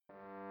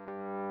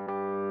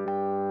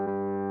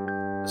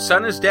The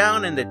sun is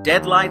down and the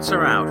deadlights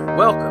are out.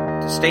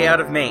 Welcome to Stay Out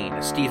of Maine,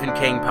 a Stephen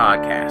King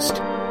podcast.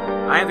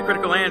 I am the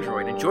Critical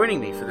Android, and joining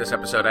me for this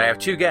episode I have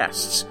two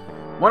guests.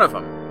 One of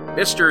them,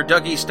 Mr.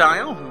 Dougie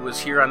Style, who was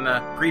here on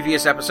the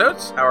previous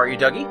episodes. How are you,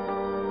 Dougie?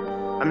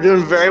 I'm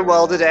doing very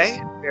well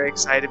today. Very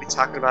excited to be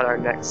talking about our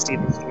next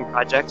Stephen King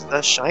project,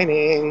 The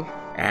Shining.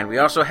 And we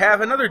also have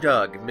another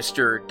Doug,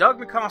 Mr.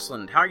 Doug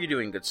McCausland. How are you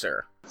doing, good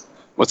sir?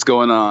 What's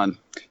going on?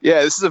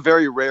 Yeah, this is a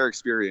very rare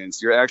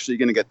experience. You're actually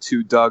going to get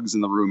two Dougs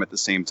in the room at the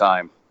same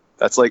time.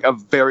 That's like a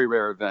very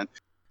rare event.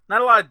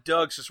 Not a lot of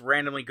Dougs just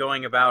randomly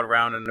going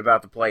around and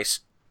about the place.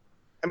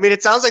 I mean,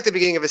 it sounds like the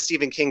beginning of a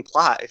Stephen King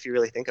plot, if you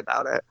really think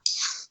about it.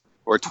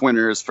 Or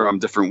twinners from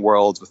different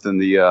worlds within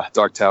the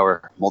Dark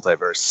Tower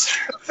multiverse.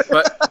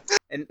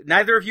 And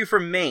neither of you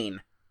from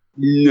Maine.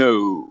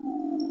 No.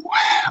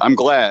 I'm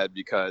glad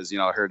because,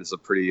 I heard it's a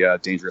pretty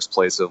dangerous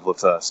place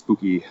with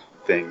spooky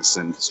things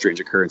and strange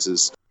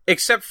occurrences.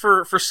 Except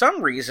for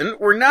some reason,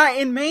 we're not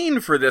in Maine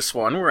for this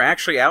one. We're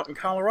actually out in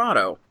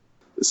Colorado.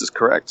 This is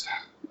correct.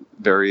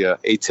 Very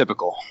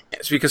atypical.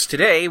 It's because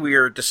today we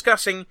are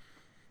discussing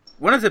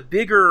one of the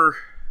bigger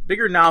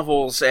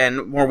novels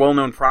and more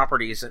well-known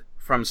properties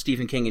from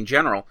Stephen King in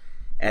general,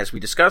 as we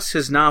discuss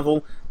his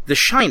novel, The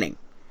Shining.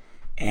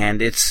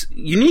 And it's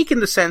unique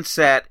in the sense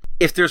that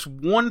if there's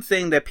one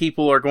thing that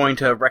people are going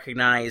to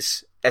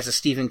recognize as a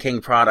Stephen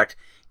King product,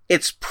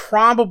 it's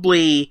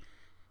probably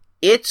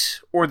it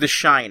or The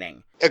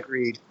Shining.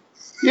 Agreed.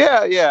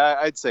 Yeah,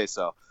 I'd say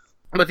so.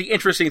 But the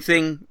interesting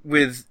thing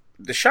with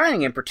The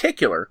Shining in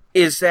particular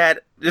is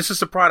that this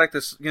is a product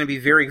that's going to be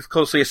very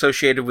closely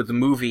associated with the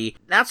movie,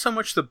 not so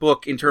much the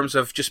book in terms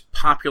of just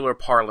popular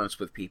parlance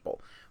with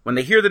people. When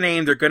they hear the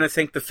name, they're going to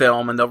think the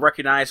film, and they'll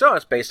recognize,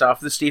 it's based off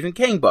of the Stephen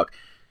King book.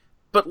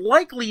 But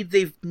likely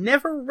they've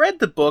never read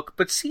the book,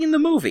 but seen the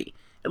movie.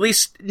 At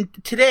least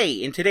today,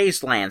 in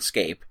today's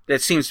landscape,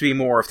 that seems to be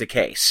more of the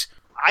case.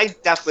 I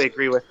definitely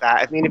agree with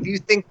that. I mean, if you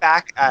think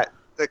back at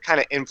the kind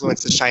of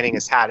influence The Shining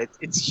has had,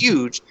 it's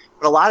huge,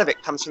 but a lot of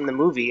it comes from the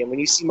movie. And when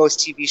you see most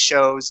TV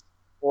shows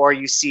or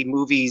you see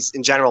movies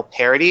in general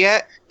parody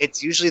it,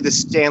 it's usually the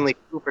Stanley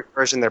Kubrick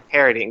version they're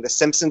parodying. The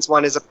Simpsons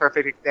one is a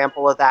perfect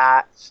example of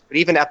that. But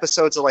even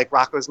episodes of like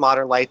Rocko's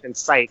Modern Life and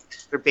Psych,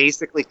 they're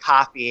basically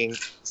copying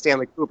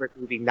Stanley Kubrick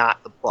movie,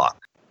 not the book.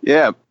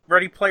 Yeah.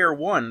 Ready Player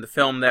One, the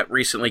film that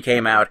recently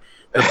came out,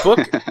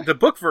 the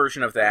book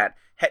version of that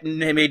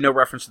made no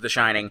reference to The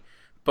Shining,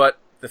 but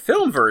the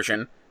film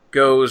version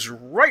goes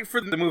right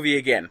for the movie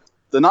again.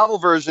 The novel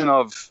version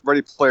of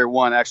Ready Player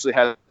One actually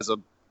has a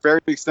very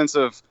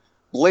extensive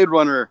Blade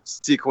Runner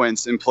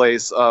sequence in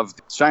place of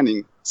the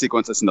Shining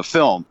sequence that's in the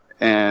film.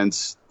 And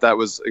that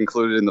was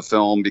included in the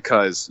film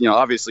because,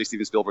 obviously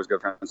Steven Spielberg's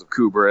good friends with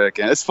Kubrick.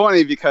 And it's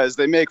funny because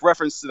they make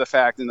reference to the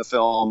fact in the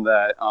film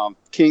that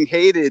King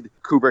hated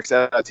Kubrick's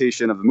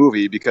adaptation of the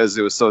movie because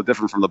it was so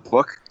different from the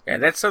book.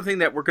 And that's something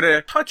that we're going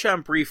to touch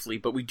on briefly,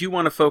 but we do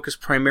want to focus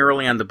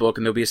primarily on the book,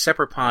 and there'll be a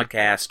separate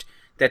podcast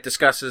that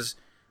discusses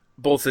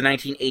both the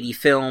 1980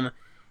 film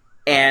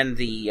and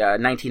the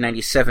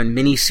 1997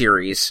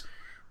 miniseries.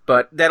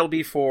 But that'll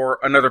be for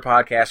another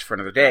podcast for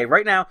another day.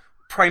 Right now,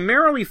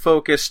 primarily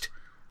focused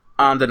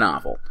on the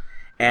novel.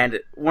 And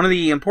one of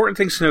the important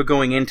things to know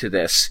going into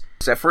this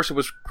is that first it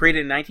was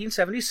created in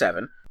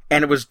 1977,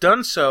 and it was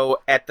done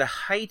so at the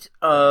height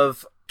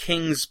of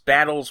King's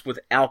battles with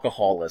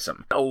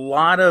alcoholism. A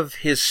lot of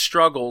his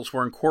struggles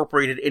were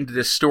incorporated into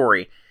this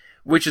story,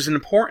 which is an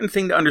important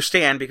thing to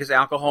understand because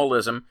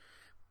alcoholism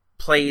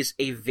plays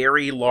a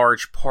very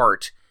large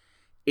part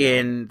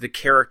in the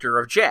character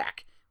of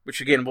Jack,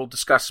 which again we'll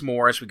discuss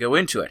more as we go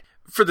into it.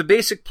 For the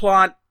basic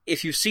plot,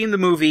 if you've seen the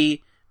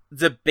movie,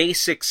 the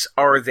basics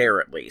are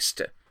there at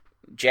least.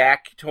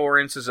 Jack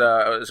Torrance is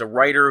a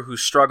writer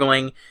who's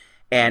struggling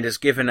and is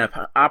given an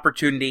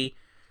opportunity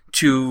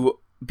to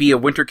be a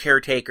winter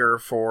caretaker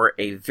for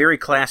a very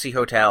classy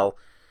hotel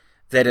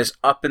that is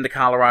up in the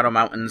Colorado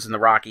mountains in the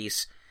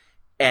Rockies,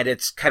 and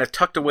it's kind of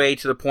tucked away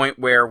to the point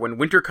where when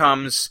winter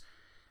comes,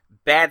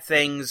 bad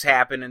things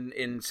happen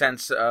in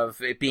sense of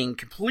it being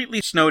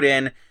completely snowed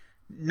in,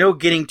 no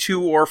getting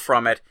to or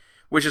from it,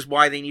 which is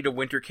why they need a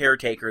winter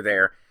caretaker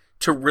there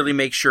to really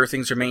make sure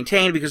things are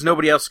maintained because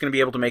nobody else is going to be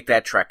able to make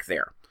that trek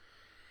there.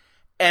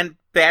 And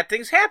bad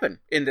things happen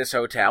in this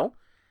hotel,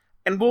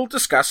 and we'll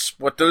discuss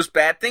what those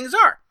bad things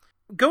are.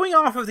 Going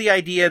off of the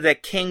idea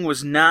that King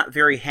was not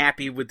very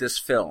happy with this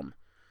film,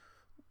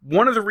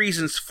 one of the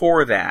reasons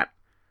for that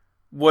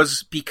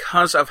was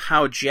because of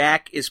how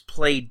Jack is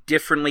played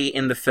differently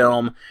in the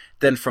film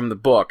than from the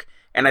book.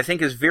 And I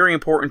think it's very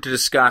important to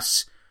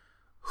discuss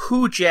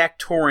who Jack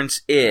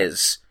Torrance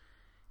is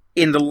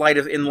in light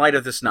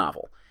of this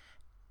novel.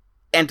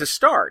 And to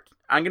start,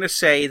 I'm going to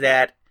say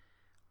that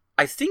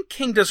I think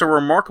King does a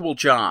remarkable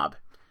job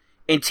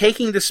in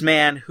taking this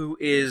man who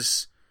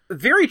is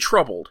very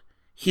troubled.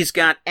 He's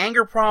got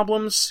anger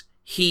problems,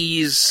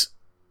 he's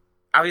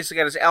obviously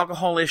got his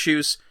alcohol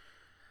issues,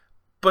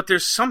 but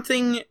there's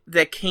something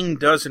that King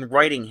does in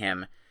writing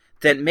him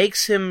that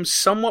makes him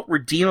somewhat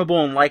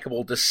redeemable and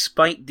likable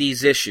despite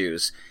these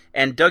issues.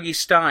 And Dougie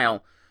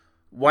Style,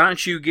 Why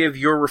don't you give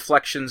your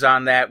reflections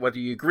on that, whether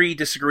you agree,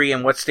 disagree,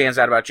 and what stands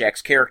out about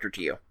Jack's character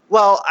to you?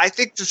 Well, I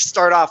think to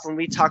start off, when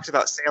we talked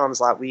about Salem's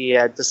Lot, we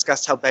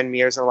discussed how Ben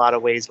Mears in a lot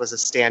of ways was a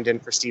stand-in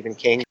for Stephen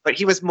King, but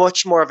he was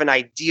much more of an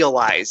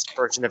idealized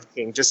version of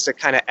King, just a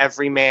kind of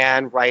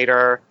everyman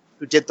writer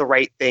who did the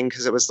right thing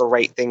because it was the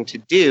right thing to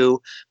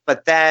do.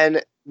 But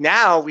then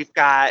now we've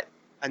got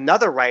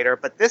another writer,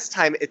 but this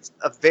time it's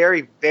a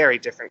very, very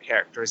different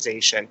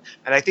characterization.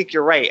 And I think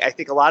you're right. I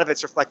think a lot of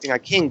it's reflecting on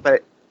King,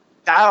 but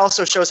that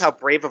also shows how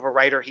brave of a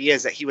writer he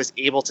is, that he was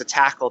able to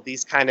tackle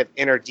these kind of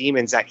inner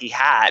demons that he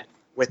had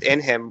within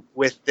him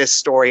with this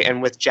story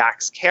and with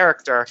Jack's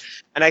character.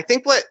 And I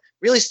think what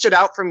really stood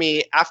out for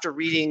me after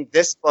reading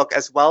this book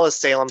as well as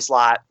Salem's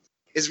Lot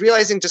is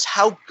realizing just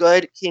how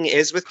good King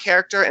is with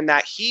character and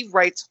that he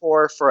writes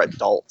horror for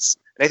adults.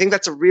 And I think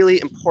that's a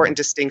really important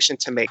distinction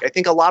to make. I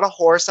think a lot of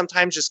horror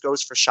sometimes just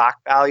goes for shock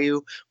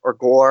value or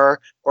gore,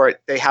 or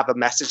they have a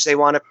message they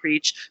want to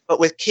preach. But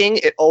with King,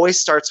 it always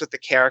starts with the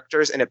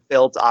characters and it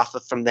builds off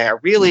of from there.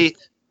 Really,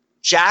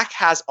 Jack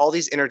has all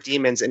these inner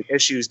demons and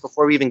issues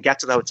before we even get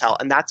to the hotel,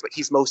 and that's what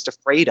he's most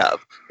afraid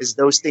of, is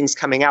those things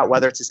coming out,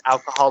 whether it's his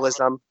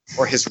alcoholism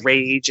or his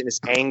rage and his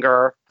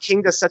anger.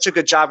 King does such a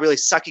good job really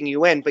sucking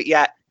you in, but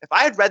yet, if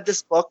I had read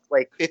this book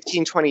like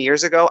 15, 20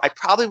 years ago, I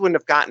probably wouldn't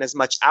have gotten as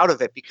much out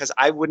of it because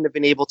I wouldn't have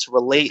been able to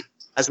relate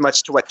as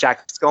much to what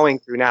Jack's going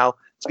through. Now,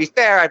 to be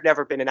fair, I've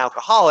never been an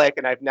alcoholic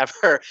and I've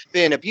never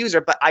been an abuser,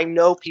 but I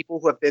know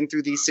people who have been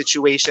through these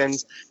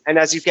situations. And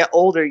as you get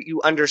older,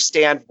 you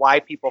understand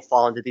why people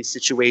fall into these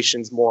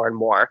situations more and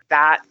more.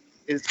 That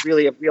is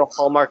really a real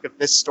hallmark of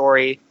this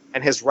story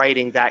and his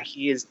writing, that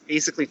he is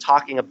basically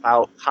talking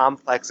about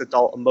complex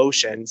adult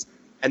emotions.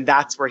 And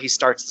that's where he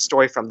starts the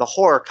story from. The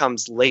horror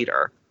comes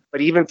later. But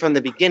even from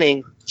the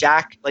beginning,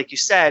 Jack, like you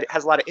said,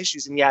 has a lot of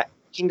issues, and yet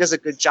King does a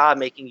good job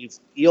making you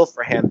feel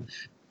for him.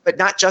 But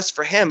not just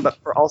for him, but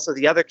for also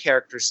the other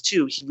characters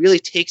too. He really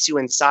takes you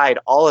inside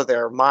all of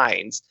their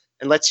minds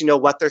and lets you know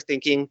what they're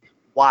thinking,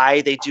 why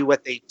they do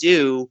what they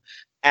do.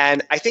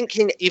 And I think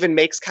King even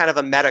makes kind of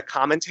a meta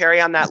commentary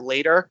on that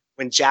later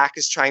when Jack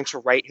is trying to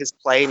write his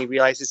play and he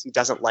realizes he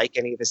doesn't like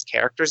any of his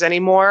characters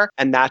anymore.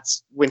 And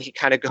that's when he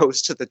kind of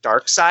goes to the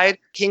dark side.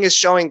 King is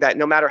showing that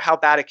no matter how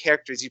bad a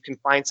character is, you can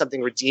find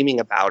something redeeming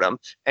about him.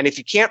 And if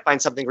you can't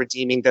find something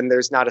redeeming, then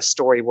there's not a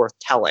story worth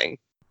telling.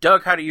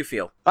 Doug, how do you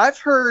feel? I've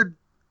heard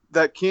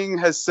that King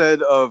has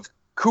said of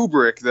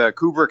Kubrick that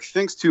Kubrick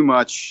thinks too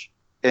much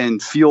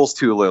and feels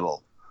too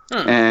little.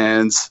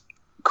 And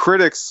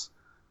critics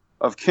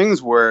of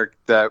King's work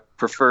that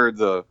preferred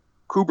the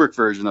Kubrick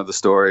version of the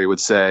story would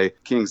say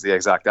King's the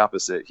exact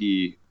opposite.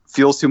 He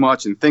feels too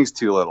much and thinks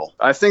too little.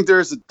 I think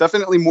there's a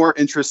definitely more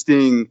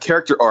interesting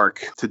character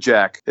arc to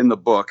Jack in the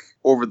book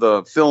over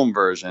the film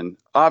version.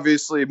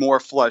 Obviously more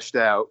fleshed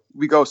out.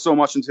 We go so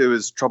much into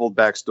his troubled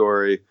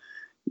backstory,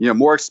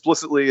 more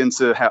explicitly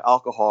into how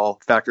alcohol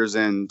factors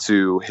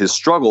into his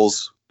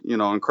struggles.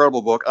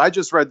 Incredible book. I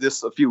just read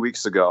this a few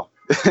weeks ago.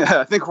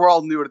 I think we're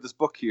all new to this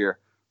book here,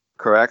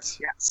 correct?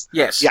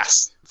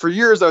 Yes. For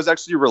years, I was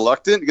actually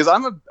reluctant because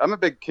I'm a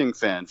big King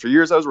fan. For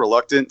years, I was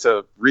reluctant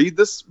to read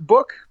this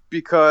book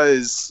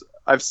because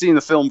I've seen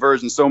the film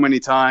version so many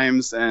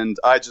times, and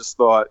I just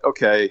thought,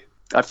 okay,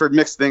 I've heard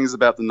mixed things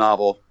about the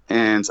novel,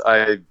 and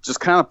I just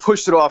kind of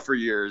pushed it off for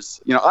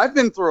years. I've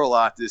been through a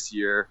lot this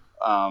year.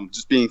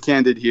 Just being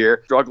candid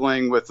here,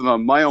 struggling with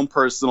my own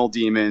personal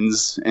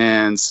demons,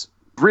 and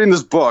reading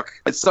this book,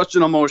 it's such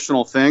an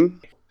emotional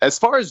thing. As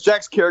far as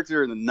Jack's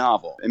character in the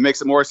novel, it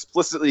makes it more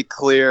explicitly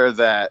clear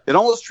that it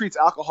almost treats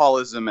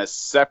alcoholism as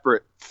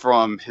separate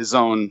from his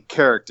own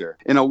character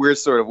in a weird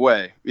sort of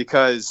way,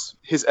 because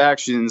his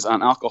actions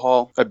on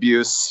alcohol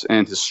abuse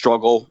and his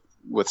struggle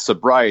with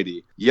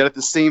sobriety, yet at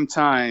the same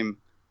time,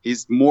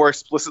 he's more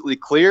explicitly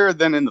clear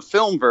than in the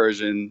film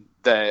version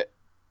that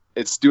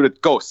it's due to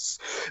ghosts.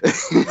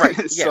 Right.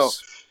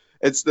 Yes.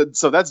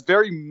 So that's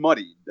very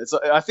muddied.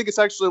 I think it's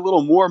actually a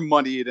little more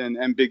muddied and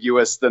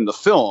ambiguous than the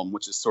film,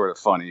 which is sort of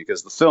funny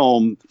because the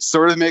film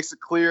sort of makes it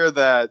clear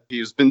that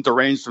he's been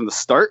deranged from the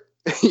start.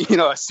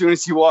 As soon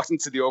as he walks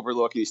into the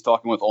Overlook and he's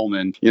talking with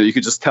Ullman, you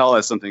could just tell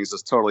that something's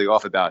just totally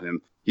off about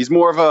him. He's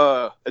more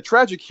of a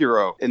tragic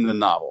hero in the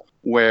novel,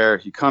 where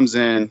he comes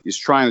in, he's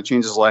trying to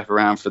change his life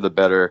around for the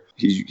better.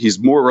 He's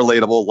more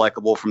relatable,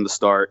 likable from the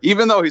start,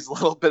 even though he's a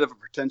little bit of a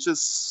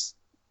pretentious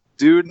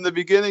dude in the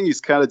beginning.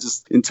 He's kind of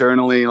just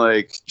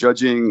internally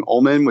judging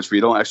Ullman, which we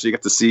don't actually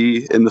get to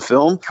see in the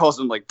film. He calls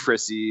him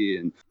prissy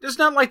and does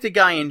not like the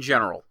guy in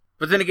general.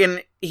 But then again,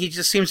 he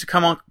just seems to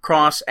come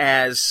across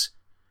as,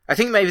 I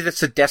think maybe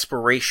that's the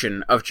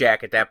desperation of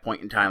Jack at that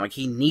point in time.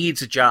 He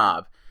needs a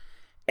job,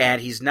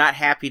 and he's not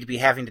happy to be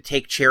having to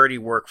take charity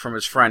work from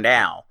his friend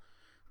Al.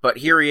 But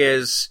here he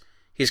is,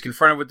 he's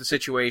confronted with the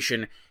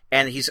situation,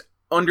 and he's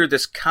under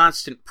this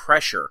constant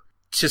pressure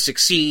to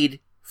succeed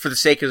for the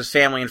sake of his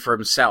family and for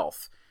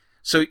himself.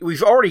 So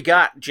we've already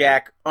got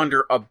Jack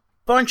under a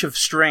bunch of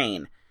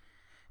strain.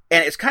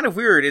 And it's kind of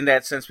weird in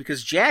that sense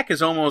because Jack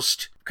is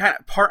almost kind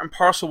of part and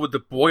parcel with the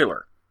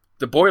boiler.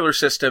 the boiler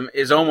system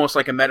is almost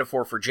like a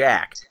metaphor for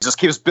Jack. It just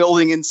keeps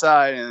building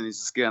inside, and he's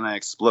just gonna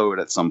explode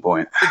at some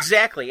point.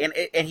 Exactly, and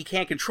he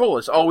can't control it.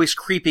 It's always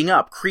creeping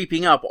up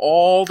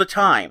all the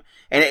time.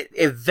 And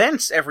it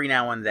vents every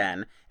now and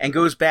then and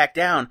goes back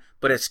down,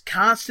 but it's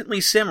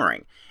constantly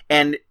simmering.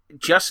 And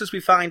just as we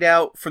find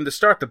out from the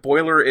start, the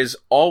boiler is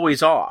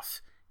always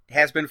off. It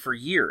has been for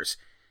years.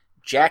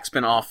 Jack's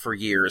been off for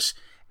years.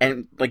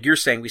 And like you're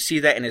saying, we see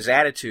that in his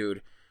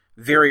attitude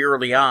very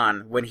early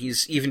on when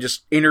he's even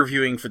just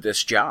interviewing for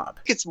this job.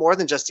 It's more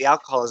than just the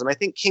alcoholism. I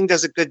think King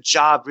does a good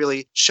job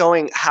really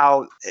showing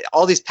how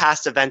all these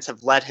past events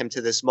have led him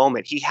to this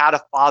moment. He had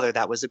a father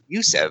that was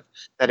abusive,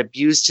 that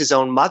abused his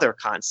own mother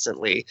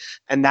constantly,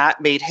 and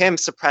that made him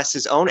suppress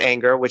his own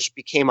anger, which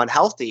became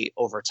unhealthy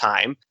over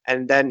time.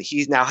 And then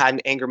he's now had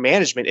an anger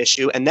management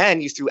issue, and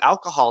then you threw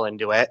alcohol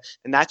into it,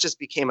 and that just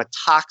became a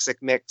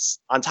toxic mix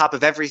on top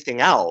of everything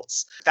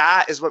else.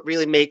 That is what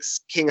really makes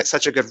King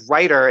such a good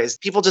writer, is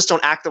people just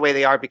don't act the way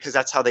they are because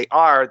that's how they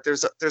are.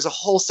 There's a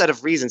whole set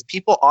of reasons.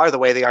 People are the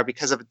way they are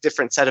because of a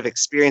different set of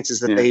experiences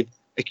that they've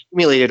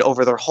accumulated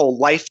over their whole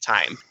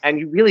lifetime. And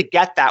you really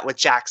get that with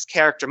Jack's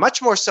character,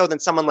 much more so than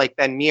someone like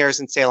Ben Mears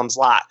in Salem's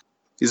Lot.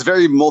 He's a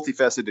very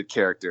multifaceted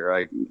character.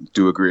 I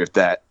do agree with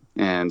that.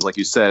 And like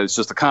you said, it's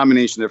just a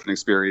combination of different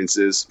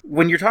experiences.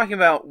 When you're talking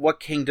about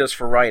what King does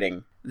for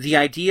writing, the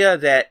idea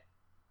that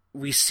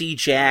we see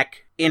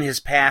Jack in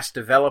his past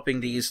developing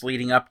these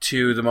leading up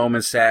to the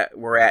moments that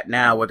we're at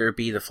now, whether it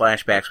be the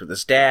flashbacks with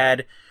his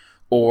dad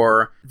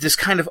or this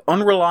kind of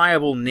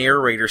unreliable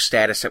narrator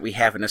status that we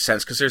have in a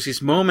sense, because there's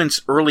these moments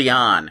early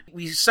on.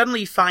 We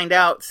suddenly find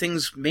out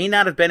things may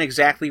not have been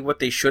exactly what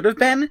they should have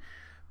been.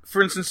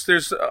 For instance,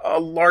 there's a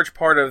large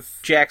part of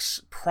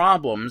Jack's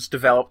problems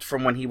developed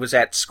from when he was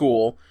at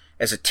school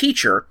as a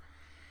teacher,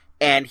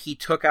 and he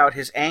took out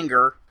his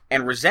anger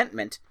and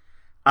resentment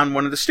on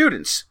one of the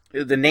students.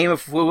 The name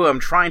of who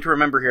I'm trying to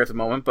remember here at the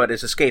moment, but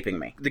is escaping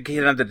me. The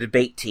kid on the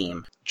debate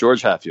team.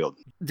 George Hatfield.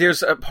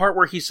 There's a part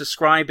where he's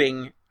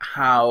describing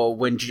how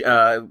when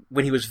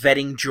he was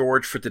vetting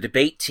George for the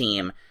debate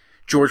team,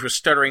 George was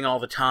stuttering all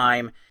the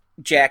time.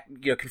 Jack,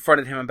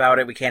 confronted him about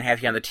it. We can't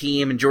have you on the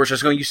team. And George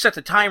was going, you set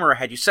the timer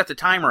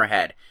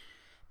ahead.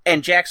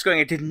 And Jack's going,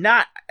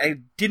 I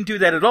didn't do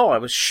that at all. I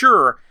was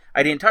sure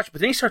I didn't touch it. But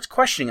then he starts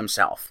questioning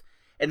himself.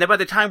 And then by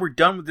the time we're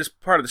done with this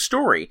part of the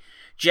story,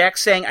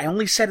 Jack's saying, I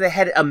only set it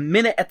ahead a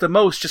minute at the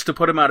most just to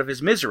put him out of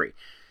his misery.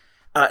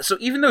 So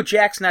even though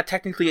Jack's not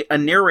technically a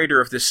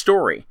narrator of this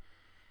story,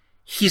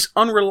 he's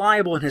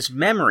unreliable in his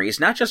memories,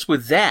 not just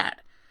with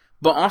that,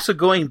 but also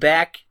going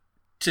back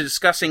to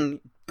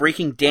discussing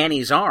breaking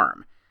Danny's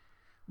arm,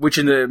 which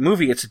in the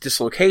movie it's a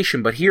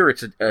dislocation, but here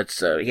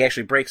he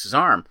actually breaks his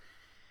arm.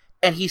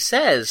 And he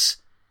says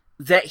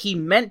that he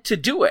meant to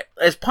do it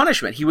as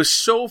punishment. He was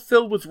so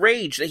filled with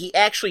rage that he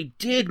actually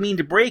did mean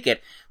to break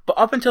it. But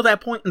up until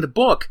that point in the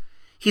book,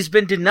 he's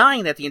been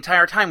denying that the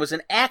entire time was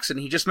an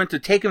accident. He just meant to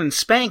take him and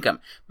spank him.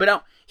 But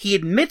now he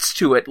admits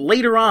to it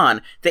later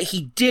on that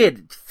he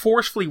did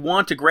forcefully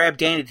want to grab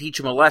Danny to teach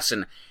him a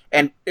lesson.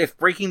 And if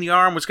breaking the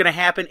arm was going to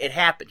happen, it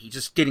happened. He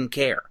just didn't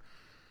care.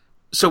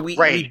 So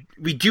we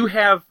do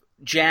have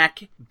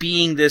Jack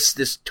being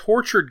this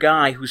tortured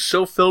guy who's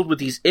so filled with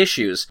these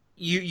issues.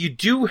 You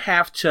do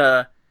have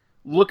to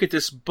look at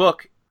this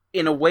book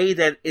in a way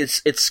that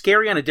it's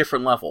scary on a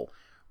different level.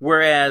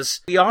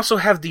 Whereas we also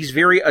have these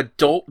very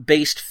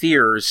adult-based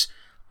fears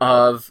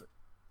of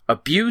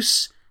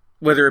abuse,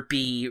 whether it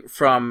be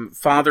from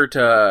father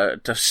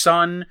to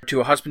son, to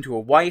a husband to a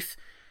wife,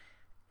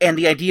 and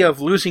the idea of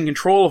losing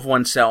control of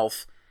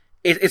oneself.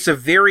 It's a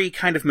very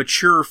kind of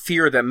mature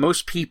fear that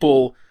most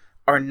people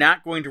are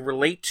not going to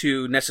relate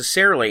to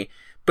necessarily,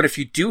 but if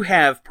you do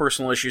have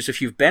personal issues,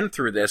 if you've been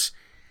through this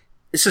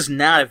is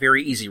not a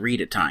very easy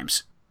read at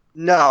times.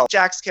 No.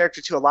 Jack's character,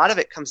 too, a lot of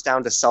it comes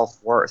down to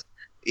self-worth.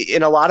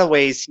 In a lot of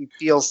ways, he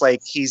feels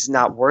like he's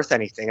not worth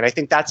anything, and I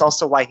think that's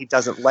also why he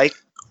doesn't like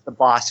the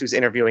boss who's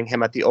interviewing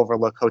him at the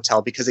Overlook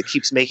Hotel, because it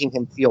keeps making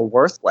him feel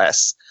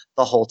worthless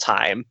the whole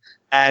time.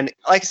 And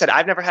like I said,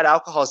 I've never had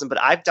alcoholism,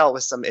 but I've dealt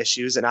with some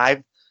issues, and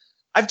I've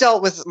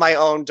dealt with my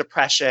own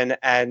depression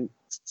and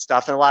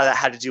stuff, and a lot of that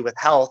had to do with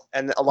health,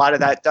 and a lot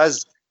of that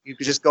you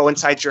could just go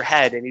inside your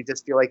head and you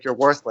just feel like you're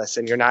worthless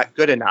and you're not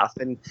good enough,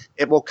 and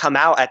it will come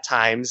out at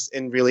times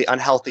in really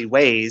unhealthy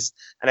ways.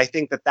 And I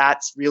think that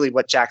that's really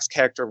what Jack's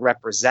character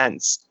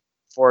represents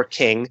for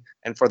King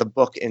and for the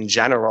book in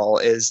general,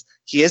 is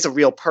he is a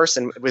real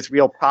person with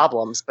real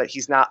problems, but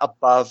he's not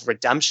above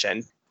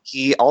redemption.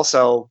 He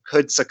also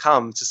could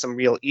succumb to some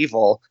real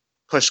evil,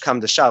 push come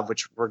to shove,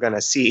 which we're going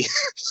to see.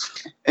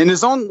 In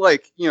his own,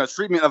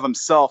 treatment of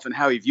himself and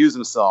how he views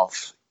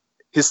himself,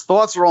 his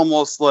thoughts are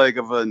almost like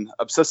of an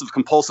obsessive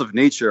compulsive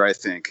nature, I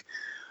think,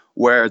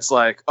 where it's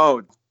like,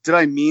 oh, did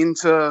I mean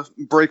to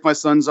break my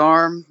son's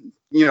arm?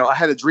 I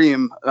had a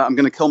dream. I'm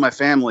going to kill my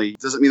family.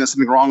 Does it mean there's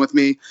something wrong with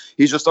me?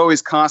 He's just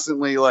always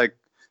constantly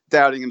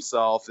doubting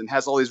himself and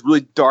has all these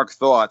really dark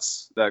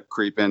thoughts that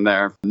creep in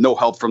there. No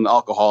help from the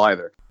alcohol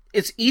either.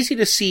 It's easy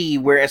to see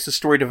where, as the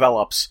story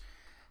develops,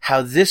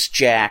 how this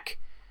Jack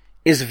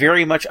is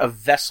very much a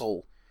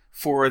vessel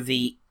for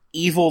the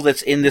evil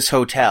that's in this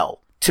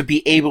hotel to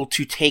be able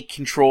to take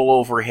control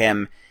over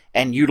him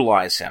and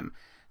utilize him.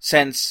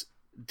 Since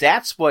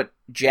that's what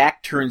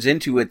Jack turns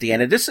into at the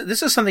end. And this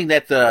is something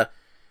that the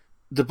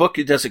book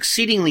does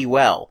exceedingly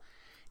well,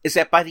 is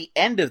that by the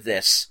end of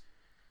this,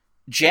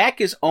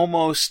 Jack is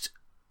almost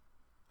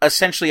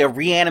essentially a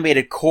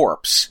reanimated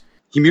corpse.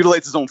 He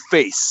mutilates his own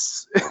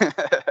face.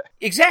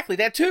 Exactly,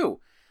 that too.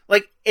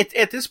 Like,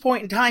 at this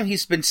point in time,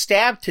 he's been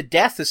stabbed to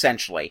death,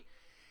 essentially.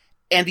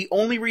 And the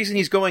only reason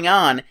he's going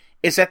on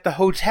is that the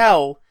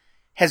hotel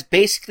has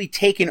basically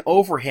taken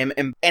over him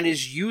and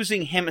is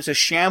using him as a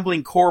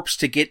shambling corpse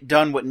to get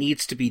done what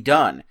needs to be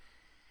done.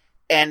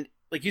 And,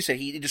 like you said,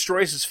 he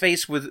destroys his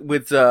face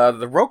with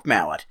the rope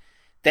mallet.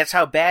 That's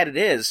how bad it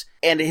is.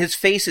 And his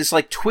face is,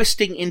 like,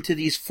 twisting into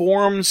these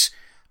forms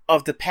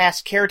of the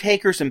past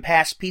caretakers and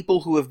past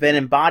people who have been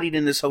embodied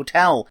in this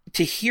hotel.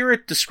 To hear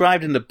it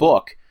described in the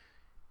book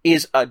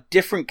is a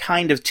different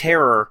kind of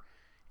terror,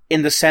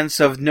 in the sense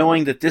of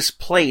knowing that this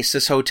place,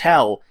 this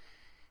hotel,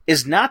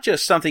 is not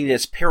just something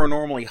that's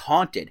paranormally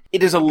haunted.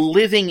 It is a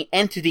living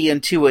entity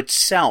unto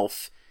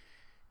itself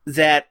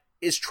that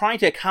is trying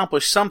to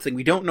accomplish something.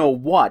 We don't know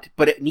what,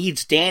 but it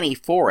needs Danny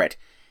for it.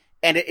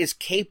 And it is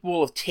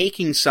capable of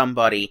taking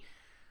somebody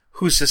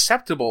who's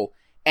susceptible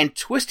and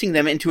twisting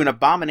them into an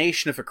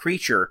abomination of a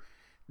creature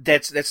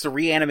that's the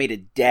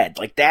reanimated dead.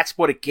 Like, that's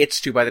what it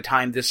gets to by the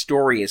time this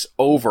story is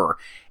over.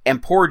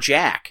 And poor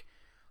Jack,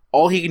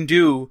 all he can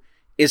do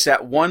is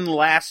that one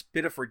last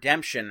bit of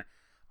redemption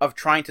of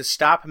trying to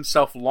stop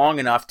himself long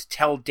enough to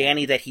tell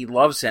Danny that he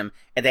loves him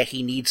and that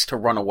he needs to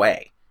run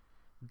away.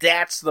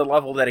 That's the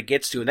level that it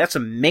gets to, and that's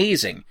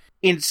amazing.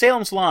 In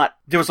Salem's Lot,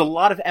 there was a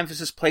lot of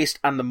emphasis placed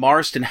on the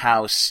Marston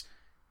house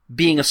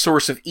being a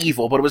source of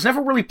evil, but it was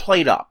never really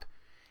played up.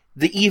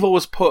 The evil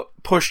was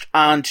pushed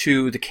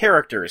onto the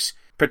characters,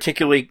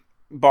 particularly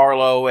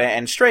Barlow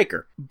and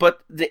Straker.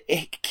 But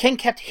King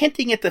kept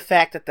hinting at the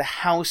fact that the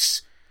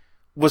house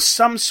was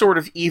some sort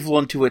of evil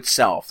unto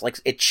itself. Like,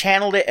 it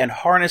channeled it and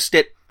harnessed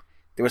it.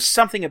 There was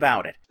something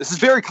about it. This is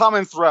very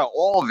common throughout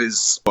all of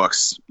his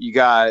books. You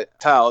got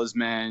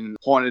Talisman,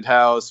 Haunted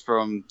House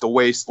from the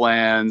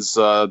Wastelands,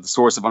 the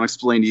source of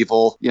unexplained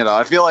evil. You know,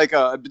 I feel like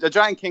a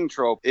Giant King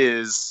trope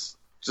is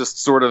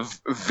just sort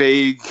of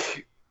vague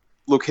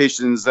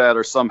locations that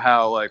are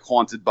somehow like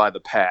haunted by the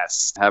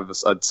past, have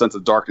a sense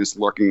of darkness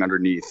lurking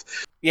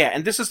underneath. Yeah,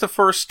 and this is the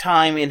first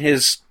time in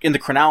the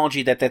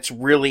chronology that's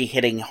really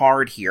hitting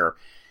hard here,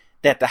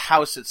 that the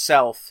house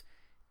itself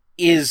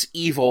is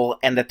evil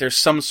and that there's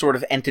some sort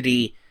of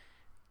entity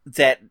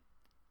that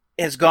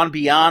has gone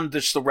beyond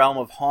just the realm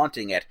of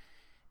haunting it.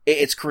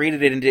 It's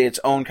created it into its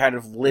own kind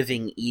of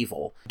living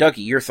evil.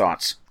 Dougie, your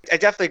thoughts? I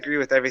definitely agree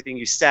with everything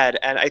you said.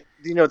 And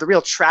the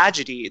real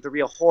tragedy, the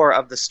real horror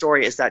of the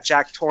story is that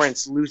Jack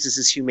Torrance loses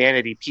his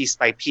humanity piece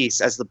by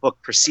piece as the book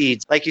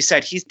proceeds. Like you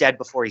said, he's dead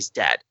before he's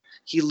dead.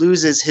 He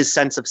loses his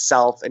sense of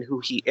self and who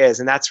he is.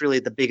 And that's really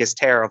the biggest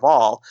terror of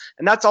all.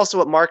 And that's also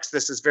what marks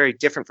this as very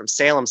different from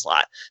Salem's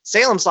Lot.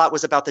 Salem's Lot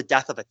was about the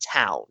death of a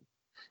town.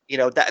 You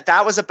know,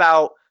 that was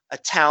about a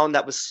town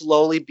that was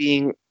slowly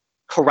being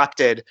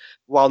corrupted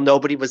while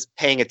nobody was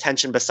paying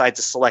attention besides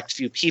a select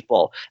few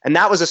people. And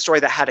that was a story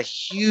that had a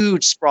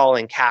huge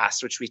sprawling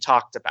cast, which we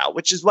talked about,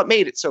 which is what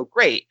made it so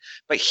great.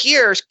 But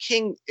here,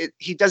 King,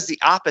 he does the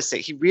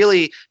opposite. He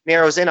really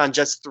narrows in on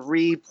just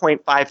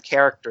 3.5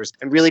 characters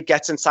and really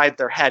gets inside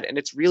their head. And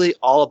it's really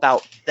all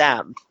about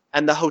them.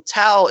 And the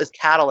hotel is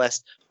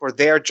catalyst for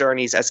their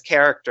journeys as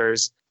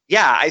characters.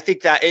 Yeah, I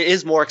think that it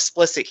is more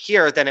explicit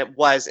here than it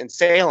was in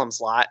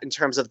Salem's Lot in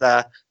terms of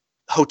the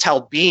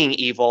hotel being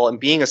evil and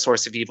being a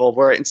source of evil,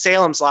 where in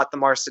Salem's Lot, the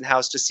Marston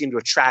house just seemed to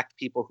attract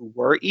people who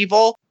were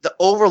evil. The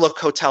Overlook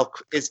Hotel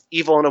is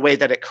evil in a way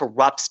that it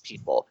corrupts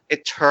people.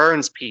 It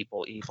turns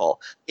people evil.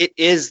 It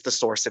is the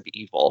source of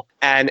evil.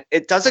 And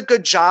it does a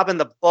good job in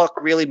the book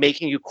really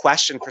making you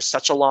question for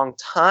such a long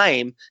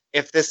time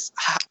if this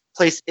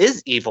place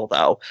is evil,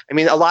 though. I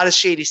mean, a lot of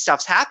shady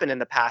stuff's happened in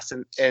the past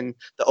in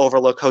the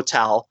Overlook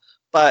Hotel,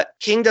 but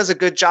King does a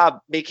good job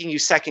making you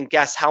second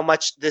guess how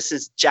much this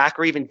is Jack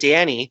or even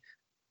Danny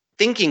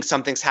thinking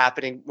something's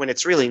happening when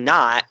it's really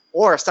not,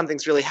 or if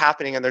something's really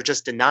happening and they're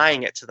just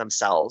denying it to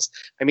themselves.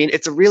 I mean,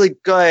 it's a really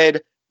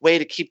good way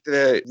to keep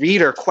the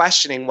reader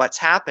questioning what's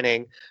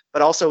happening,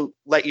 but also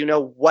let you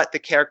know what the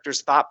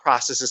characters' thought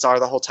processes are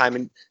the whole time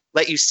and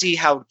let you see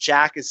how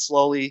Jack is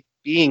slowly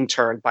being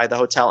turned by the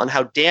hotel and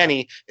how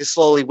Danny is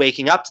slowly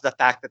waking up to the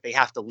fact that they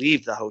have to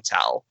leave the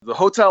hotel. The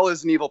hotel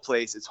is an evil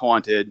place. It's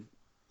haunted.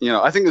 You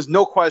know, I think there's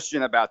no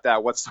question about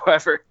that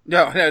whatsoever.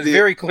 No,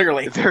 very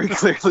clearly. Very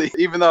clearly.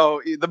 Even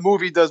though the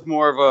movie does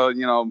more of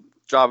a,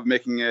 job of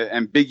making it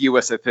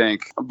ambiguous, I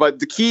think. But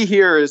the key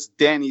here is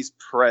Danny's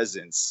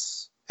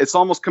presence. It's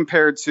almost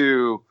compared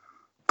to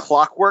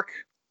clockwork,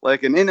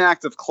 like an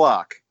inactive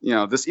clock. You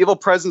know, this evil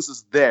presence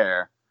is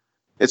there.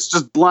 It's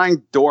just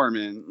lying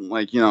dormant,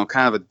 like,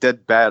 kind of a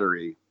dead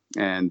battery.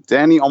 And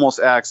Danny almost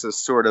acts as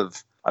sort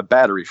of a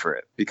battery for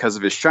it because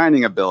of his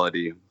shining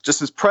ability. Just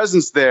his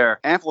presence there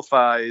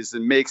amplifies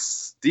and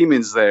makes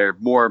demons there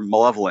more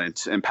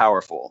malevolent and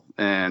powerful.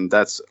 And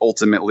that's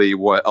ultimately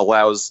what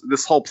allows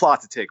this whole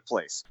plot to take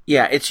place.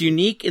 Yeah, it's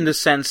unique in the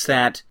sense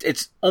that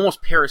it's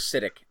almost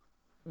parasitic,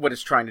 what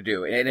it's trying to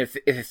do. And if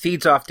it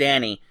feeds off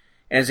Danny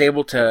and is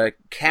able to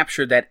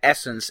capture that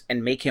essence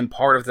and make him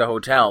part of the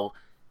hotel,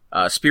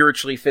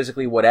 spiritually,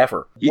 physically,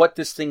 whatever, what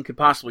this thing could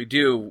possibly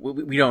do,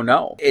 we don't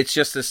know. It's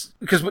just this,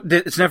 because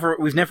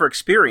we've never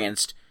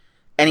experienced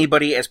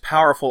anybody as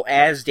powerful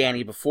as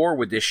Danny before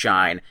with this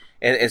shine,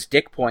 as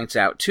Dick points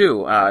out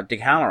too,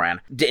 Dick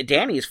Halloran.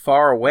 Danny is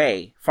far and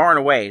away,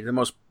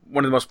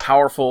 one of the most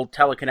powerful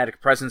telekinetic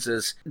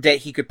presences that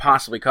he could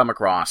possibly come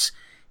across.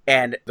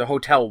 And the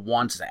hotel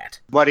wants that.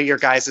 What are your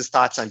guys'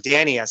 thoughts on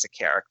Danny as a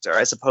character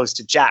as opposed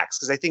to Jax?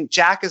 Because I think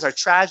Jack is our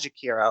tragic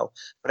hero,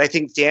 but I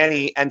think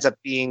Danny ends up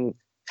being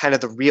kind of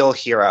the real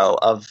hero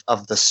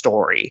of the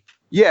story.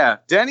 Yeah,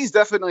 Danny's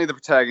definitely the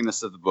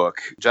protagonist of the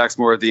book. Jack's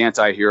more the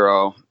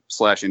anti-hero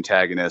 /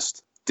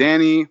 antagonist.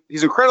 Danny,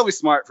 he's incredibly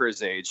smart for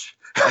his age.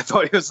 I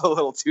thought he was a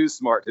little too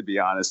smart, to be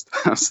honest.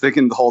 I was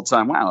thinking the whole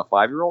time, wow, a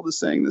 5-year-old is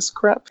saying this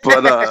crap?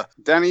 But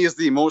Danny is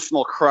the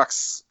emotional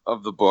crux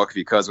of the book,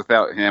 because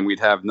without him, we'd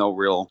have no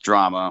real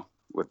drama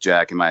with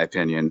Jack, in my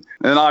opinion. And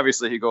then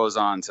obviously he goes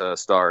on to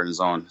star in his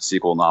own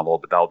sequel novel,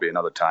 but that'll be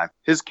another time.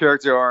 His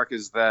character arc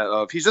is that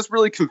of, he's just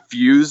really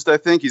confused, I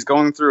think. He's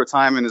going through a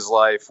time in his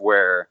life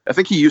where I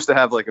think he used to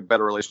have like a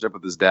better relationship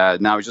with his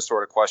dad. Now he's just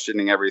sort of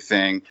questioning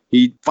everything.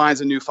 He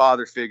finds a new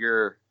father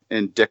figure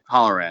in Dick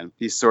Halloran.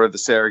 He's sort of the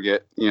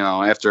surrogate,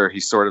 after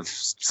he sort of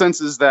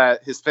senses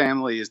that his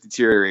family is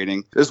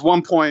deteriorating. There's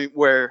one point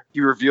where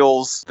he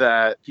reveals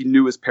that he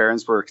knew his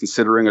parents were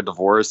considering a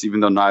divorce,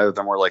 even though neither of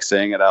them were like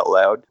saying it out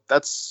loud.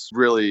 That's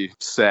really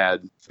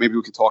sad. Maybe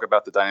we could talk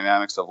about the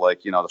dynamics of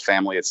the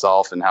family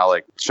itself and how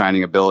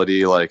shining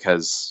ability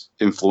has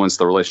influenced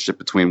the relationship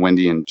between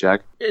Wendy and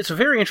Jack. It's a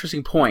very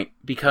interesting point,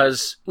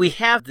 because we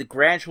have the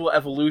gradual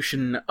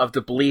evolution of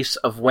the beliefs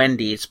of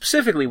Wendy,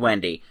 specifically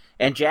Wendy,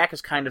 and Jack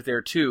is kind of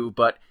there too,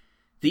 but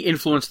the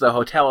influence of the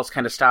hotel is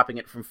kind of stopping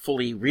it from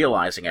fully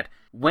realizing it.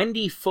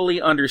 Wendy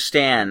fully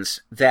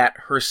understands that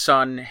her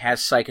son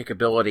has psychic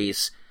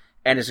abilities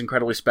and is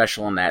incredibly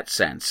special in that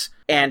sense.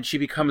 And she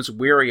becomes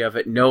weary of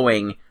it,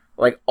 knowing,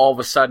 all of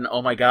a sudden,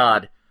 oh my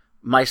god,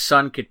 my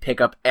son could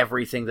pick up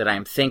everything that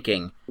I'm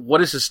thinking.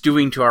 What is this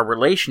doing to our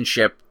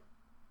relationship?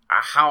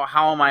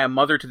 How am I a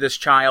mother to this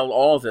child?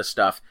 All of this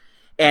stuff.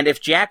 And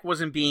if Jack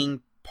wasn't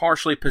being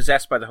partially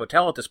possessed by the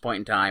hotel at this point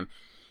in time,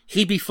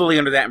 he'd be fully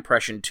under that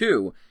impression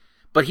too.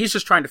 But he's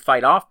just trying to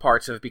fight off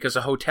parts of it because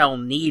the hotel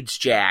needs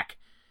Jack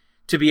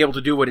to be able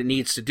to do what it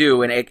needs to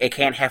do, and it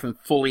can't have him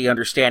fully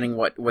understanding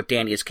what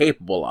Danny is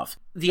capable of.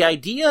 The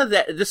idea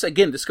that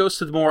this goes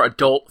to the more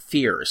adult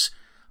fears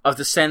of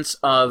the sense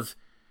of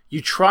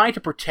you try to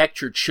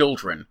protect your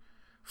children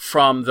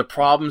from the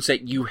problems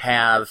that you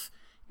have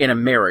in a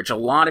marriage. A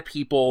lot of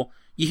people,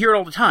 you hear it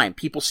all the time,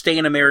 people stay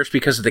in a marriage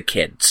because of the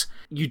kids.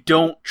 You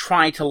don't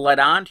try to let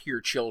on to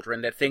your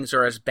children that things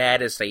are as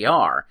bad as they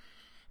are.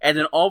 And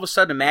then all of a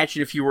sudden,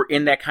 imagine if you were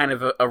in that kind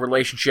of a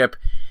relationship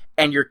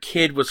and your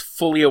kid was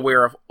fully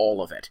aware of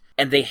all of it.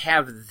 And they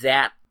have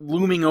that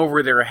looming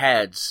over their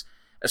heads,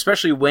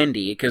 especially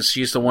Wendy, because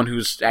she's the one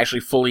who's actually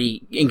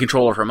fully in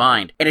control of her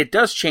mind. And it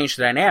does change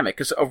the dynamic,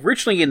 because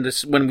originally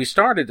when we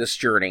started this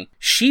journey,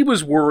 she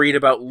was worried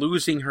about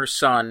losing her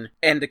son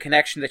and the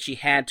connection that she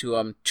had to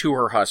him to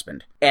her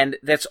husband. And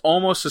that's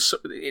almost,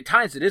 at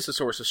times it is a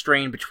source of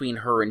strain between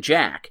her and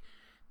Jack,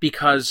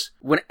 because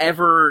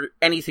whenever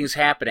anything's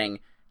happening,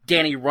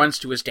 Danny runs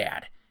to his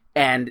dad.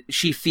 And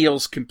she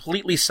feels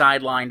completely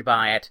sidelined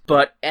by it.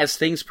 But as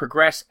things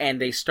progress and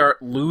they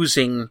start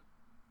losing,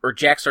 or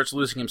Jack starts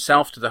losing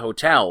himself to the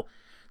hotel,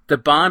 the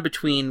bond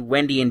between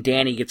Wendy and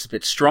Danny gets a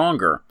bit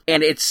stronger.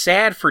 And it's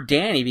sad for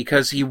Danny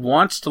because he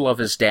wants to love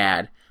his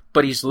dad,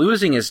 but he's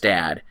losing his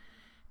dad.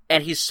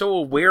 And he's so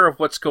aware of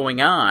what's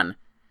going on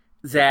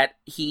that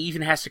he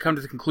even has to come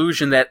to the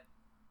conclusion that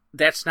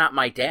that's not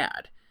my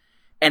dad.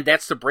 And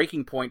that's the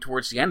breaking point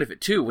towards the end of it,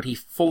 too, when he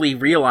fully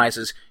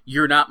realizes,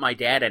 you're not my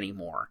dad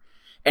anymore.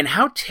 And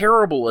how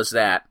terrible is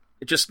that?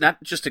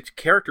 Not just at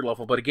character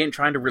level, but again,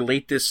 trying to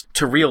relate this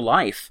to real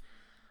life,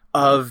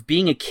 of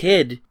being a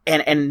kid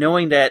and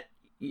knowing that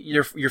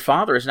your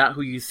father is not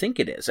who you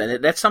think it is.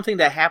 And that's something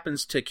that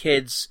happens to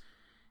kids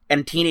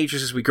and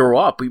teenagers as we grow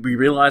up. We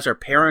realize our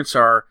parents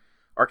are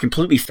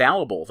completely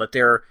fallible, that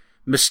they're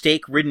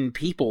mistake-ridden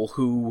people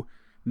who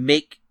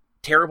make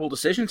terrible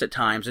decisions at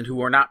times and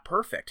who are not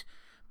perfect.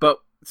 But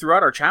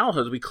throughout our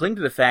childhood, we cling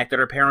to the fact that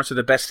our parents are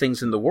the best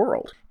things in the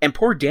world. And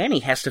poor Danny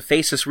has to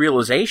face this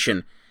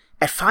realization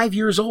at 5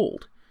 years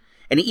old.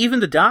 And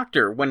even the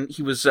doctor, when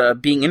he was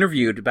being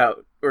interviewed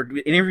about, or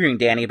interviewing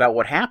Danny about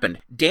what happened,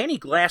 Danny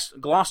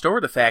glossed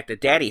over the fact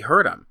that Daddy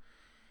hurt him.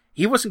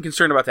 He wasn't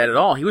concerned about that at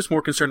all. He was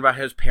more concerned about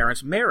his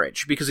parents'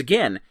 marriage. Because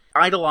again,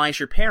 idolize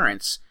your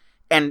parents,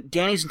 and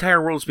Danny's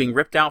entire world is being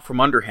ripped out from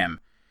under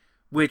him.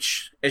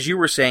 Which, as you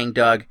were saying,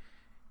 Doug,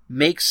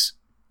 makes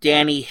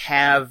Danny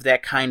have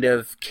that kind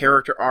of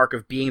character arc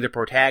of being the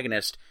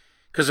protagonist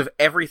because of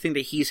everything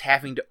that he's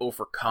having to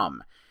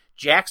overcome.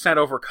 Jack's not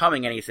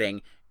overcoming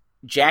anything.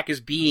 Jack is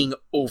being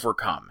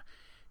overcome.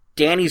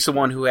 Danny's the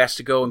one who has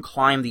to go and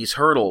climb these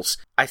hurdles.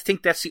 I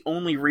think that's the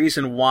only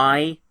reason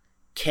why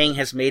King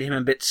has made him a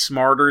bit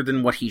smarter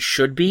than what he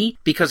should be,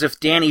 because if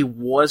Danny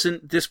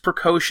wasn't this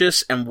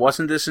precocious and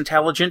wasn't this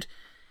intelligent,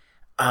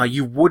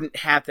 you wouldn't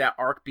have that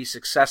arc be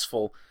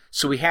successful.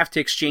 So we have to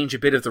exchange a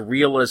bit of the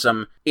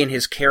realism in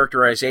his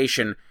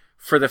characterization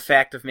for the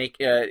fact of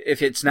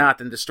if it's not,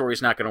 then the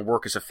story's not going to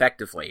work as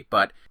effectively.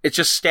 But it's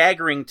just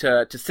staggering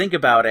to think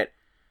about it,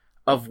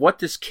 of what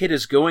this kid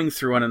is going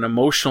through on an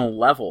emotional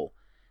level,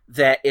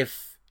 that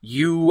if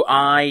you,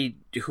 I,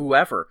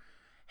 whoever,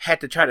 had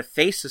to try to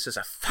face this as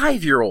a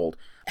 5-year-old,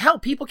 hell,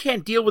 people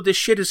can't deal with this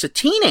shit as a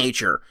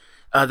teenager,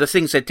 the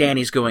things that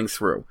Danny's going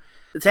through.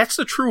 That's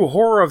the true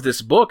horror of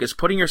this book, is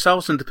putting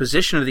yourselves in the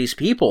position of these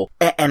people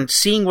and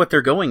seeing what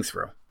they're going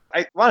through.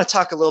 I want to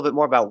talk a little bit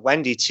more about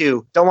Wendy,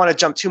 too. Don't want to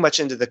jump too much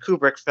into the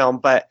Kubrick film,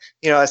 but,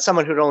 as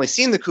someone who'd only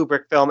seen the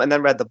Kubrick film and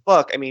then read the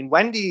book, I mean,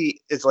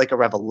 Wendy is like a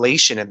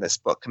revelation in this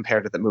book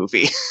compared to the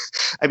movie.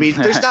 I mean,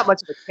 there's not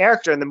much of a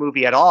character in the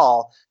movie at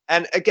all.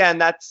 And again,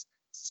 that's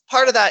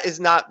part of that is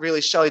not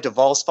really Shelley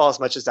Duvall's fault as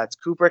much as that's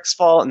Kubrick's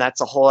fault, and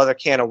that's a whole other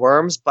can of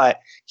worms. But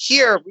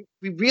here,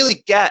 we really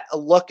get a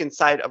look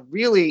inside a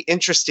really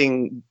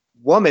interesting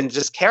woman,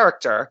 just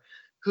character,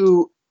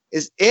 who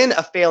is in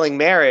a failing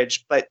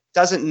marriage but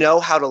doesn't know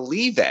how to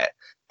leave it.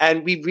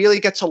 And we really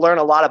get to learn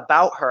a lot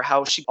about her,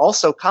 how she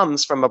also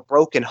comes from a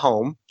broken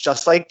home,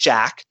 just like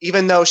Jack.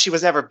 Even though she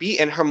was never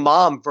beaten, her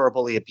mom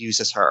verbally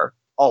abuses her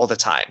all the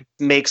time,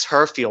 makes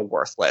her feel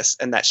worthless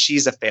and that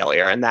she's a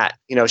failure and that,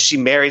 she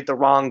married the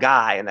wrong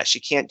guy and that she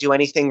can't do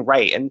anything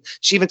right. And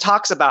she even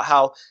talks about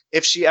how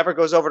if she ever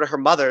goes over to her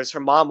mother's,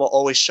 her mom will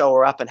always show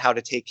her up on how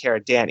to take care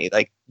of Danny.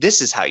 Like,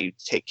 this is how you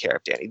take care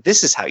of Danny.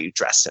 This is how you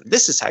dress him.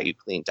 This is how you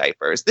clean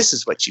diapers. This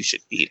is what you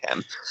should feed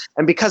him.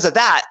 And because of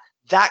that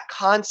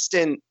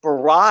constant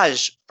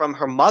barrage from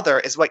her mother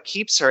is what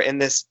keeps her in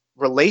this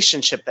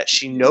relationship that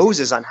she knows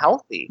is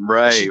unhealthy.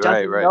 Right, she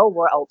doesn't know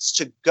where else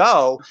to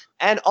go.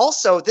 And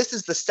also, this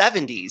is the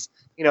 70s.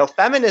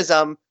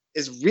 Feminism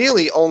is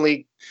really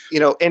only,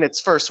 in its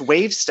first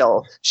wave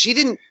still. She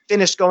didn't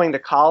finish going to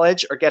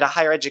college or get a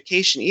higher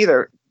education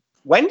either.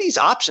 Wendy's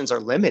options are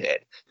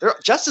limited. They're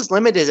just as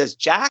limited as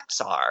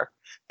Jack's are.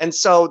 And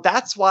so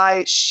that's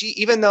why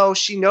even though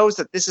she knows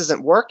that this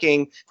isn't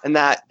working and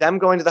that them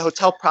going to the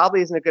hotel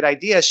probably isn't a good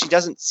idea, she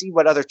doesn't see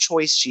what other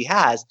choice she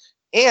has.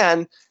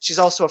 And she's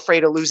also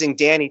afraid of losing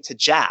Danny to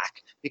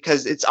Jack,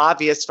 because it's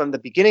obvious from the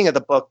beginning of the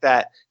book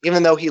that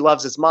even though he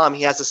loves his mom,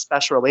 he has a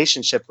special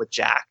relationship with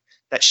Jack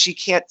that she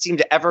can't seem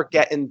to ever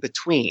get in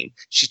between.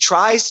 She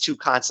tries to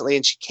constantly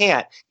and she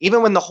can't.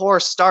 Even when the horror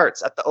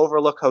starts at the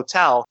Overlook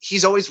Hotel,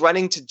 he's always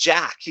running to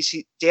Jack.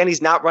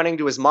 Danny's not running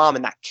to his mom,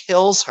 and that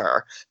kills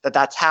her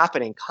that's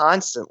happening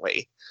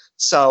constantly.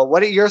 So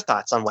what are your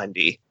thoughts on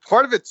Wendy?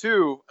 Part of it,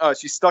 too,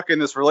 she's stuck in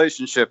this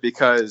relationship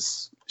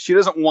because she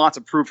doesn't want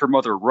to prove her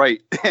mother right.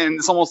 And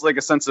it's almost like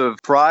a sense of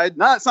pride.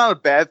 It's not a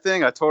bad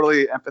thing. I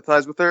totally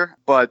empathize with her.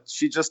 But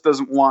she just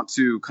doesn't want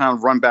to kind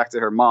of run back to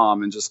her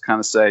mom and just kind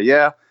of say,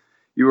 yeah,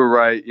 you were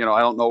right. I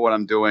don't know what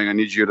I'm doing. I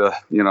need you to,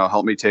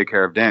 help me take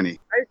care of Danny.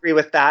 I agree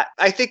with that.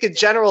 I think in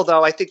general,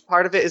 though, I think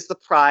part of it is the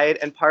pride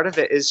and part of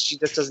it is she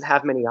just doesn't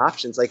have many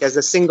options. Like, as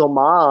a single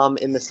mom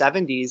in the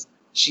 70s,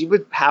 she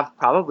would have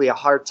probably a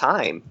hard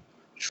time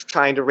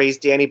trying to raise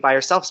Danny by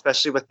herself,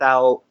 especially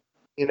without,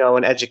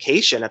 an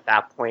education at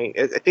that point.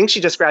 I think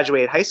she just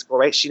graduated high school,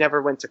 right? She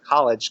never went to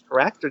college,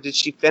 correct? Or did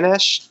she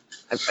finish?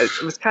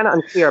 It was kind of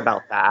unclear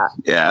about that.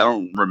 Yeah, I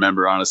don't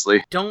remember,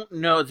 honestly. Don't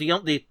know.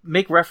 They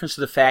make reference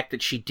to the fact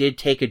that she did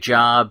take a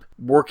job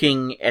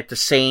working at the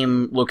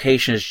same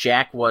location as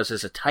Jack was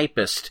as a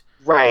typist.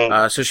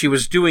 Right. So she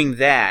was doing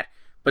that,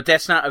 but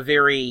that's not a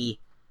very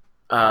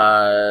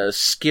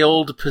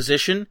skilled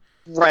position.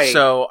 Right.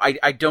 So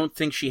I don't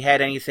think she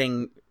had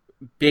anything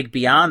big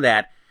beyond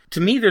that. To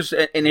me, there's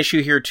an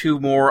issue here, too,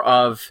 more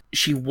of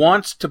she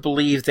wants to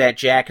believe that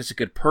Jack is a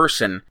good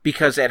person,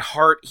 because at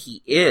heart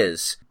he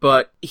is,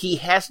 but he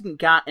hasn't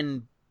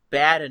gotten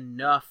bad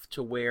enough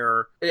to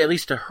where, at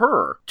least to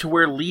her, to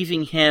where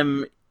leaving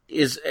him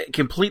is a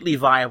completely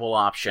viable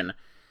option,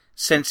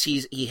 since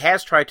he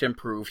has tried to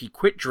improve. He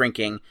quit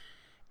drinking,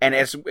 and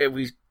as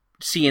we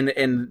see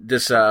in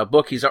this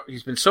book,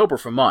 he's been sober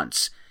for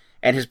months,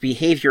 and his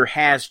behavior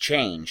has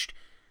changed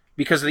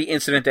because of the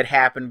incident that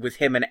happened with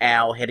him and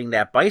Al hitting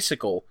that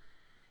bicycle,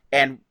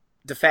 and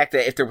the fact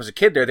that if there was a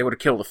kid there, they would have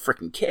killed the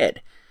frickin'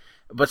 kid.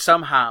 But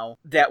somehow,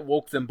 that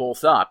woke them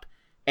both up,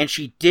 and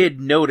she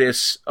did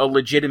notice a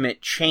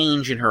legitimate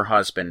change in her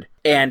husband,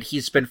 and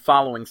he's been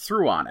following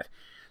through on it.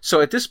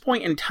 So at this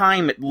point in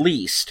time, at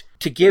least,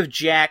 to give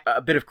Jack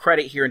a bit of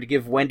credit here and to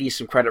give Wendy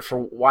some credit for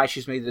why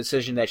she's made the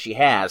decision that she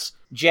has,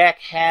 Jack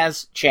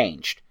has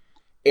changed.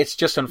 It's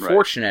just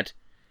unfortunate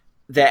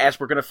that, as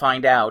we're going to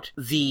find out,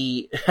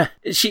 she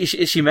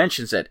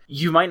mentions it.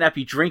 You might not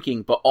be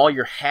drinking, but all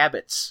your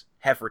habits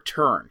have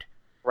returned.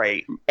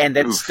 Right. And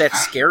that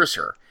scares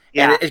her.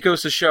 Yeah. And it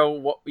goes to show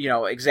what,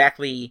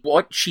 exactly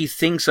what she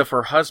thinks of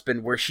her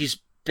husband, where she's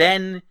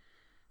been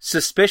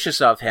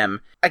suspicious of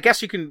him. I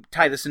guess you can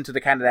tie this into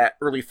the kind of that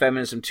early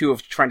feminism too,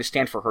 of trying to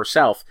stand for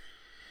herself.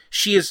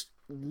 She is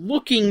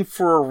looking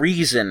for a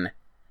reason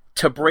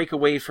to break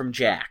away from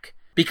Jack,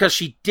 because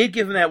she did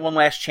give him that one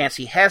last chance.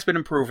 He has been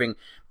improving,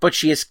 but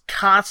she is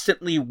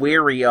constantly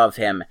wary of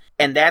him,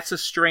 and that's a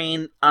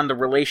strain on the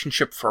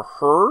relationship for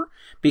her,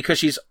 because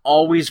she's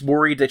always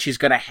worried that she's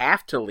going to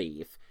have to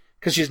leave,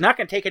 because she's not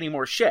going to take any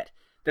more shit.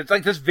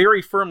 That's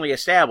very firmly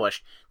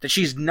established that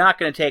she's not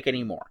going to take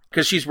any more,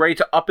 because she's ready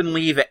to up and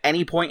leave at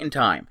any point in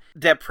time.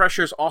 That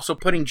pressure is also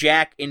putting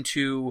Jack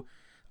into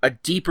a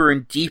deeper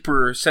and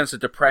deeper sense of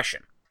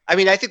depression. I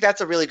mean, I think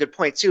that's a really good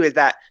point, too, is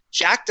that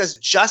Jack does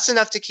just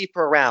enough to keep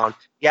her around,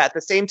 yet at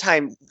the same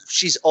time,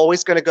 she's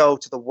always going to go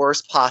to the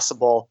worst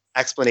possible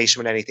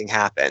explanation when anything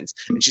happens.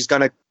 And she's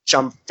going to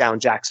jump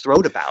down Jack's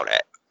throat about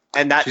it.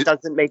 And that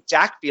doesn't make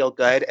Jack feel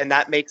good, and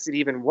that makes it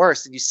even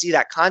worse. And you see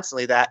that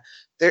constantly, that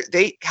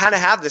they kind of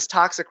have this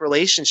toxic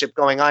relationship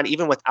going on,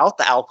 even without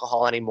the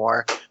alcohol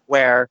anymore,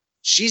 where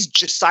she's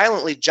just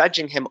silently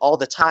judging him all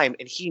the time,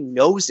 and he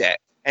knows it.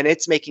 And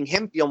it's making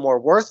him feel more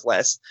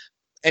worthless.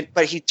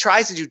 But he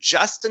tries to do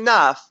just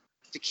enough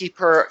to keep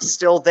her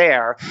still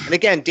there. And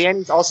again,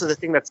 Danny's also the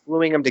thing that's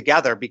gluing them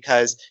together,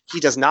 because he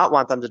does not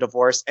want them to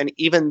divorce. And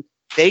even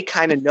they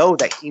kind of know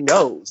that he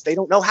knows. They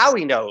don't know how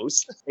he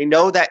knows. They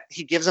know that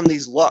he gives them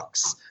these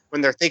looks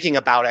when they're thinking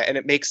about it, and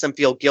it makes them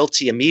feel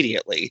guilty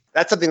immediately.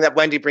 That's something that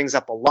Wendy brings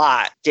up a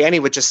lot. Danny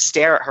would just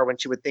stare at her when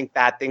she would think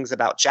bad things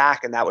about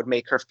Jack, and that would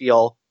make her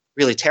feel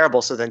really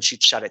terrible, so then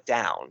she'd shut it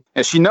down.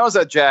 And she knows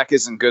that Jack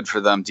isn't good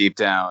for them deep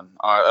down,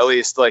 or at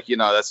least,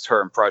 that's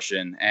her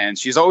impression. And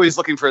she's always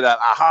looking for that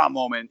aha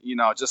moment,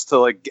 just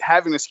to,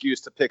 have an excuse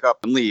to pick up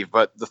and leave.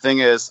 But the thing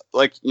is,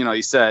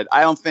 you said,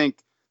 I don't think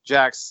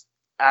Jack's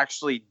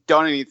actually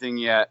done anything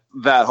yet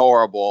that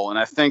horrible. And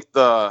I think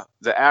the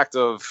act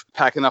of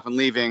packing up and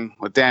leaving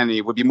with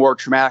Danny would be more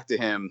traumatic to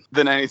him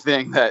than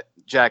anything that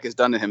Jack has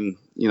done to him,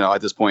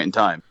 at this point in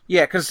time.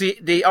 Yeah, because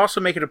they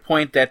also make it a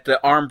point that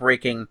the arm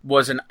breaking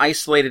was an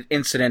isolated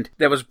incident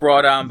that was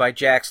brought on by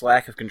Jack's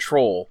lack of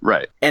control.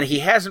 Right. And he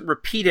hasn't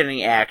repeated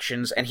any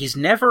actions, and he's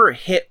never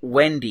hit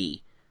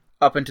Wendy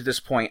up until this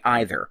point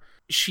either.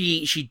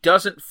 She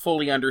doesn't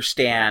fully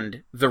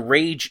understand the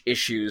rage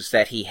issues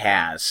that he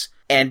has,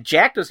 and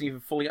Jack doesn't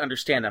even fully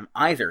understand them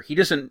either. He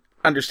doesn't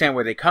understand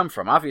where they come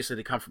from. Obviously,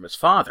 they come from his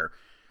father,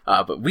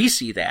 but we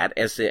see that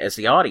as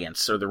the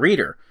audience or the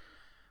reader.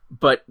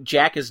 But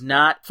Jack is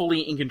not fully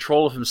in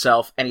control of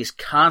himself, and he's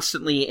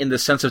constantly in the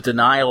sense of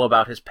denial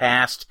about his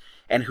past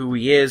and who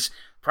he is,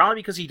 probably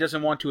because he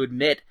doesn't want to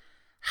admit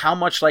how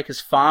much like his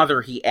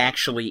father he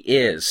actually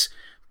is.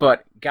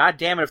 But god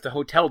damn it if the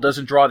hotel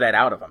doesn't draw that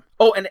out of him.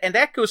 Oh, and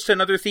that goes to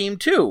another theme,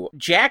 too.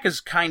 Jack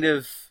is kind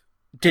of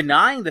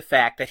denying the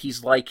fact that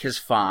he's like his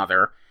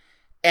father,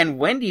 and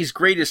Wendy's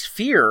greatest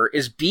fear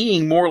is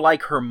being more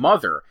like her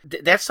mother.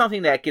 That's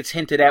something that gets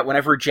hinted at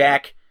whenever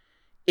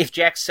if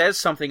Jack says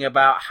something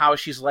about how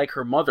she's like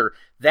her mother,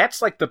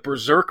 that's like the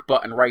berserk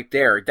button right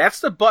there. That's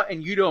the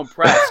button you don't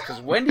press,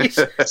 because Wendy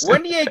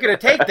ain't gonna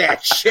take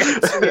that shit.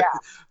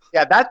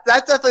 Yeah, that's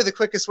definitely the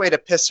quickest way to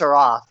piss her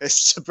off,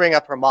 is to bring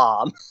up her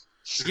mom.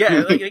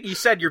 Yeah, like you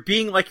said, you're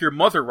being like your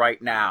mother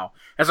right now.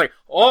 I was like,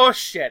 oh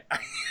shit,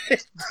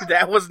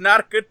 that was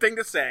not a good thing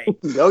to say.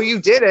 No, you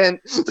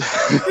didn't.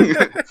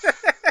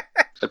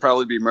 I'd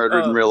probably be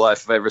murdered in real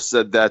life if I ever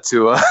said that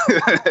to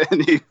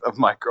any of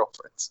my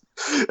girlfriends.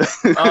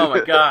 Oh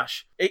my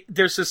gosh.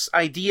 There's this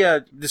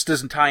idea, this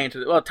doesn't tie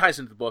into, it ties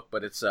into the book,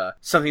 but it's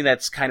something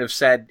that's kind of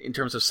said in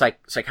terms of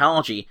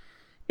psychology,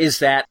 is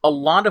that a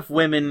lot of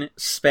women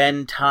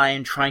spend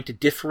time trying to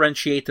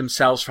differentiate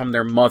themselves from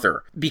their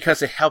mother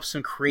because it helps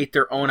them create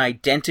their own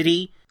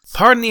identity.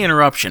 Pardon the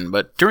interruption,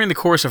 but during the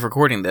course of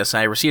recording this,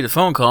 I received a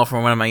phone call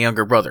from one of my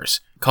younger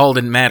brothers. Call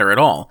didn't matter at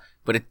all,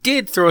 but it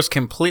did throw us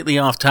completely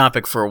off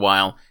topic for a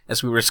while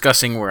as we were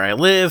discussing where I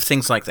live,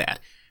 things like that.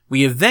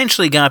 We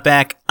eventually got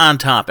back on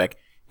topic,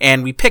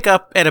 and we pick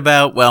up at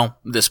about,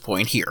 this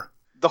point here.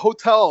 The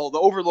hotel, the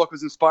Overlook,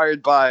 was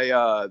inspired by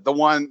the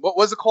one, what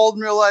was it called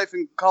in real life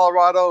in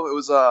Colorado? It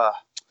was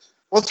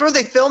Well, it's where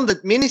they filmed the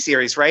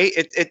miniseries, right?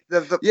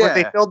 Where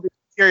they filmed the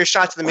exterior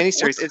shots of the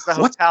miniseries. It's the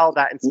hotel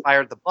that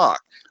inspired the book.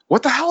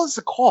 What the hell is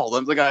it called?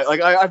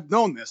 I've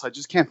known this. I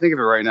just can't think of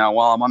it right now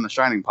while I'm on the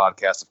Shining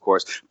podcast, of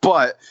course.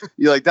 But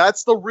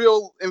that's the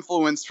real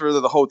influence for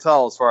the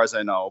hotel, as far as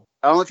I know.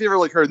 I don't know if you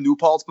ever heard of New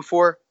Paltz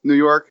before, New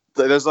York.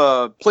 There's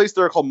a place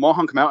there called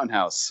Mohonk Mountain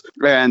House,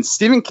 and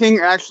Stephen King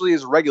actually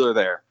is regular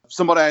there.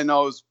 Somebody I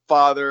know's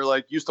father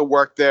used to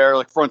work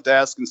there, front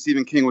desk, and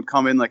Stephen King would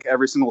come in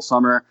every single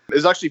summer. It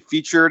was actually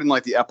featured in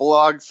the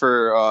epilogue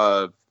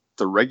for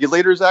the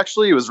Regulators.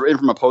 Actually, it was written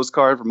from a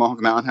postcard from Mohonk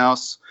Mountain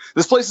House.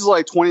 This place is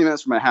 20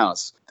 minutes from my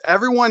house.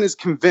 Everyone is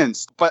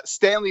convinced, but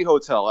Stanley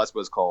Hotel, that's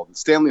what it's called.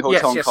 Stanley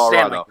Hotel in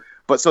Colorado. Stanley.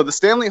 But so the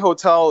Stanley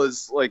Hotel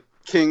is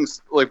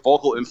King's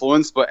vocal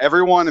influence, but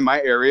everyone in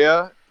my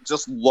area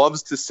just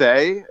loves to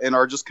say and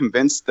are just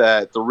convinced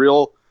that the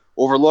real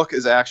Overlook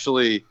is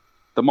actually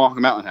the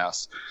Mountain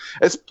House.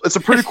 It's a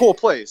pretty cool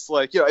place.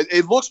 Like, you know,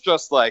 it looks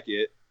just like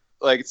it.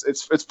 Like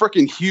it's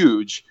freaking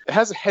huge. It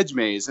has a hedge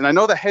maze, and I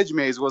know the hedge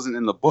maze wasn't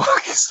in the book,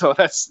 so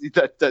that's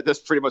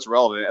pretty much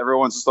relevant.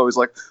 Everyone's just always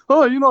like,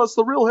 oh, you know, it's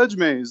the real hedge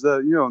maze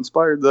that, you know,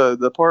 inspired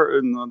the part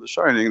in The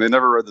Shining. They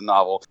never read the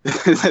novel,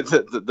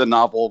 the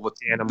novel with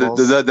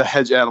the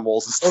hedge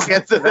animals. We'll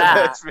get to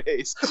that. Hedge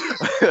maze.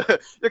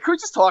 Yeah, can we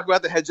just talk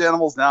about the hedge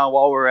animals now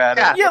while we're at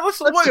it? Yeah, let's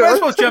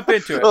jump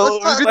into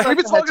it. We've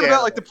been talking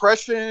about like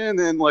depression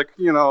and like,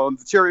 you know,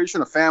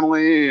 deterioration of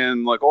family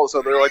and like all this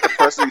other like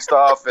depressing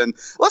stuff, and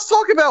let's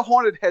talk about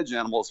haunted hedge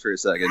animals for a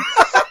second.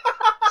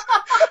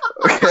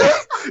 Okay.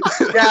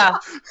 Yeah,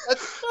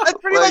 that's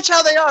pretty much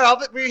how they are.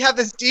 We have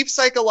this deep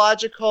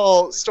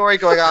psychological story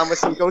going on with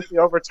some ghostly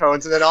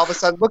overtones, and then all of a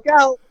sudden, look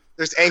out!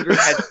 There's angry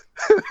hedge.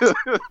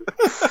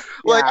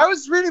 Like, I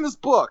was reading this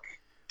book,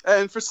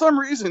 and for some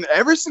reason,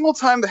 every single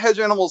time the hedge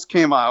animals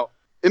came out,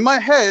 in my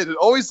head, it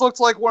always looked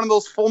like one of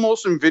those full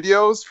motion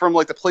videos from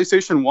like the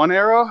PlayStation 1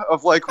 era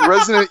of like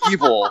Resident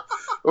Evil.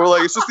 Or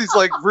like it's just these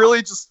like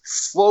really just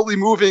slowly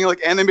moving like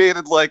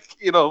animated like,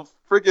 you know,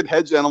 freaking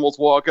hedge animals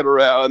walking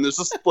around, and there's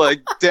just like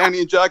Danny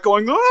and Jack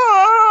going,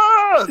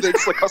 ah! They're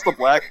just like custom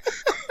black.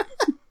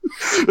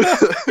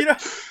 You know,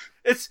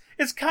 it's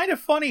kind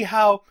of funny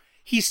how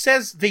he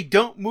says they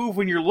don't move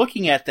when you're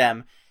looking at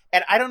them.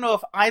 And I don't know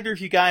if either of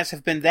you guys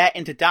have been that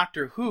into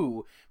Doctor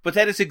Who, but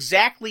that is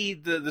exactly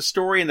the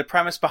story and the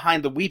premise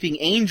behind the Weeping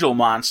Angel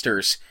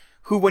monsters,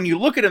 who, when you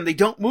look at them, they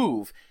don't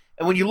move.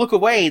 And when you look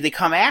away, they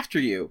come after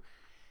you.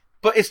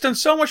 But it's done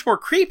so much more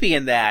creepy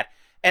in that.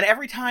 And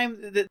every time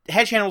the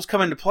hedge animals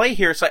come into play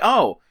here, it's like,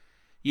 oh,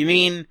 you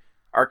mean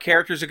our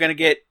characters are going to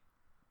get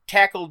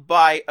tackled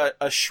by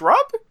a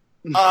shrub?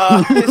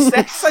 Is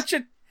that such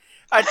a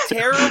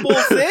terrible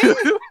thing?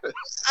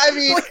 I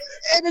mean,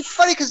 and it's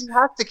funny because he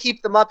has to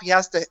keep them up. He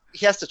has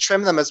to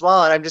trim them as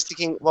well. And I'm just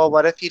thinking, well,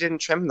 what if he didn't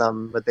trim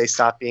them? Would they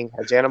stop being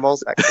hedge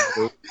animals? That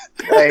could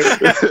be. Like,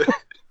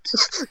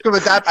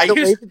 would that be the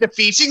way to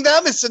defeating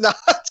them? Is to not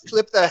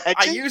clip the hedges?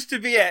 I used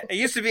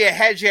to be a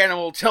hedge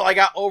animal till I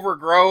got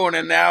overgrown,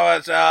 and now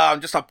it's I'm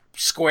just a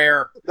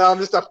square. No, I'm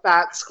just a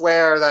fat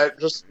square that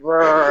just.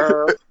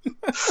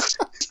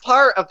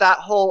 Part of that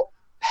whole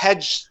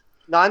hedge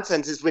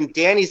nonsense is when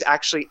Danny's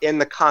actually in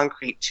the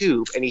concrete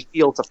tube and he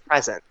feels a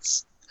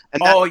presence.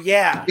 And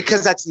yeah.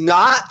 Because that's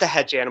not the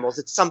hedge animals,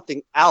 it's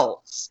something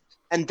else.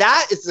 And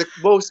that is the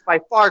most, by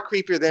far,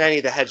 creepier than any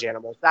of the hedge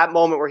animals. That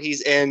moment where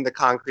he's in the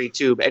concrete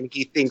tube and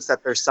he thinks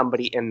that there's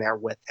somebody in there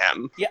with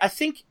him. Yeah, I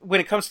think when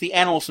it comes to the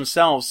animals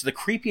themselves, the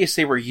creepiest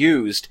they were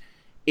used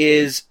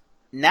is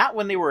not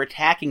when they were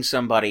attacking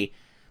somebody,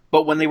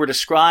 but when they were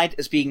described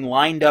as being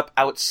lined up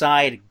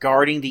outside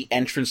guarding the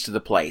entrance to the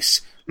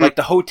place. Mm-hmm. Like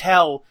the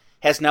hotel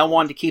has now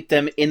wanted to keep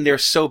them in there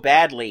so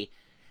badly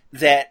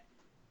that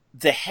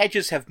the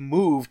hedges have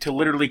moved to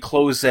literally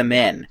close them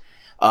in.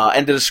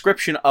 And the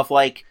description of,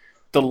 like,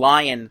 the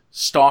lion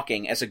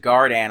stalking as a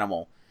guard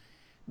animal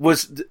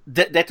was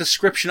that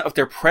description of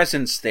their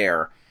presence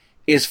there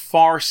is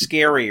far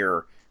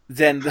scarier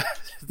than the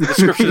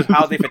description of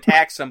how they've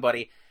attacked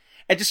somebody.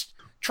 And just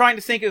trying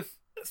to think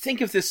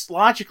of this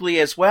logically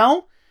as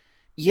well.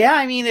 Yeah,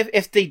 I mean,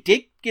 if they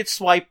did get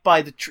swiped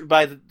by the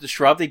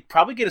shrub, they'd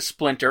probably get a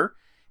splinter,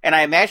 and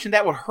I imagine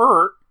that would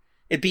hurt.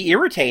 It'd be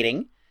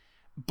irritating,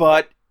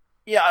 but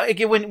yeah,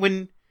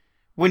 again,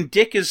 when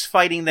Dick is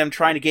fighting them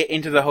trying to get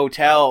into the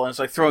hotel and it's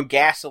like throwing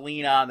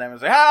gasoline on them,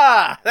 it's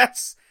like,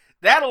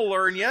 that'll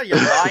learn you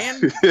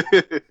lion.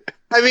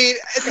 I mean,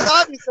 it's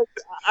obvious that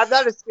I'm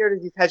not as scared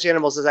of these hedge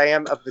animals as I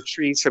am of the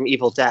trees from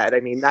Evil Dead. I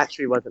mean, that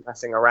tree wasn't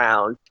messing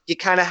around. You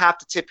kind of have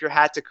to tip your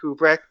hat to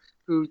Kubrick,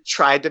 who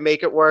tried to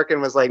make it work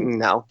and was like,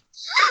 no.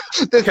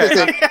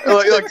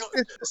 Like,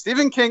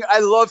 Stephen King, I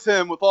love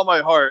him with all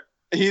my heart.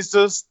 He's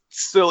just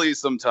silly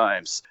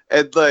sometimes.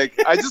 And like,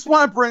 I just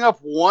want to bring up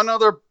one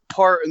other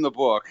part in the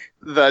book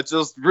that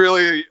just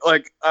really,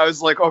 like, I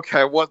was like,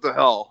 okay, what the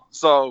hell?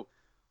 So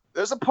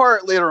there's a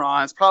part later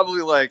on, it's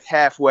probably like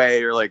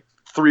halfway or like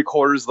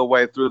 3/4 of the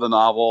way through the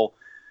novel,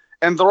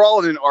 and they're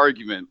all in an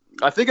argument.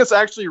 I think it's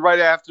actually right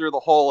after the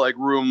whole like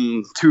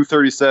room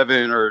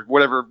 237 or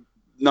whatever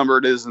number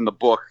it is in the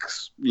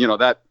books, you know,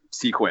 that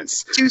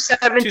sequence.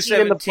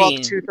 217 in the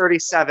book,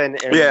 237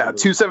 in yeah,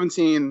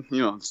 217, you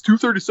know, it's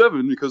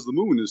 237 because the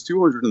moon is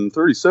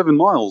 237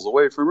 miles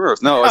away from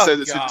Earth. No, I said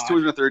it's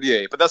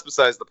 238, but that's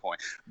besides the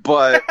point.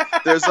 But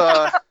there's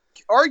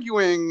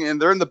arguing,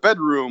 and they're in the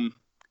bedroom,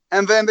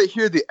 and then they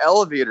hear the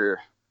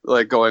elevator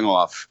like going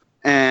off.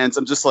 And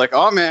I'm just like,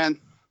 oh man,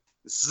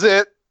 this is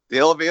it. The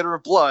elevator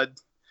of blood.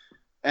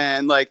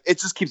 And like, it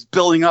just keeps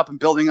building up and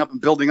building up and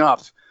building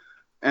up.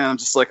 And I'm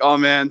just like, oh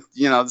man,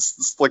 you know, this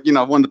is like, you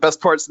know, one of the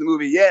best parts of the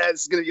movie. Yeah,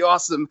 this is going to be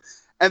awesome.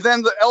 And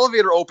then the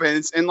elevator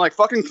opens and like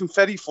fucking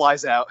confetti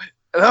flies out.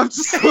 And I'm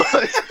just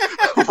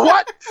like,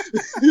 what?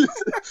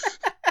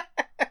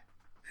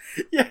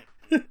 Yeah.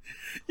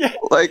 Yeah.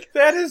 Like,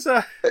 that is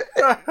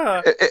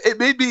it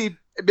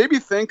made me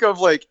think of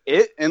like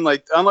It, and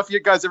like I don't know if you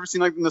guys ever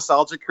seen like the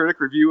Nostalgia Critic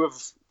review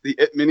of the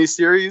It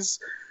miniseries.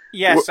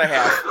 Yes, I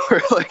have.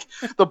 Where like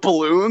the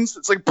balloons,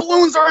 it's like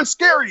balloons aren't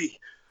scary.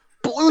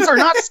 Balloons are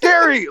not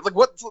scary. Like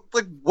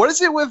what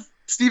is it with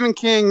Stephen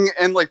King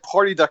and like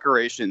party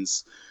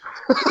decorations?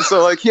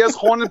 So like he has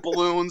haunted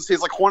balloons, he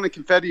has like haunted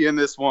confetti in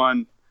this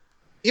one.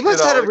 He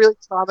must have had a really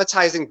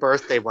traumatizing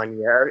birthday one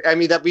year. I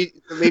mean,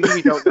 maybe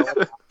we don't know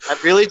about.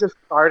 That really just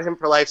scarred him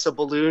for life. So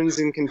balloons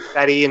and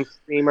confetti and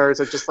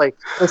streamers are just like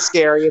the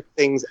scariest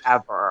things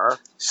ever.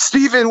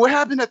 Steven, what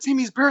happened at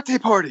Timmy's birthday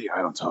party?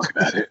 I don't talk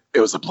about it.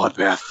 It was a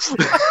bloodbath.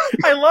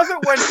 I love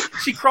it when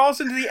she crawls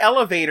into the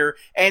elevator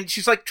and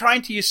she's like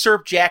trying to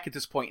usurp Jack at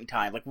this point in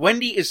time. Like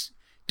Wendy is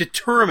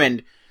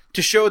determined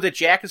to show that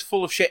Jack is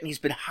full of shit and he's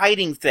been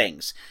hiding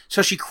things.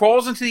 So she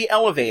crawls into the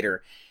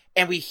elevator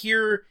and we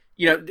hear,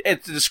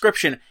 it's the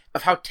description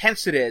of how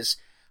tense it is.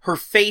 Her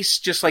face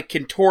just like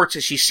contorts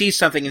as she sees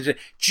something and says,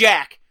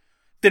 Jack,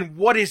 then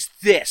what is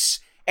this?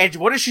 And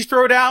what does she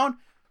throw down?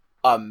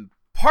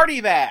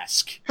 Party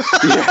mask.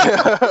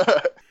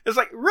 Yeah. It's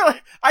like, really?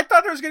 I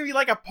thought there was going to be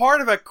like a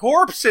part of a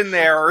corpse in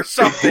there or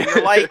something.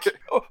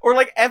 or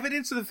like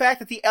evidence of the fact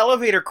that the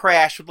elevator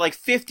crashed with like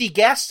 50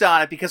 guests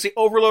on it because they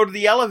overloaded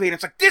the elevator.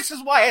 It's like, this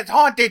is why it's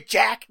haunted,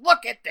 Jack.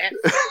 Look at this.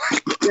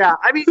 Yeah,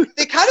 I mean,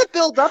 they kind of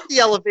build up the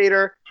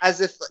elevator as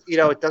if,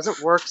 it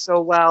doesn't work so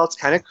well. It's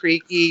kind of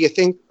creaky. You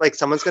think like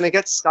someone's going to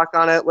get stuck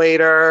on it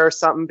later or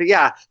something. But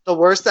yeah, the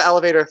worst the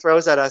elevator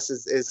throws at us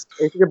is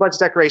a bunch of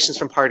decorations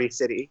from Party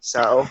City.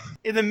 So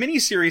in the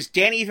miniseries,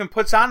 Danny even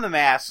puts on the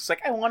mask. It's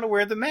like, I want to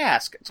wear the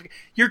mask. It's like,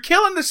 you're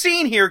killing the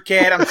scene here,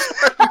 kid.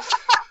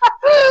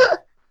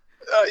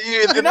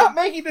 You're not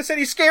making this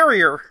any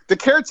scarier. The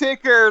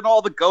caretaker and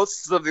all the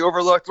ghosts of the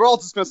Overlook, they're all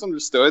just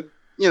misunderstood.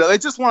 They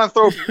just want to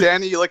throw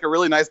Danny like a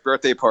really nice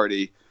birthday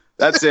party.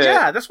 That's it.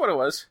 Yeah, that's what it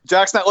was.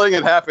 Jack's not letting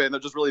it happen. They're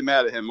just really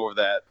mad at him over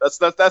that. That's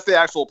the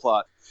actual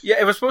plot. Yeah,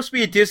 it was supposed to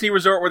be a Disney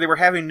resort where they were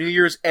having New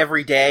Year's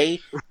every day,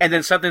 and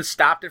then something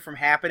stopped it from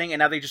happening, and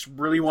now they just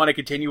really want to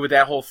continue with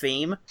that whole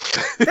theme.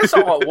 That's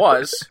all it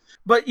was.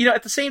 But,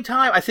 at the same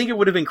time, I think it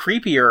would have been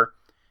creepier,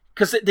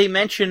 because they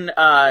mention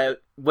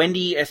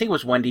Wendy, I think it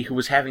was Wendy, who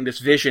was having this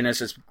vision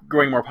as it's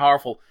growing more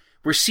powerful,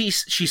 where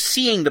she's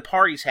seeing the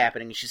parties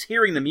happening, and she's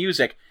hearing the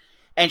music,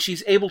 and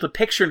she's able to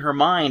picture in her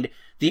mind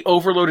the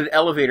overloaded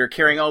elevator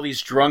carrying all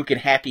these drunk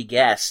and happy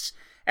guests.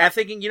 And I'm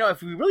thinking,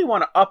 if we really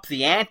want to up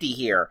the ante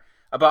here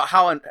about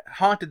how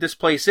haunted this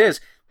place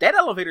is, that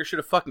elevator should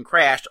have fucking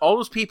crashed. All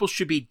those people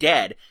should be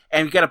dead.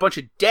 And we got a bunch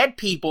of dead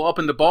people up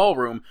in the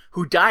ballroom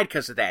who died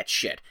because of that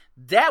shit.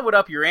 That would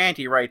up your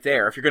ante right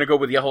there if you're going to go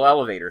with the whole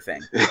elevator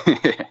thing.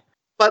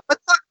 But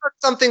let's talk about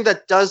something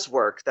that does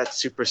work that's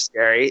super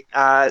scary.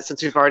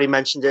 Since we've already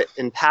mentioned it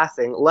in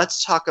passing,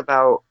 let's talk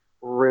about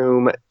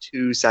Room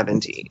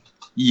 217.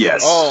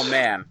 Yes. Oh,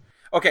 man.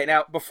 Okay,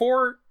 now,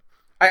 before...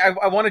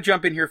 I want to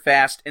jump in here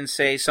fast and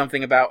say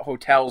something about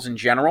hotels in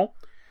general,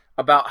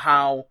 about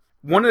how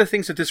one of the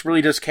things that this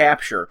really does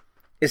capture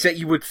is that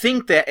you would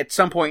think that at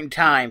some point in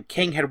time,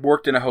 King had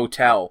worked in a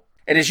hotel.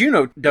 And as you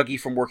know, Dougie,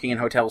 from working in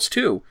hotels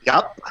too,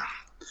 yep,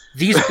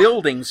 these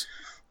buildings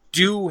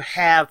do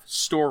have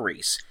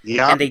stories.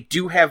 Yep. And they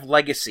do have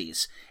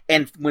legacies.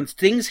 And when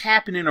things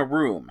happen in a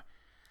room,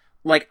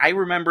 like I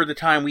remember the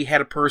time we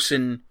had a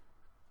person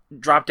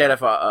dropped out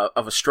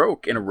of a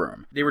stroke in a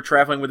room. They were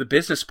traveling with a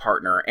business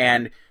partner,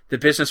 and the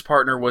business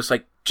partner was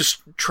like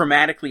just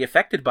traumatically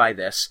affected by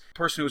this. The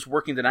person who was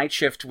working the night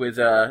shift with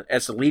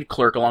as the lead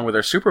clerk along with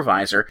our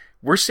supervisor,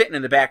 we're sitting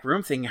in the back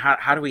room thinking,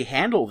 how do we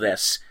handle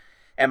this?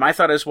 And my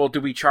thought is, well, do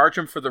we charge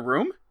him for the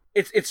room?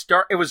 It's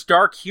dark. It was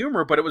dark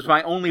humor, but it was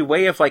my only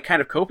way of like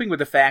kind of coping with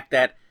the fact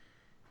that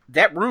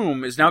that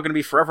room is now going to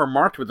be forever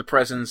marked with the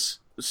presence.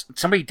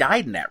 Somebody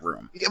died in that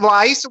room. Well,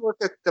 I used to work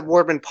at the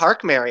Warburton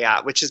Park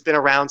Marriott, which has been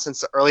around since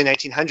the early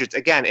 1900s.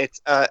 Again,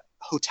 it's a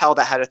hotel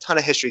that had a ton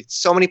of history.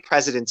 So many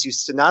presidents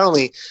used to not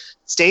only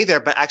stay there,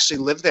 but actually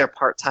live there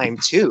part-time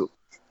too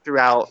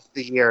throughout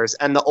the years.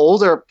 And the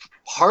older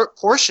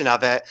portion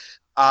of it,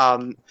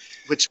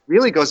 which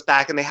really goes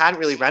back, and they hadn't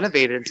really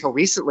renovated until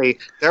recently,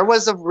 there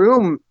was a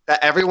room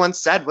that everyone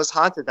said was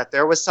haunted, that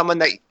there was someone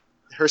that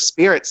her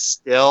spirit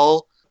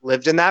still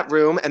lived in that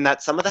room, and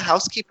that some of the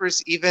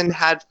housekeepers even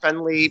had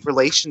friendly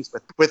relations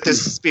with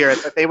this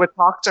spirit, that they would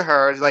talk to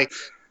her. Like,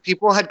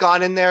 people had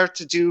gone in there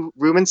to do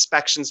room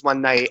inspections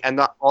one night, and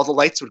all the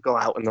lights would go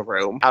out in the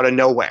room out of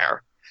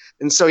nowhere.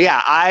 And so,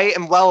 yeah, I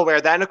am well aware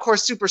of that. And, of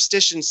course,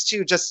 superstitions,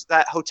 too, just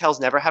that hotels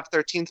never have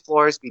 13th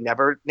floors. We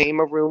never name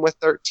a room with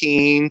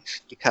 13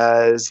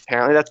 because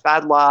apparently that's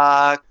bad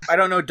luck. I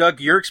don't know, Doug,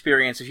 your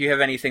experience, if you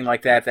have anything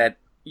like that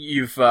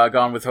you've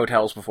gone with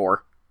hotels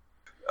before.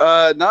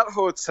 Not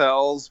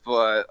hotels,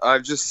 but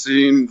I've just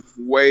seen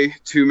way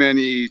too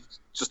many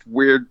just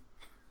weird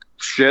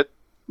shit.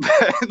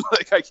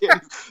 Like I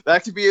can't.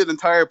 That could be an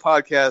entire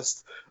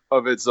podcast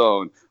of its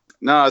own.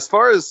 Now, as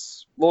far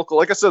as local,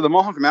 like I said, the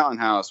Mohawk Mountain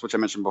House, which I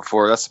mentioned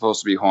before, that's supposed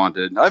to be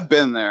haunted. I've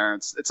been there.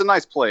 It's a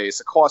nice place.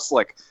 It costs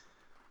like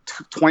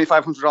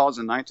 $2,500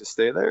 a night to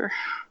stay there,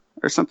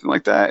 or something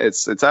like that.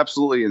 It's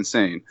absolutely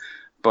insane.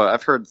 but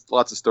I've heard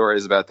lots of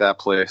stories about that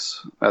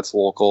place. That's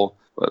local.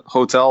 But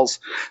hotels,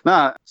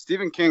 nah.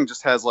 Stephen King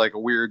just has like a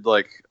weird,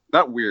 like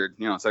not weird.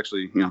 It's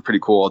actually pretty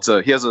cool.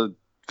 He has a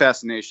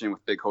fascination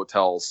with big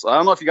hotels. I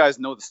don't know if you guys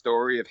know the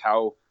story of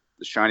how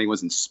The Shining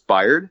was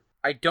inspired.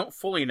 I don't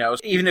fully know.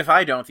 Even if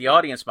I don't, the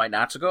audience might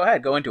not. So go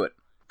ahead, go into it.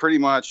 Pretty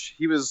much,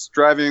 he was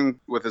driving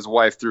with his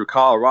wife through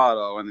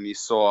Colorado, and then he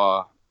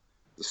saw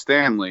the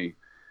Stanley,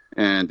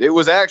 and it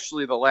was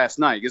actually the last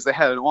night because they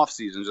had an off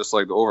season, just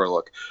like the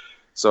Overlook.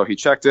 So he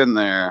checked in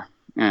there.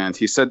 And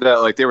he said that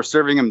like they were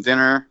serving him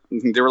dinner.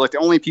 They were like the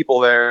only people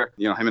there,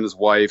 him and his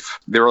wife.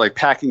 They were like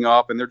packing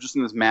up, and they're just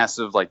in this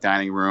massive like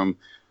dining room,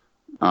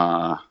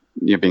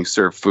 being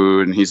served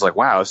food. And he's like,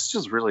 "Wow, this is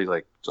just really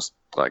like just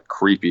like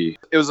creepy."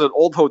 It was an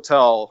old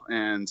hotel,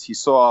 and he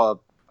saw.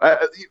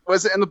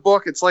 Was it in the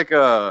book? It's like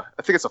I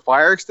think it's a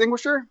fire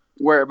extinguisher,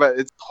 but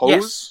it's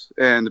hose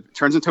and it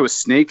turns into a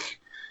snake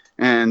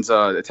and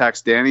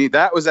attacks Danny.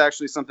 That was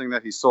actually something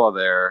that he saw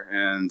there,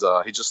 and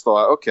he just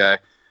thought, okay.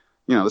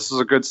 This is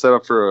a good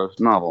setup for a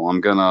novel.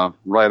 I'm going to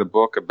write a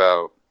book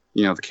about,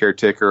 the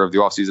caretaker of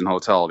the off-season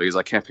hotel because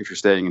I can't picture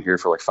staying in here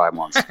for like 5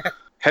 months.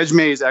 Hedge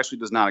maze actually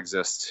does not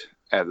exist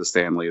at the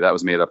Stanley. That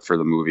was made up for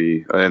the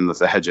movie and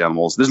the hedge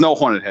animals. There's no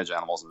haunted hedge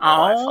animals in real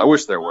life. I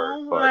wish there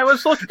were. But I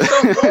was looking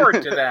so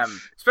forward to them.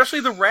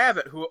 Especially the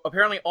rabbit, who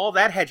apparently all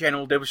that hedge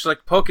animal did was just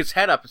like poke its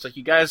head up. It's like,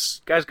 you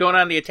guys going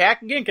on the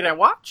attack again? Can I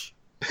watch?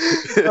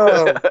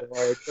 Oh,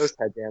 Lord, those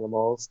hedge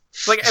animals.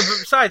 Like,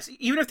 besides,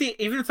 even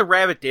if the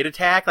rabbit did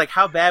attack, like,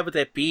 how bad would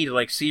that be to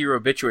like see your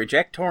obituary?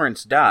 Jack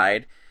Torrance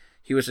died.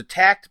 He was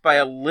attacked by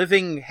a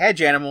living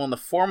hedge animal in the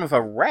form of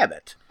a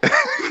rabbit.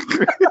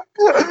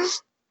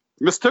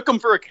 Mistook him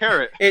for a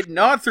carrot. It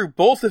gnawed through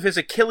both of his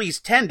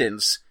Achilles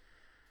tendons,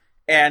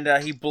 and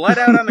he bled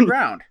out on the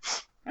ground.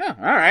 Oh,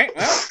 all right.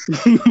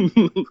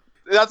 Well.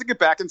 Not to get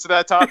back into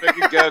that topic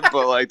again,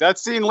 but like that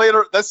scene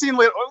later. I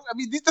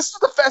mean, this is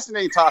a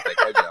fascinating topic,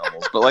 hedge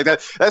animals. But like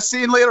that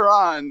scene later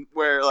on,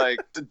 where like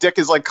Dick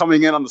is like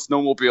coming in on the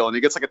snowmobile and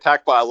he gets like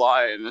attacked by a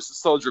lion, and it's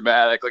just so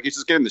dramatic. Like he's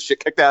just getting the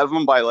shit kicked out of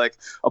him by like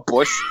a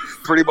bush,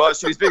 pretty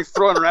much. And he's being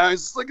thrown around.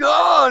 He's just like,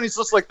 oh, and he's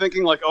just like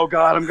thinking like, oh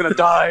god, I'm gonna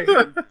die.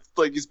 And,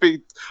 like he's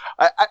being.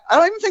 I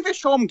don't even think they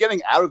show him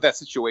getting out of that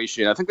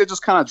situation. I think they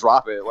just kind of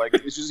drop it. Like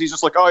he's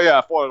just like, oh yeah,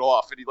 I fought it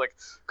off, and he like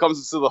comes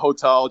into the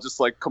hotel just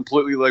like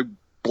completely like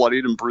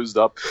bloodied and bruised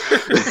up.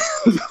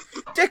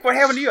 Dick, what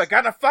happened to you? I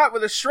got in a fight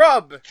with a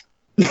shrub.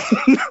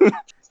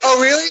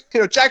 Oh,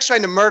 really? Jack's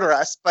trying to murder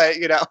us, but,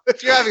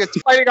 if you're having a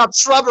fighting up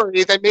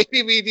shrubbery, then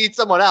maybe we need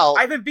someone else.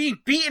 I've been being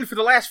beaten for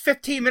the last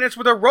 15 minutes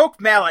with a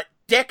rope mallet,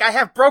 Dick. I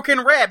have broken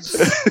ribs.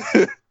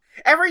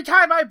 Every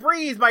time I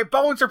breathe, my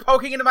bones are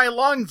poking into my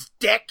lungs,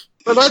 Dick.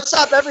 But let's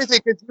stop everything,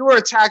 because you were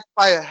attacked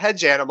by a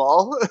hedge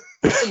animal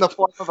in the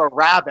form of a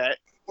rabbit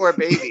or a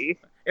baby.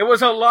 It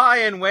was a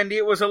lion, Wendy.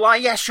 It was a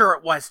lion. Yeah, sure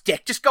it was,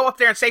 Dick. Just go up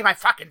there and save my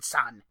fucking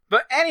son.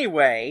 But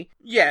anyway,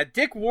 yeah,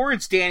 Dick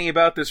warns Danny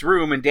about this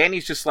room, and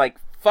Danny's just like,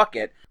 fuck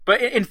it. But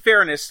in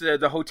fairness,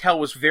 the hotel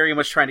was very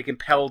much trying to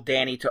compel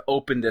Danny to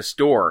open this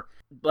door.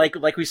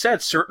 Like we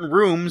said, certain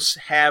rooms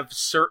have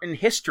certain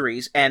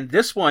histories, and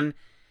this one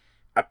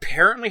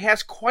apparently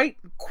has quite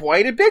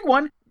a big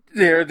one.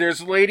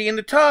 There's a lady in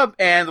the tub,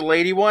 and the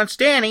lady wants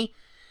Danny,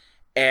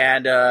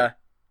 and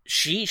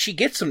she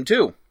gets him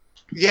too.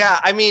 Yeah,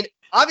 I mean,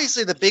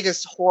 obviously the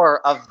biggest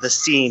horror of the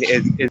scene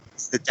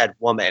is the dead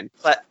woman.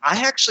 But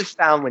I actually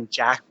found when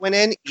Jack went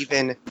in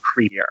even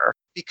creepier,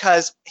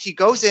 because he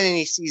goes in and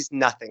he sees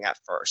nothing at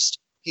first.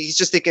 He's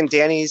just thinking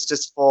Danny's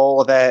just full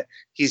of it.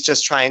 He's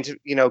just trying to,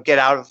 get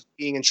out of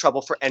being in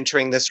trouble for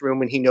entering this room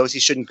when he knows he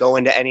shouldn't go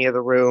into any of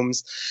the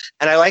rooms.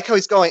 And I like how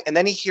he's going. And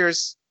then he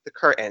hears the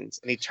curtains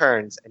and he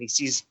turns and he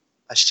sees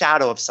a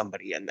shadow of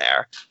somebody in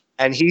there.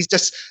 And he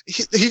does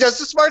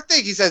the smart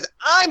thing. He says,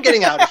 I'm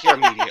getting out of here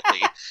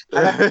immediately.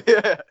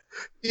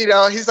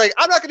 He's like,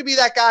 I'm not going to be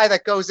that guy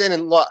that goes in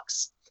and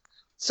looks.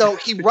 So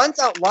he runs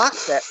out,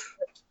 locks it.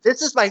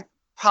 This is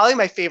probably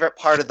my favorite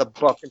part of the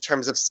book in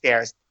terms of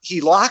scares.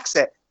 He locks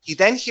it. He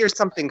then hears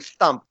something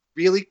thump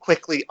really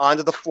quickly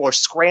onto the floor,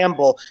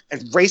 scramble,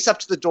 and race up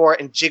to the door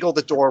and jiggle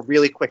the door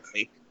really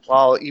quickly,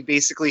 while you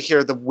basically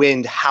hear the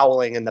wind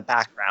howling in the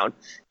background.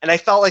 And I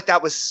felt like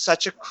that was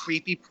such a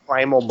creepy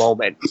primal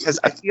moment, because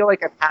I feel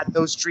like I've had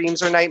those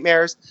dreams or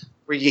nightmares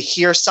where you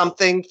hear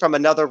something from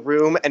another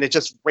room and it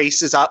just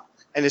races up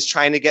and is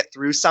trying to get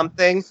through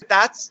something.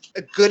 That's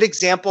a good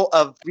example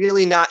of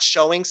really not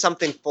showing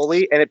something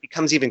fully, and it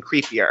becomes even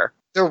creepier.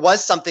 There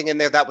was something in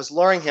there that was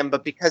luring him,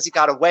 but because he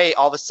got away,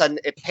 all of a sudden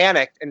it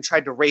panicked and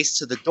tried to race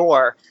to the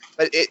door.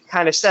 But it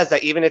kind of says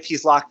that even if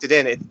he's locked it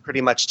in, it's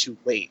pretty much too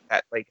late.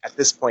 That at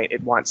this point,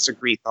 it wants to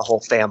greet the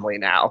whole family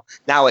now.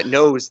 Now it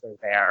knows they're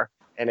there,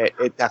 and it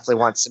definitely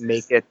wants to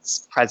make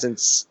its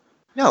presence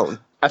known.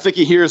 I think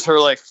he hears her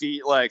like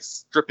feet like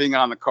stripping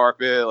on the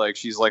carpet, like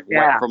she's like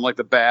wet from like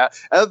the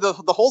bath. The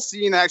whole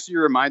scene actually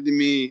reminded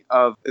me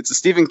of, it's a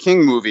Stephen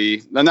King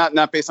movie,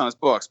 not based on his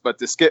books, but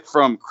the skit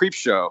from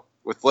Creepshow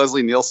with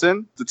Leslie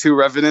Nielsen, the two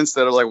revenants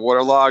that are like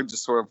waterlogged,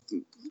 just sort of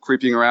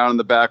creeping around in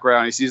the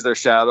background. He sees their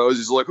shadows.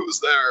 He's like, "Who's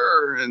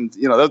there?" And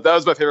that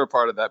was my favorite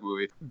part of that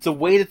movie. The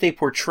way that they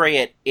portray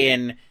it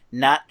in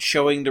not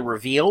showing the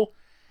reveal,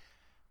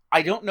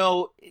 I don't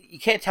know. You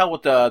can't tell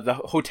what the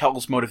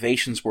hotel's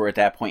motivations were at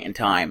that point in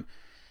time,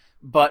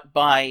 but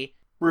by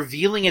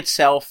revealing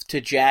itself to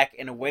Jack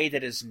in a way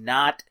that is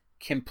not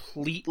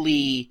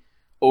completely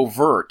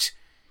overt,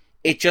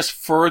 it just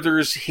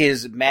furthers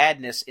his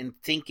madness in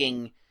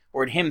thinking,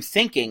 or in him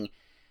thinking,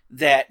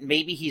 that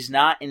maybe he's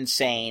not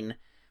insane,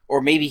 or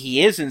maybe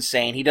he is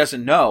insane, he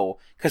doesn't know,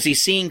 because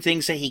he's seeing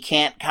things that he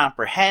can't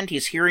comprehend,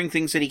 he's hearing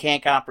things that he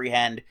can't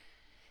comprehend,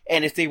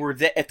 and if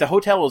the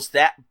hotel is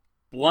that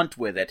blunt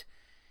with it,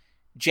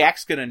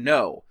 Jack's gonna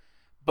know.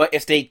 But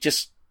if they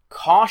just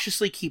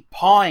cautiously keep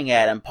pawing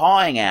at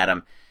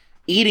him,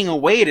 eating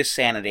away at his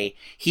sanity,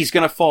 he's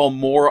gonna fall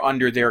more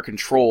under their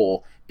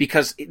control,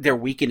 because they're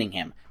weakening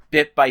him,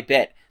 bit by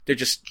bit. They're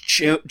just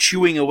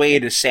chewing away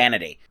at his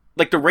sanity.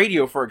 Like the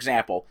radio, for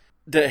example,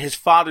 his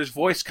father's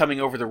voice coming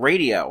over the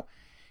radio,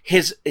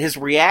 his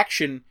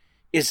reaction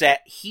is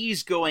that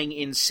he's going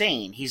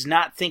insane. He's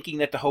not thinking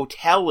that the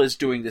hotel is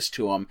doing this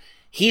to him.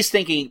 He's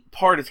thinking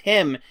part of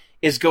him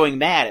is going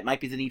mad. It might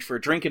be the need for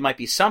a drink, it might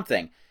be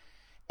something.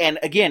 And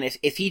again,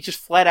 if he just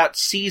flat out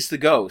sees the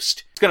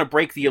ghost, it's going to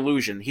break the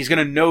illusion. He's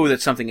going to know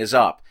that something is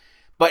up.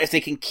 But if they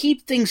can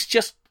keep things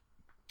just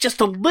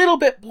a little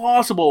bit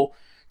plausible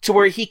to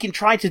where he can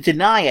try to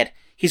deny it,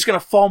 he's going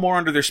to fall more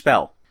under their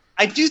spell.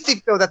 I do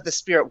think, though, that the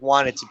spirit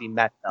wanted to be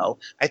met, though.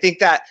 I think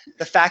that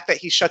the fact that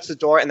he shuts the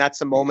door and that's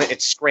the moment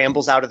it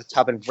scrambles out of the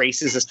tub and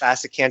races as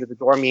fast as it can to the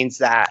door means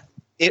that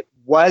it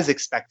was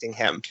expecting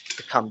him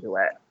to come to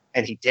it,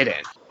 and he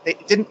didn't.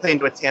 It didn't play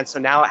into its hands, so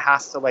now it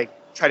has to,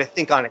 try to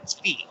think on its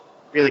feet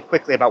really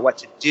quickly about what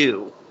to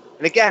do.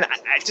 And again,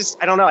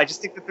 I don't know. I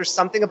just think that there's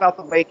something about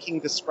the way King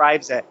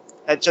describes it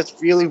that just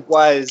really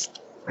was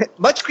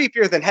much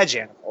creepier than hedge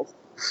animals.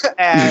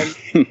 And,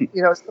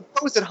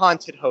 supposed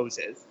haunted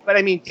hoses. But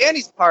I mean,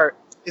 Danny's part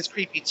is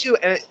creepy too.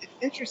 And it's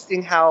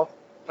interesting how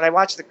when I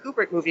watched the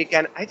Kubrick movie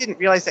again, I didn't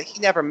realize that he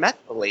never met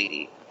the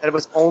lady, that it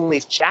was only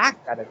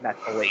Jack that had met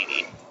the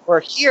lady. Or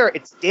here,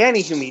 it's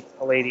Danny who meets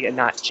the lady and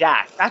not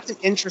Jack. That's an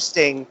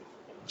interesting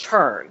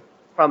turn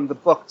from the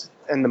book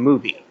and the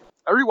movie.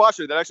 I rewatched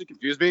it. That actually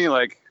confused me.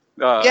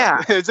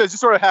 Yeah. It just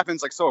sort of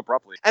happens so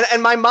abruptly. And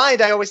in my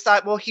mind, I always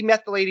thought, well, he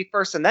met the lady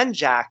first and then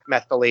Jack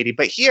met the lady.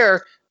 But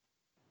here,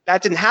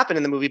 that didn't happen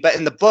in the movie, but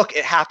in the book,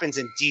 it happens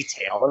in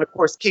detail. And of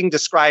course, King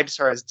describes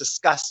her as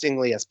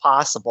disgustingly as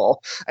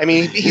possible. I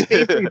mean, he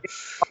basically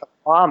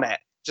vomit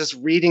just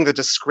reading the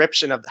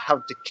description of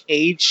how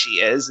decayed she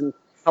is and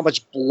how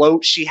much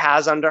bloat she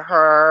has under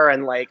her.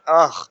 And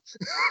ugh.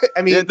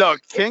 I mean,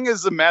 King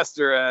is a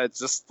master at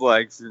just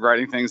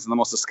writing things in the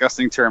most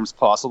disgusting terms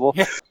possible.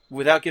 Yeah.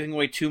 Without giving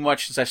away too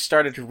much, since I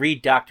started to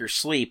read Dr.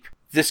 Sleep,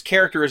 this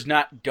character is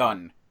not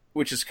done,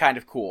 which is kind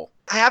of cool.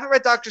 I haven't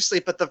read Dr.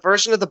 Sleep, but the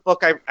version of the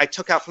book I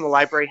took out from the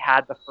library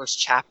had the first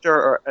chapter,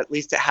 or at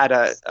least it had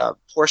a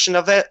portion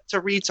of it to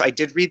read. So I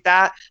did read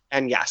that,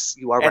 and yes,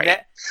 you are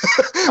right.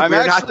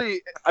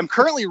 I'm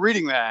currently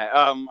reading that.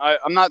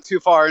 I'm not too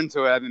far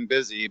into it. I've been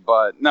busy,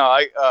 but no,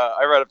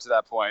 I read up to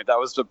that point. That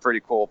was a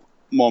pretty cool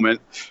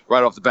moment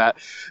right off the bat.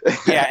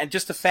 Yeah, and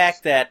just the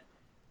fact that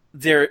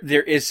there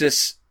is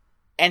this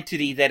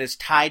entity that is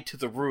tied to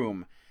the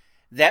room.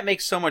 That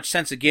makes so much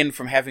sense, again,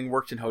 from having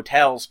worked in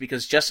hotels,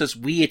 because just as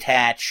we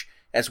attach,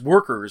 as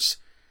workers,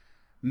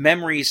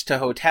 memories to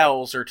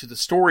hotels or to the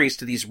stories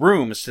to these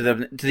rooms, to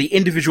the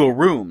individual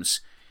rooms,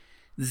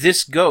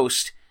 this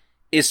ghost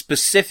is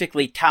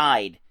specifically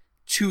tied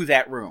to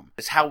that room.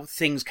 It's how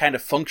things kind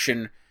of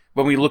function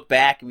when we look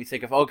back and we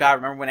think of, oh God,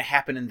 remember when it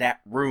happened in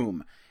that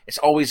room? It's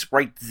always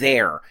right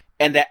there.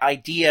 And that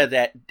idea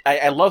that,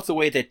 I love the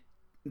way that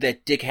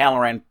Dick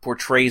Halloran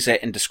portrays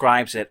it and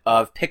describes it,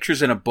 of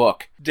pictures in a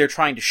book they're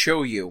trying to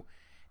show you,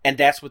 and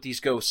that's what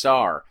these ghosts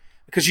are.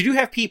 Because you do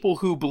have people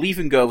who believe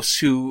in ghosts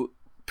who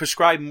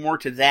prescribe more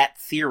to that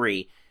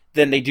theory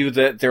than they do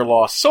their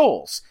lost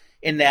souls,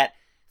 in that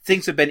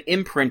things have been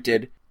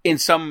imprinted in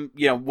some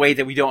way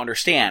that we don't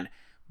understand,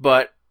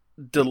 but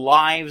the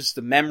lives,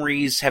 the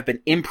memories have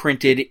been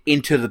imprinted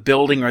into the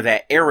building or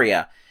that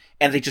area,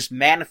 and they just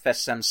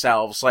manifest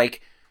themselves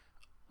like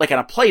on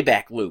a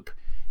playback loop.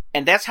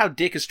 And that's how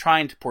Dick is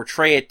trying to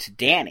portray it to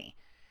Danny.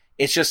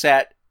 It's just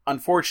that,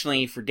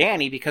 unfortunately for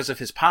Danny, because of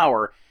his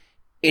power,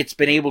 it's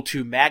been able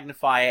to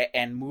magnify it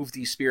and move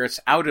these spirits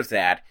out of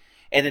that.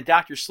 And then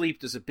Dr. Sleep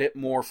does a bit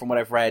more, from what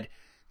I've read,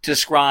 to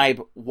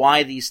describe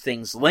why these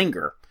things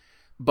linger.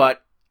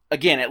 But,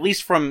 again, at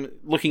least from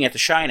looking at The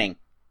Shining,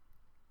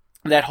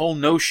 that whole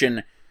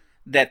notion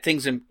that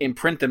things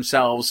imprint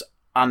themselves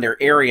on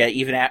their area,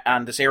 even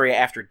on this area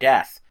after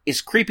death, is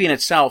creepy in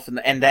itself,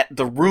 and that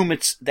the room,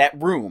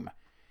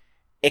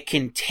 it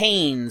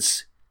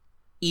contains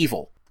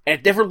evil. And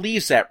it never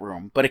leaves that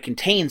room, but it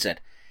contains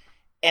it.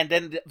 And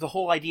then the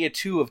whole idea,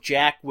 too, of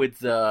Jack with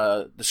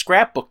the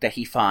scrapbook that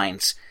he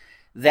finds,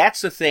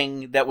 that's the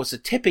thing that was a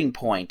tipping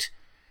point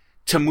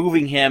to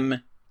moving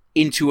him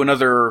into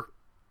another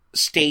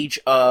stage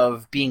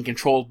of being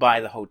controlled by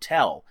the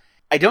hotel.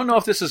 I don't know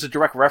if this is a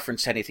direct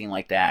reference to anything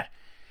like that,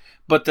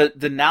 but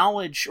the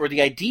knowledge or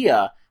the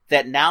idea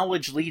that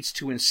knowledge leads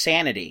to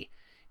insanity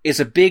is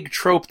a big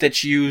trope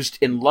that's used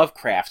in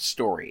Lovecraft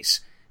stories,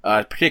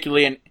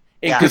 particularly in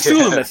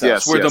Cthulhu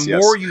mythos, where the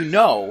more you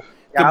know,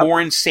 the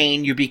more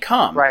insane you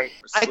become. Right.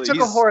 I took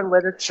a horror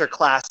literature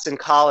class in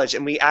college,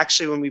 and we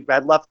actually, when we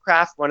read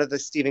Lovecraft, one of the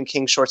Stephen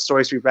King short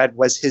stories we read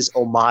was his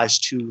homage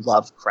to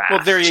Lovecraft.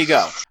 Well, there you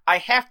go. I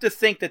have to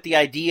think that the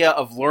idea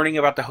of learning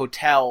about the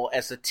hotel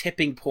as a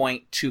tipping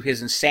point to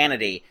his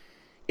insanity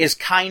is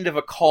kind of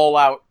a call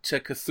out to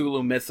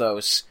Cthulhu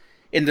mythos,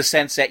 in the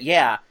sense that,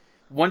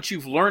 once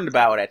you've learned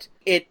about it,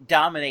 it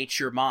dominates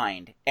your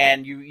mind,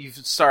 and you've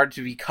started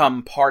to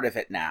become part of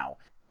it now.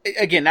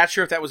 Again, not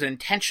sure if that was an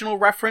intentional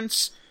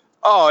reference.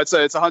 Oh, it's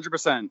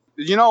 100%.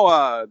 You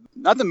know,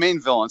 not the main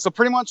villain. So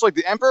pretty much like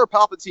the Emperor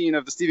Palpatine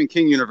of the Stephen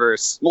King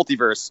universe,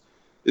 multiverse,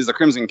 is the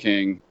Crimson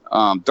King.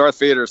 Darth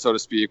Vader, so to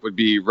speak, would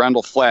be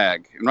Randall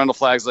Flagg. And Randall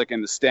Flagg's like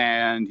in The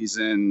Stand. He's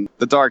in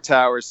the Dark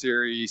Tower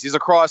series. He's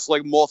across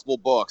like multiple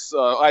books.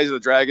 Eyes of the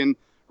Dragon.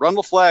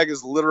 Randall Flagg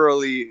is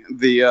literally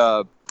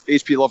the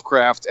H.P.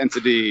 Lovecraft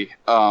entity.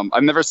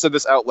 I've never said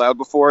this out loud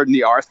before.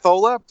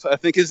 Nyarlathotep, I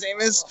think his name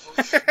is.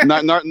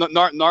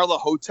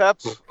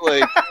 Nyarlathotep.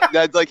 Like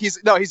that. Like he's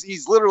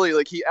literally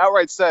like he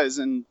outright says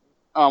in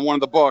one of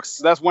the books.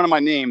 That's one of my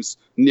names,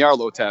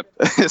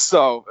 Nyarlathotep.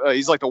 So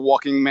he's like the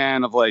walking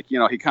man of like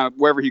he kind of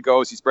wherever he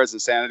goes he spreads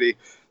insanity.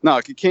 No,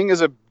 King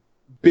is a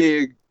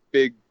big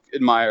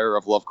admirer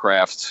of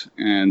Lovecraft,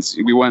 and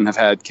we wouldn't have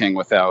had King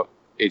without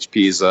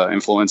H.P.'s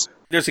influence.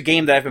 There's a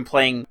game that I've been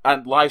playing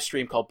on live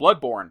stream called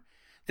Bloodborne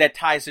that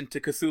ties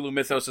into Cthulhu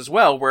mythos as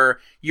well, where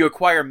you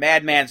acquire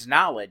Madman's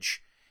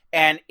knowledge,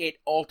 and it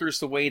alters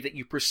the way that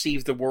you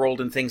perceive the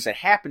world and things that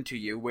happen to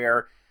you,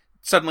 where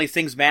suddenly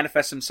things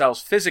manifest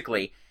themselves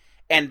physically,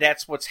 and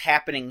that's what's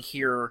happening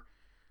here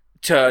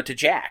to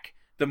Jack.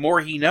 The more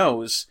he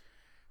knows,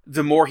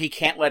 the more he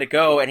can't let it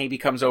go, and he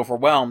becomes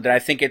overwhelmed. And I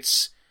think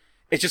it's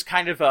just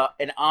kind of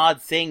an odd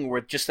thing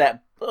where just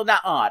that, well, not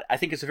odd, I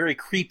think it's a very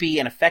creepy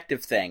and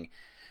effective thing.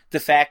 The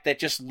fact that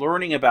just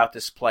learning about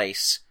this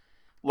place,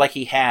 like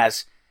he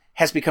has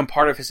become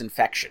part of his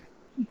infection.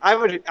 I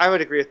would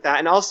agree with that.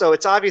 And also,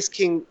 it's obvious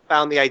King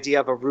found the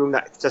idea of a room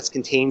that just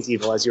contains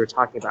evil, as you were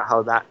talking about,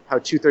 how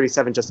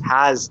 237 just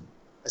has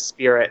a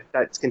spirit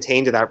that's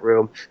contained in that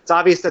room. It's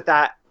obvious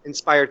that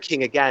inspired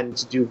King again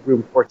to do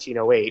Room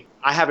 1408.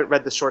 I haven't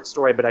read the short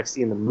story, but I've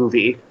seen the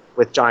movie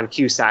with John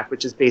Cusack,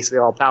 which is basically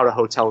all about a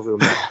hotel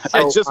room.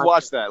 I just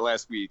watched that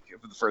last week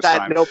for the first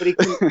time. Nobody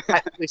can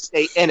technically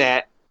stay in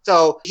it.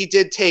 So he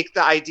did take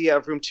the idea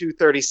of Room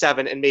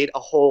 237 and made a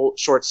whole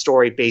short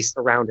story based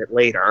around it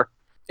later.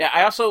 Yeah,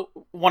 I also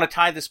want to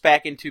tie this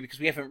back into, because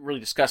we haven't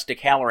really discussed Dick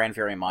Halloran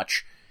very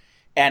much,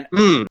 and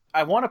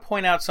I want to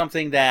point out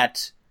something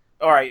that,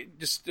 all right,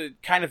 just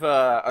kind of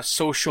a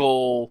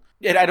social,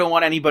 and I don't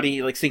want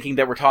anybody like thinking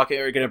that we're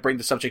going to bring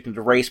the subject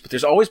into race, but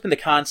there's always been the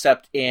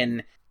concept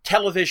in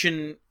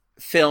television,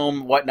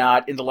 film,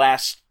 whatnot, in the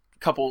last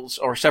couple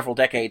or several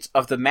decades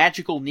of the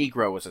magical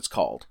Negro, as it's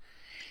called.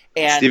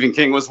 And Stephen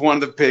King was one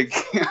of the big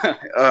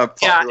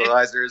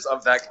popularizers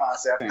of that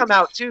concept. Come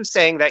out too,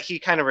 saying that he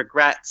kind of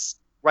regrets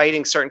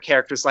writing certain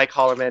characters like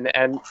Halloran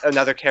and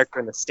another character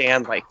in The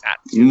Stand like that.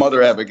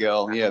 Mother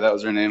Abigail, yeah, that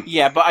was her name.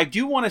 Yeah, but I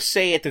do want to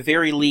say at the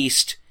very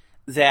least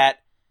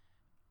that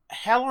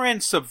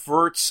Halloran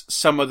subverts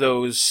some of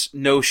those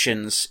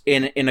notions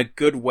in a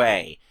good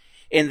way.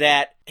 In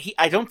that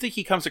I don't think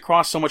he comes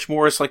across so much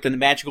more as like the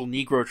magical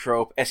Negro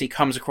trope as he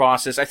comes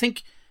across as, I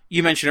think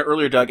you mentioned it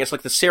earlier, Doug, as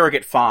like the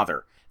surrogate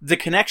father. The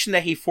connection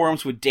that he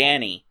forms with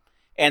Danny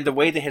and the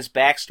way that his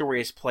backstory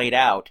is played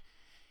out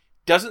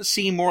doesn't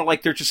seem more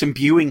like they're just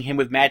imbuing him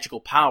with magical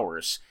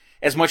powers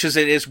as much as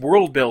it is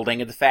world building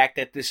and the fact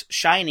that this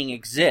shining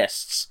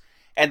exists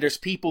and there's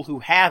people who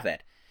have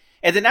it.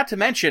 And then not to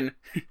mention,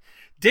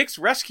 Dick's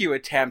rescue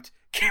attempt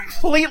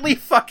completely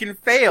fucking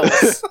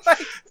fails.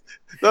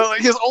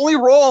 His only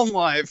role in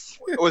life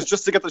was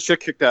just to get the shit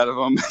kicked out of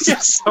him,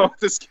 so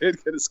this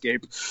kid could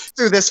escape.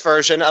 Through this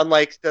version,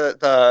 unlike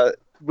the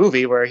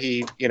movie where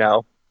he,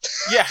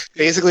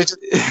 basically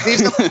just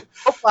leaves the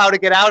plow to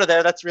get out of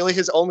there. That's really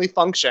his only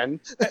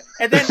function.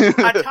 And then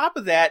on top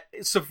of that,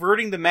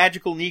 subverting the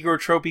magical Negro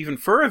trope even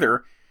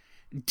further,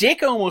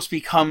 Dick almost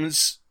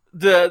becomes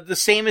the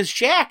same as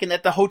Jack, in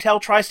that the hotel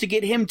tries to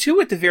get him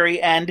too at the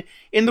very end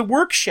in the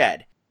work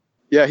shed.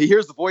 Yeah, he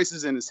hears the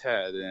voices in his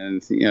head,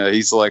 and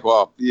he's like,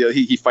 well,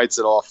 he fights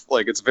it off.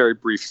 Like, it's a very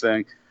brief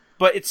thing.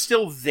 But it's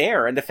still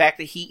there, and the fact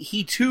that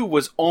he too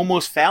was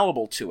almost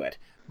fallible to it.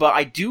 But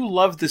I do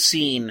love the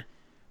scene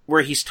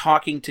where he's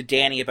talking to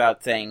Danny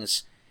about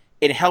things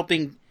and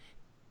helping.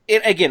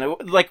 It, again,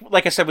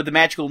 like I said, with the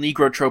magical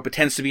Negro trope, it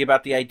tends to be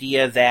about the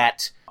idea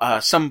that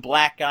some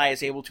black guy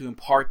is able to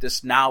impart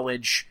this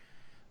knowledge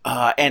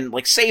and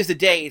like saves the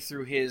day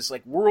through his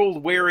like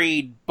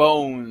world-wearied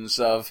bones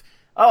of,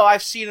 oh,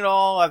 I've seen it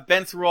all, I've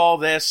been through all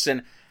this,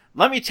 and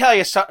let me tell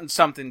you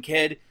something,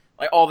 kid,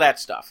 like all that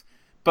stuff.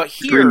 But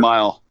here, Green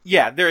Mile.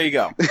 Yeah, there you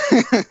go.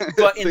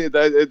 But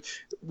it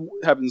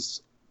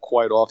happens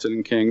quite often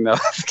in King. No.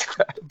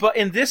 But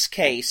in this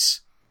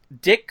case,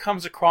 Dick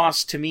comes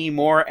across to me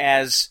more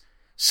as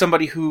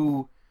somebody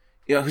who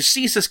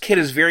sees this kid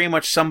as very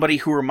much somebody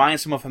who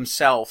reminds him of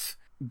himself,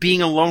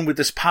 being alone with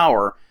this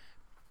power.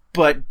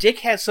 But Dick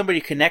has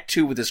somebody to connect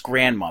to with his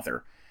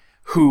grandmother,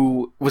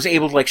 who was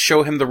able to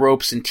show him the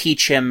ropes and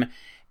teach him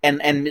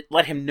and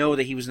let him know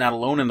that he was not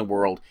alone in the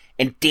world.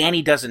 And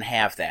Danny doesn't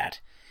have that.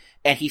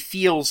 And he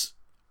feels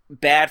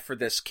bad for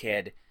this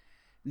kid,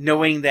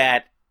 knowing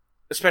that,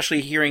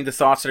 especially hearing the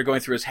thoughts that are going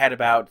through his head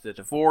about the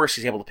divorce,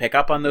 he's able to pick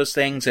up on those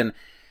things, and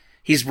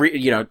he's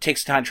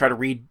takes time to try to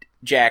read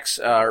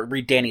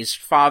Danny's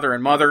father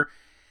and mother,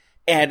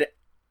 and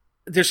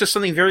there's just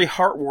something very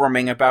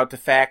heartwarming about the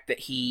fact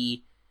that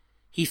he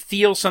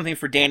feels something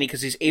for Danny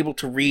because he's able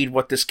to read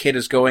what this kid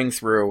is going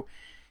through,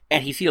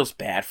 and he feels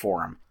bad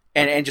for him,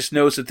 and just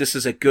knows that this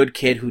is a good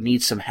kid who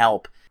needs some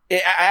help.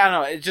 I don't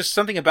know, it's just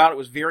something about it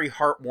was very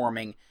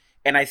heartwarming,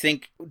 and I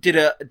think did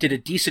a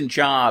decent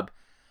job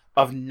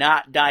of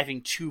not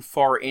diving too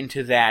far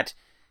into that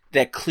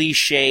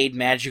cliched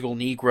magical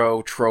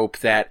Negro trope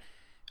that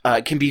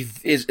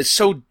is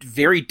so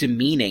very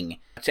demeaning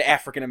to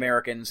African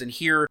Americans, and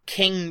here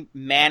King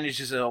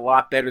manages it a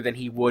lot better than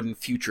he would in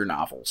future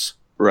novels.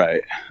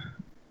 Right,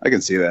 I can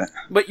see that.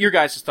 But your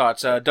guys'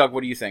 thoughts, Doug? What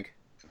do you think?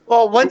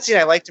 Well, one scene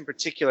I liked in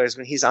particular is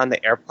when he's on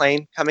the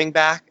airplane coming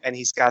back, and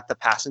he's got the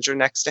passenger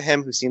next to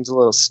him who seems a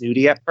little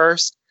snooty at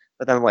first,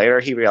 but then later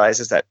he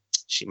realizes that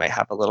she might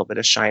have a little bit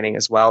of shining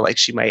as well.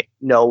 She might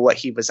know what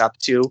he was up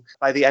to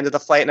by the end of the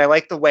flight. And I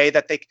like the way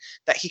that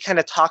he kind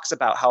of talks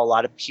about how a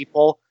lot of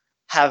people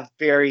have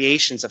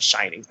variations of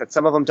shinings, that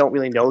some of them don't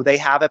really know they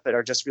have it, but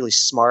are just really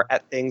smart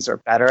at things or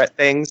better at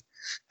things.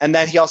 And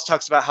then he also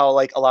talks about how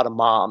a lot of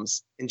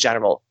moms in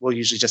general will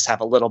usually just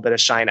have a little bit of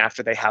shine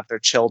after they have their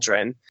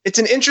children. It's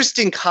an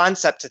interesting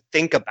concept to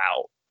think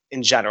about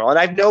in general. And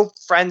I've known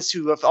friends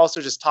who have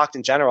also just talked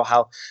in general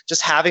how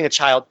just having a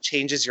child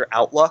changes your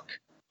outlook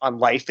on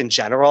life in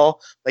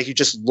general. You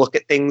just look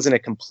at things in a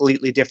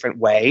completely different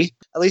way.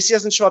 At least he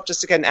doesn't show up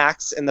just to get an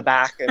axe in the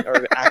back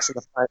or axe in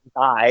the front and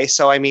die.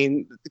 So, I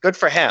mean, good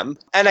for him.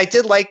 And I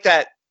did like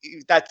that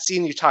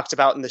scene you talked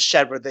about in the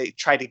shed where they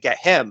try to get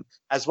him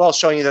as well,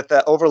 showing you that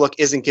the Overlook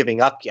isn't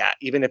giving up yet,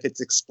 even if it's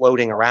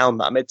exploding around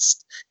them.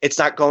 It's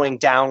not going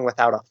down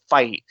without a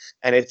fight,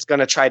 and it's going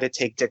to try to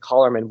take Dick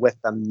Hallorann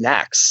with them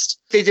next.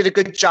 They did a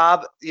good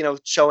job,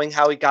 showing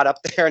how he got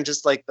up there and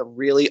just the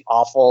really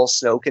awful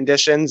snow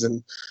conditions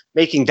and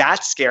making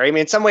that scary. I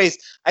mean, in some ways,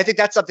 I think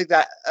that's something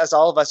that, as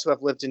all of us who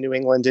have lived in New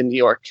England and New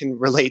York, can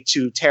relate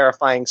to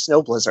terrifying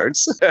snow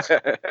blizzards.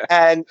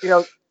 And,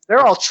 they're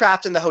all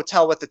trapped in the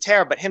hotel with the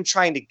terror, but him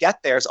trying to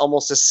get there is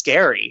almost as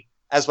scary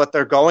as what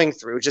they're going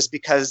through, just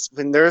because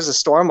when there's a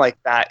storm like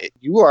that,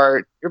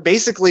 you're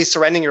basically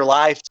surrendering your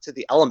life to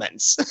the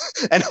elements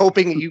and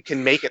hoping you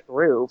can make it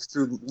through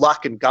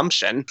luck and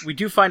gumption. We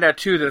do find out,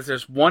 too, that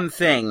there's one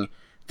thing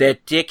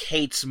that Dick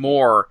hates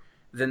more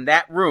than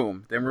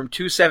room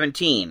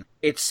 217.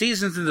 It's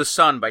Seasons in the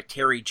Sun by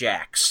Terry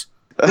Jacks.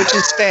 Which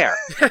is fair.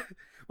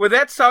 When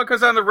that song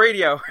comes on the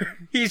radio,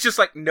 he's just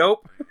like,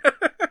 nope.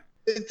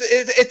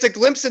 It's a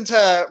glimpse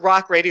into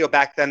rock radio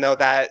back then, though,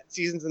 that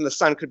Seasons in the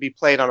Sun could be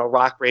played on a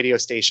rock radio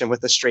station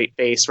with a straight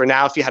face, where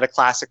now if you had a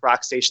classic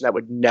rock station, that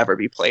would never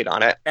be played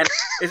on it. And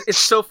it's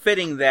so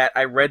fitting that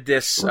I read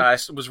this, I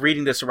was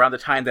reading this around the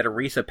time that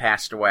Aretha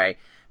passed away,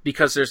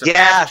 because there's a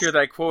passage here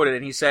that I quoted,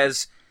 and he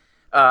says,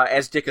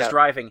 as Dick is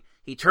driving,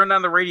 he turned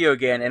on the radio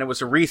again, and it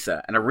was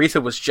Aretha, and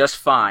Aretha was just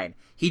fine.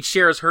 He'd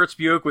share his Hertz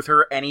Buick with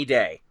her any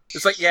day.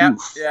 It's like, yeah,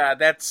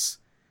 that's...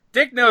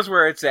 Dick knows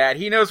where it's at.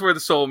 He knows where the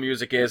soul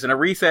music is. And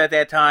Aretha at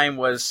that time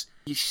was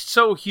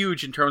so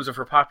huge in terms of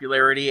her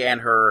popularity and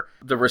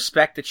the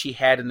respect that she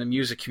had in the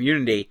music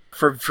community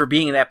for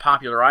being that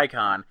popular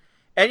icon.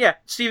 And yeah,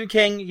 Stephen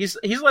King, he's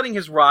letting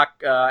his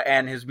rock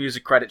and his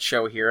music credits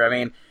show here. I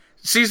mean,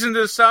 Season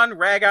of the Sun,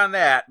 rag on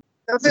that.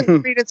 Doesn't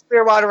Creedence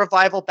Clearwater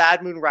Revival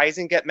Bad Moon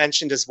Rising get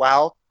mentioned as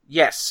well?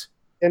 Yes.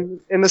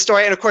 In the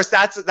story, and of course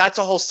that's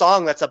a whole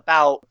song that's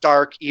about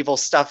dark, evil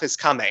stuff is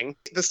coming.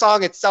 The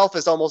song itself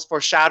is almost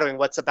foreshadowing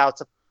what's about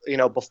to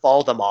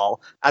befall them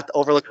all at the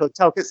Overlook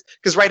Hotel,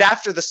 because right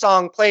after the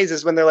song plays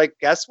is when they're like,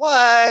 guess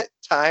what?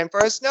 Time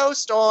for a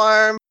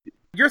snowstorm.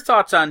 Your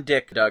thoughts on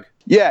Dick, Doug?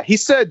 Yeah, he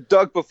said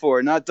Doug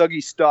before, not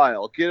Dougie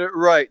Style. Get it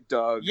right,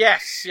 Doug.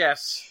 Yes.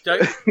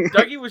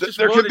 Dougie was just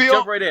willing to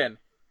jump right in.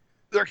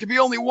 There could be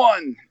only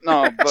one.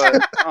 No,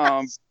 but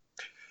I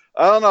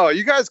don't know.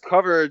 You guys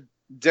covered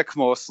Dick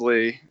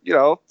mostly,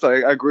 so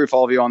I agree with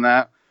all of you on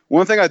that.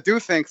 One thing I do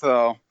think,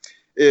 though,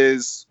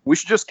 is we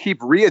should just keep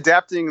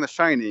readapting The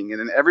Shining,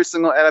 and in every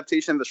single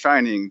adaptation of The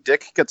Shining,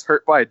 Dick gets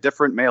hurt by a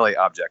different melee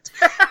object.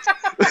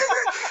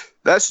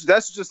 That's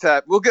just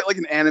that. We'll get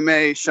an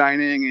anime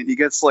Shining, and he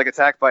gets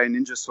attacked by a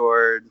ninja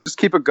sword. Just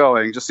keep it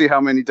going. Just see how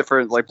many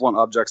different blunt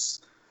objects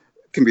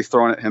can be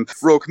thrown at him.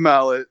 Rogue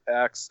mallet,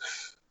 axe,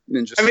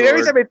 ninja sword,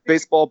 every time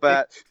baseball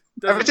bat.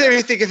 Every time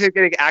I think of him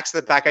getting axed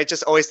to the back, I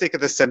just always think of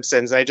The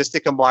Simpsons. And I just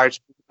think of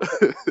Marge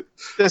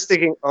Just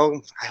thinking,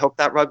 oh, I hope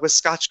that rug was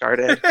Scotch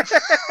guarded.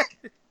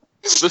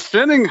 The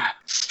thinning.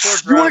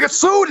 You want to get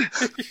sued?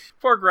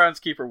 Poor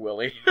groundskeeper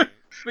Willie.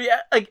 But yeah,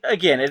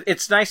 again,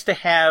 it's nice to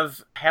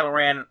have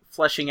Halloran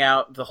fleshing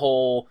out the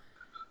whole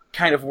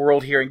kind of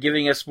world here and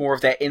giving us more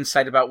of that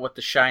insight about what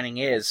The Shining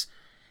is.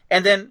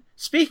 And then,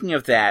 speaking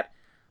of that,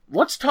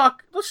 let's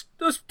talk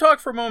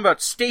for a moment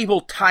about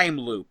stable time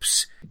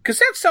loops. Because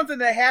that's something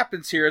that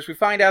happens here as we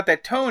find out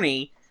that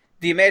Tony,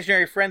 the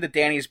imaginary friend that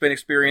Danny's been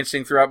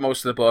experiencing throughout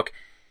most of the book,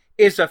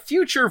 is a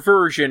future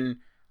version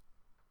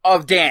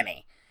of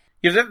Danny.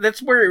 You know,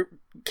 that's where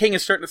King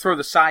is starting to throw the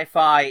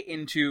sci-fi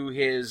into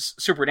his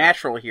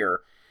supernatural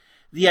here.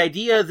 The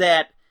idea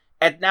that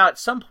at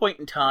some point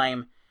in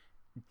time,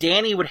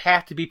 Danny would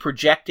have to be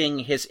projecting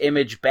his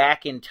image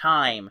back in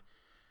time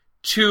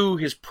to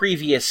his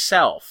previous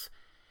self.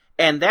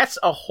 And that's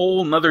a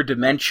whole nother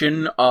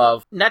dimension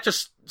of not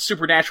just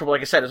supernatural, but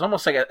like I said, it's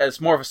almost like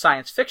it's more of a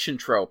science fiction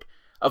trope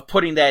of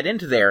putting that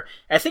into there.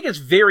 And I think it's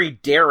very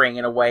daring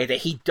in a way that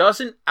he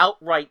doesn't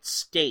outright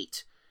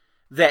state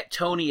that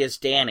Tony is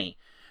Danny,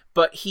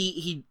 but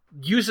he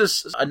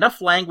uses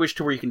enough language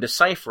to where you can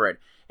decipher it,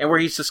 and where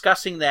he's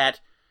discussing that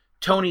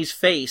Tony's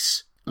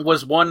face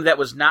was one that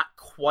was not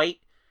quite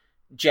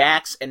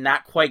Jack's and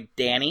not quite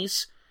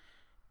Danny's,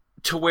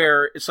 to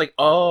where it's like,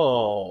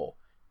 oh,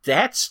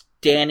 that's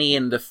Danny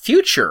in the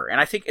future.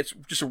 And I think it's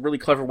just a really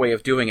clever way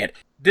of doing it.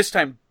 This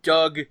time,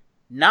 Doug,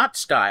 not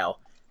style.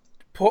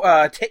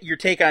 Your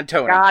take on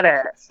Tony. Got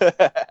it.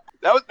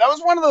 That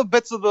was one of the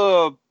bits of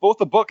both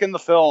the book and the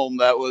film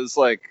that was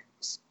like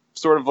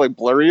sort of like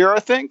blurrier, I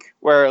think,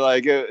 where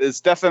like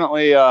it's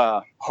definitely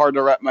hard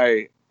to wrap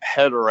my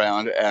head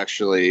around.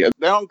 Actually, they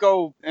don't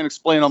go and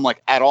explain them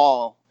like at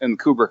all in the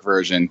Kubrick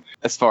version,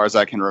 as far as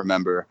I can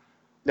remember.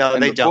 No,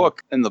 they don't.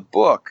 In the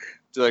book,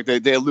 like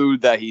they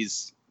allude that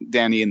he's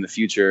Danny in the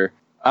future.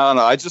 I don't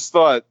know. I just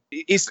thought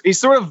he's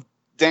sort of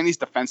Danny's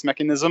defense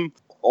mechanism.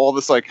 All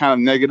this like kind of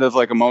negative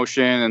like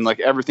emotion and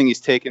like everything he's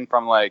taken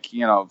from like,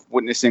 you know,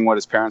 witnessing what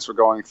his parents were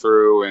going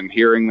through and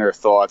hearing their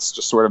thoughts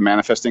just sort of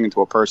manifesting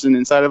into a person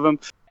inside of him.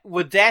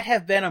 Would that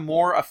have been a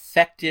more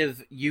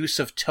effective use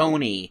of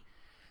Tony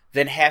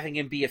than having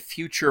him be a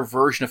future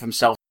version of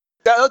himself?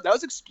 That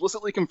was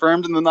explicitly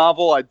confirmed in the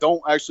novel. I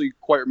don't actually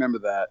quite remember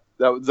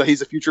that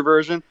he's a future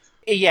version.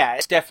 Yeah,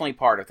 it's definitely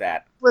part of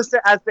that. Listed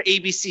as the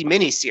ABC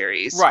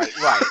miniseries. Right.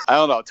 I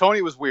don't know.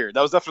 Tony was weird.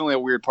 That was definitely a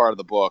weird part of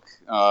the book.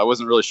 I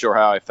wasn't really sure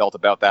how I felt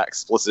about that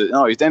explicit.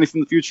 No, he's Danny from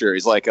the future.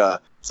 He's like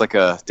it's like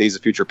a Days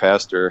of Future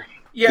Past, or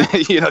yeah,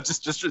 you know,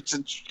 just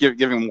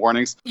giving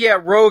warnings. Yeah,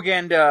 Rogue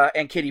and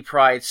Kitty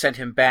Pryde sent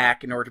him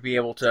back in order to be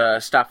able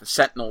to stop the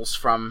Sentinels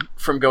from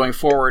going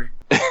forward.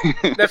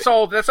 That's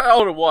all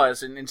it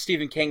was, and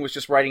Stephen King was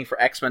just writing for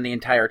X-Men the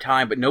entire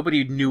time, but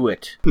nobody knew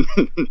it.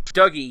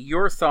 Dougie,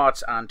 your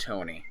thoughts on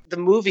Tony? The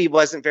movie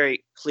wasn't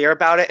very clear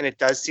about it, and it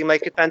does seem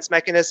like a defense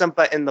mechanism,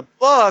 but in the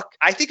book,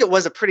 I think it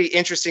was a pretty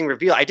interesting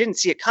reveal. I didn't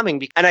see it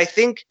coming, and I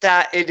think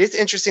that it is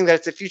interesting that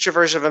it's a future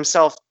version of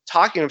himself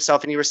talking to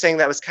himself, and you were saying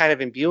that was kind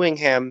of imbuing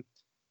him.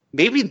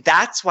 Maybe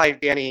that's why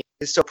Danny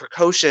is so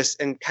precocious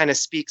and kind of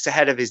speaks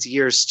ahead of his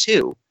years,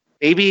 too.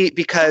 Maybe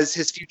because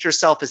his future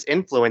self is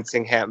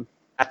influencing him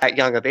at that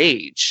young of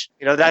age.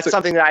 You know, that's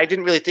something that I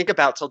didn't really think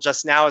about till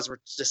just now as we're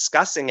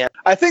discussing it.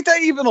 I think they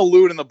even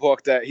allude in the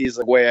book that he's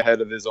like way ahead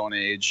of his own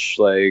age,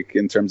 like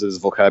in terms of his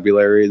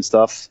vocabulary and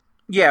stuff.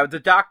 Yeah, the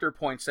doctor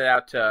points it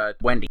out to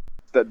Wendy.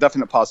 That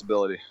definite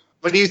possibility.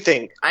 What do you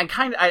think? I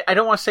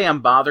don't want to say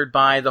I'm bothered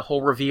by the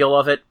whole reveal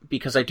of it,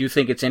 because I do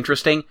think it's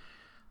interesting,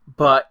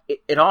 but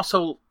it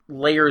also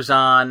layers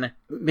on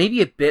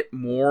maybe a bit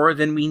more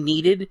than we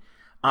needed.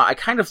 I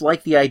kind of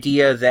like the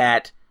idea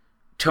that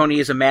Tony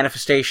is a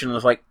manifestation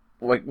of, like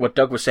what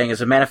Doug was saying,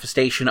 is a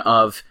manifestation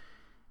of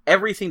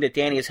everything that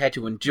Danny has had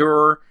to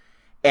endure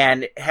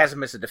and has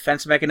him as a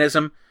defense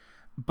mechanism.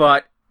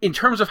 But in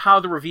terms of how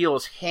the reveal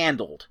is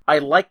handled, I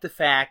like the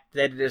fact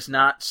that it is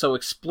not so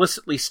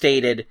explicitly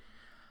stated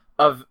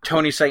of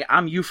Tony saying,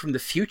 I'm you from the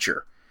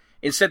future.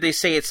 Instead, they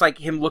say it's like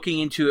him looking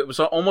into, it was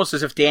almost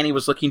as if Danny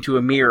was looking into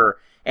a mirror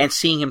and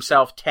seeing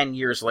himself 10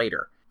 years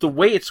later. The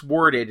way it's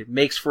worded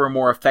makes for a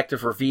more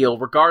effective reveal,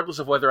 regardless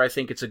of whether I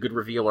think it's a good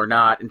reveal or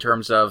not, in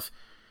terms of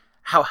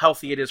how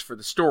healthy it is for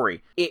the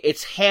story.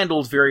 It's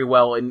handled very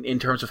well in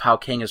terms of how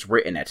King has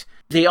written it.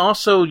 They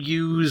also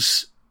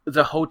use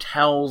the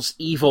hotel's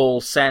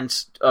evil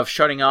sense of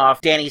shutting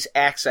off Danny's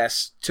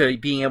access to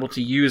being able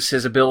to use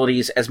his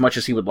abilities as much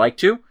as he would like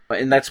to.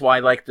 And that's why,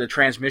 like, the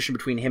transmission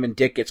between him and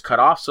Dick gets cut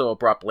off so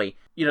abruptly.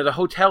 You know, the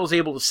hotel is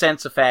able to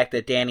sense the fact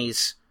that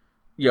Danny's,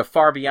 you know,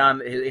 far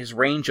beyond his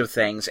range of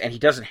things, and he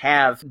doesn't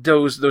have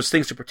those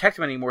things to protect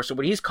him anymore. So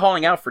when he's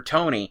calling out for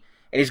Tony,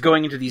 and he's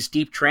going into these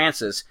deep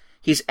trances,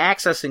 he's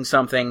accessing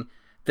something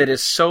that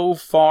is so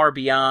far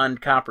beyond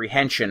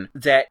comprehension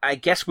that I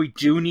guess we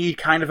do need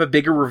kind of a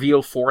bigger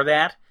reveal for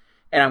that,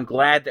 and I'm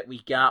glad that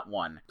we got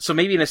one. So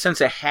maybe in a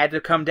sense it had to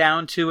come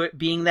down to it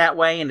being that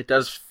way, and it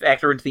does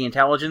factor into the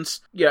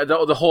intelligence. Yeah,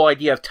 the whole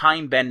idea of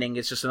time bending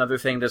is just another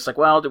thing that's like,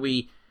 well, do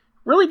we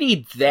really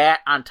need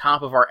that on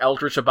top of our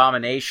eldritch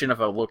abomination of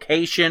a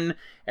location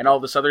and all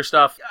this other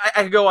stuff.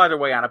 I could go either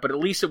way on it, but at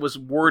least it was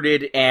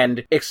worded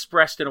and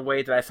expressed in a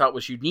way that I thought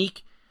was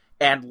unique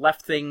and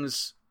left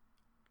things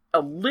a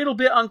little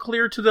bit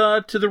unclear to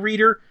the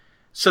reader,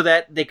 so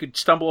that they could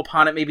stumble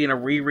upon it maybe in a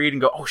reread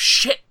and go, "Oh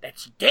shit,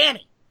 that's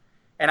Danny."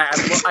 And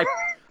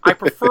I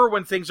prefer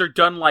when things are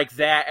done like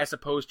that as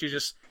opposed to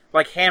just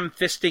like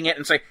ham-fisting it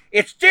and say,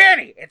 "It's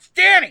Danny, it's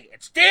Danny,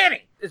 it's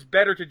Danny." It's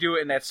better to do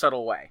it in that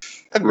subtle way.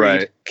 Agreed.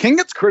 Right. King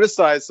gets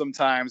criticized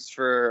sometimes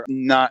for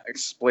not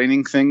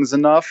explaining things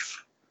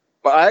enough,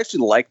 but I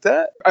actually like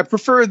that. I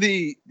prefer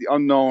the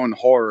unknown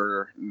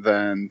horror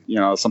than,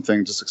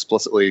 something just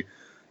explicitly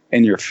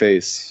in your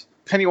face.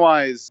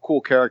 Pennywise,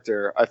 cool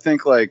character. I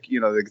think, they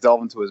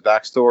delve into his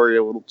backstory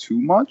a little too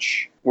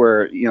much,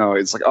 where,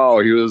 it's like, oh,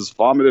 he was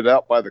vomited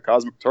out by the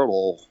cosmic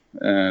turtle,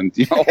 and,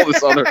 all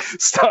this other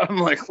stuff. I'm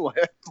like, what?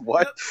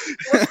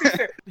 Let's be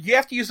fair. You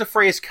have to use the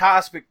phrase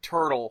cosmic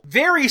turtle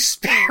very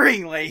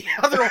sparingly,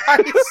 otherwise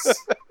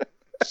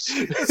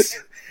it's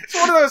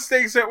one of those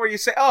things where you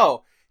say,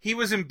 oh, he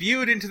was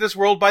imbued into this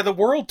world by the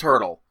world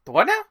turtle. The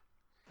what now?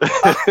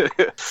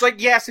 It's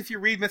like, yes, if you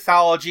read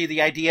mythology,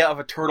 the idea of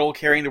a turtle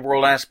carrying the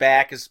world on its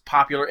back is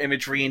popular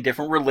imagery in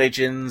different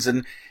religions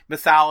and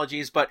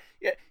mythologies, but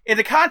in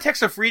the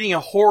context of reading a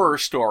horror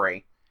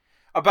story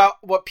about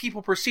what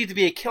people perceive to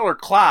be a killer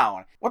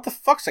clown, what the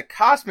fuck's a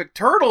cosmic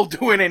turtle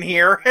doing in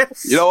here?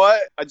 You know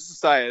what? I just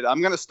decided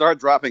I'm going to start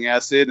dropping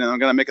acid, and I'm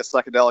going to make a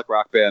psychedelic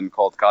rock band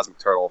called Cosmic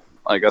Turtle.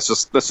 Like, that's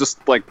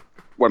just like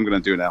what I'm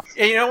going to do now.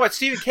 And you know what?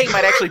 Stephen King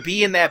might actually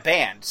be in that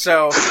band,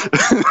 so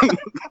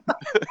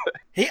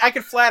I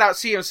could flat out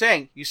see him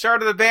saying, "You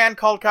started a band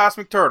called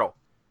Cosmic Turtle.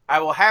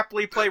 I will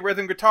happily play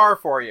rhythm guitar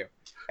for you."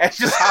 And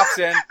just hops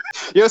in.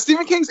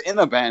 Stephen King's in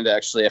a band,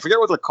 actually. I forget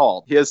what they're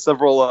called. He has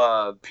several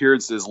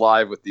appearances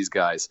live with these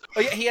guys.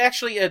 Oh, yeah, he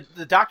actually,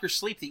 the Dr.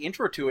 Sleep, the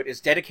intro to it,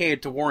 is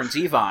dedicated to Warren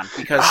Zevon,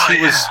 because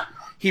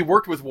he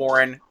worked with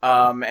Warren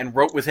and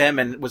wrote with him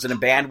and was in a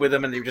band with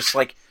him, and they were just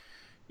like,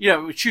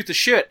 shoot the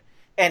shit.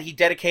 And he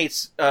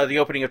dedicates the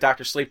opening of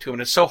Dr. Sleep to him,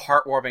 and it's so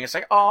heartwarming. It's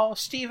like, oh,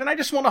 Stephen, I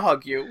just want to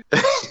hug you.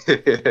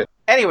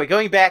 Anyway,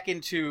 going back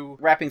into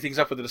wrapping things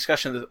up with the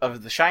discussion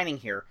of The Shining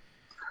here,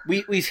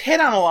 we've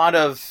hit on a lot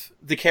of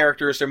the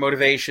characters, their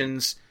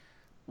motivations,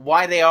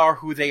 why they are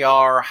who they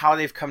are, how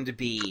they've come to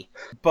be.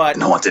 But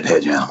no haunted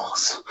hedge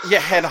animals.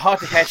 Yeah, and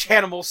haunted hedge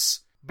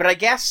animals. But I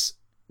guess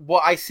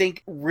what I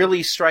think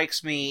really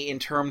strikes me in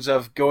terms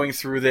of going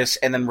through this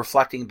and then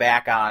reflecting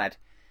back on it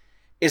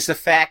is the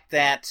fact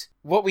that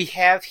what we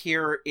have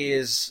here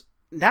is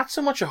not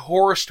so much a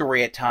horror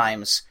story at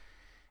times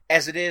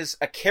as it is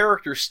a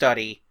character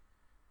study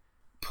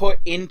put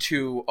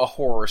into a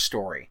horror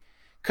story.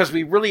 Because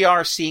we really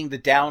are seeing the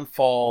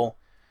downfall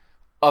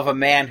of a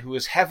man who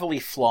is heavily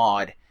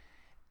flawed,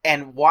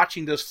 and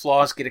watching those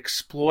flaws get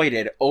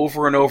exploited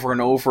over and over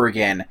and over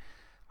again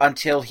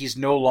until he's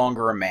no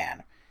longer a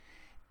man.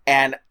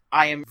 And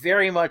I am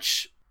very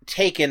much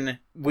taken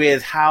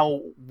with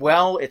how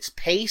well it's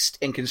paced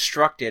and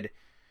constructed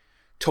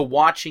to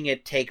watching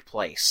it take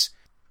place.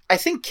 I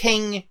think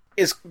King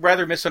is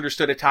rather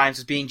misunderstood at times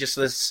as being just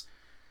this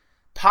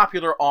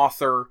popular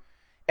author.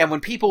 And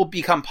when people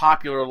become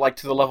popular, like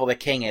to the level that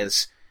King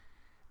is,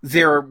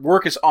 their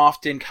work is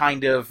often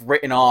kind of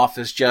written off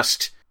as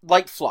just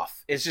light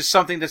fluff. It's just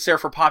something that's there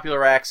for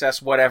popular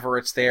access, whatever,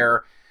 it's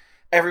there.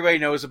 Everybody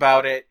knows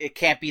about it. It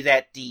can't be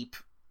that deep.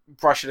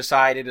 Brush it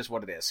aside. It is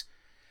what it is.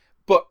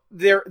 But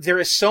there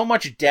is so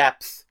much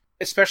depth,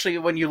 especially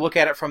when you look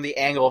at it from the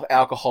angle of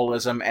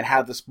alcoholism and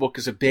how this book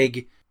is a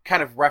big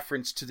kind of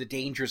reference to the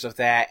dangers of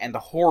that and the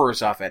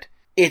horrors of it.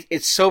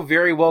 It's so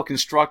very well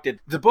constructed.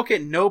 The book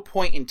at no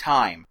point in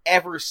time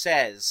ever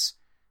says,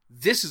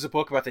 this is a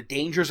book about the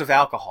dangers of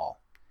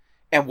alcohol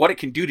and what it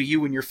can do to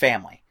you and your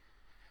family.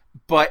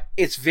 But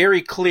it's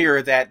very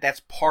clear that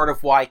that's part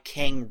of why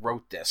King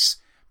wrote this,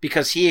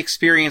 because he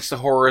experienced the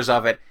horrors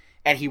of it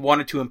and he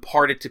wanted to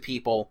impart it to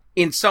people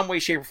in some way,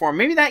 shape, or form.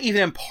 Maybe not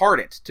even impart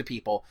it to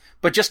people,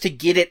 but just to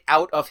get it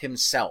out of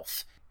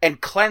himself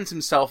and cleanse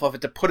himself of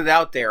it, to put it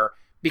out there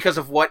because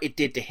of what it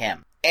did to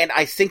him. And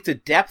I think the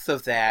depth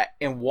of that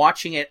and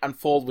watching it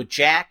unfold with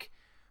Jack,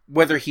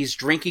 whether he's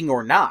drinking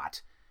or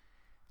not,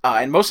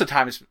 and most of the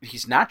time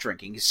he's not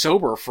drinking, he's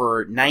sober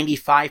for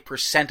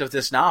 95% of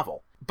this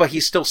novel, but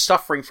he's still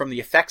suffering from the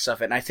effects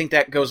of it. And I think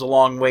that goes a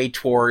long way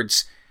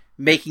towards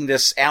making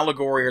this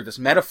allegory or this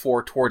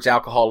metaphor towards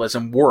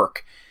alcoholism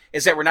work,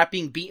 is that we're not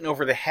being beaten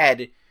over the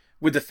head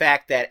with the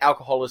fact that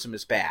alcoholism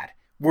is bad.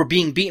 We're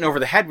being beaten over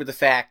the head with the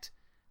fact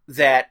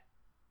that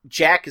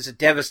Jack is a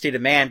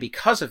devastated man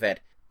because of it,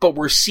 but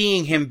we're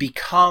seeing him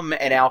become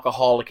an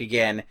alcoholic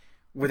again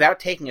without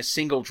taking a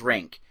single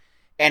drink.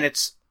 And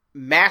it's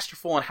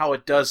masterful in how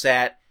it does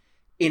that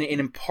in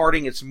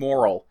imparting its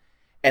moral.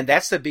 And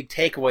that's the big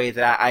takeaway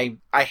that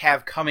I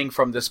have coming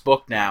from this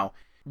book now.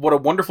 What a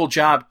wonderful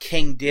job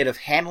King did of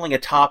handling a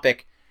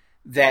topic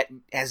that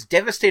has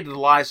devastated the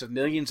lives of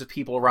millions of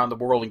people around the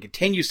world and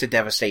continues to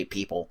devastate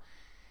people,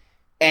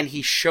 and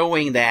he's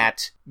showing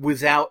that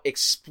without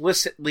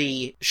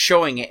explicitly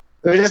showing it.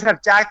 He doesn't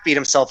have Jack beat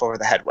himself over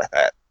the head with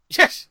it.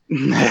 Yes.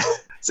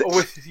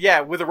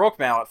 with a rope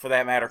mallet, for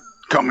that matter.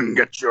 Come and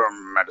get your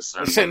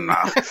medicine.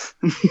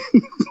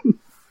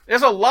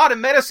 There's a lot of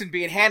medicine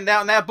being handed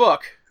out in that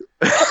book.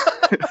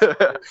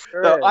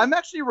 No, I'm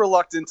actually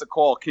reluctant to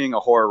call King a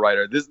horror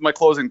writer. This is my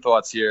closing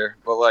thoughts here.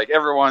 But like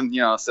everyone,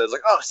 says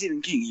like, "Oh,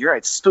 Stephen King, you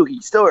write spooky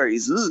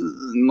stories."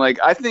 And like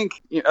I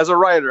think as a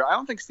writer, I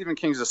don't think Stephen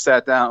King just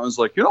sat down and was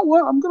like, "You know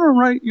what? I'm gonna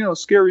write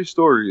scary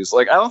stories."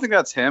 Like I don't think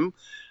that's him.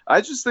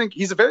 I just think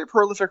he's a very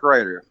prolific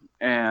writer.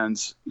 And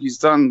he's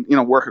done,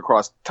 work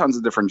across tons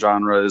of different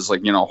genres,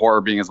 like,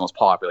 horror being his most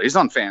popular. He's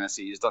done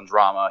fantasy, he's done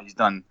drama, he's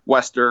done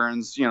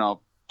westerns,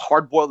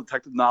 hard-boiled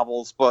detective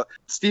novels. But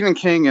Stephen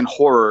King and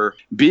horror,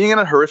 being in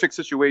a horrific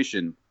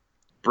situation,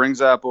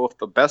 brings out both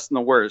the best and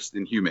the worst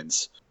in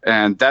humans.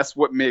 And that's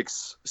what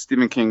makes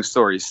Stephen King's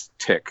stories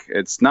tick.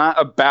 It's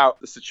not about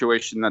the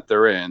situation that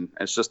they're in.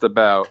 It's just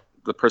about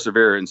the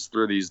perseverance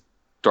through these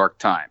dark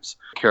times,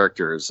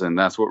 characters. And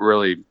that's what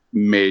really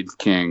made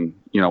King,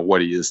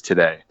 what he is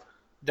today.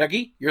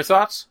 Dougie, your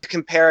thoughts?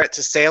 Compare it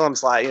to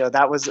Salem's Lot.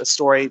 That was a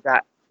story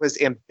that was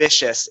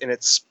ambitious in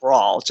its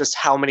sprawl. Just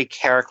how many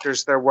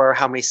characters there were,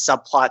 how many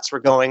subplots were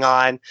going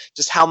on,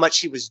 just how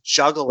much he was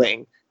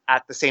juggling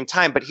at the same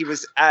time. But he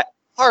was at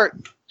heart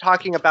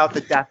talking about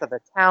the death of a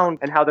town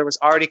and how there was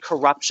already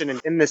corruption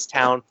in this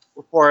town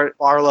before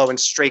Barlow and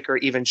Straker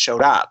even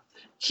showed up.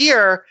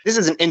 Here, this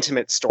is an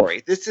intimate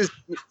story. This is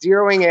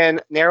zeroing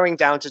in, narrowing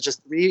down to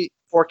just 3-4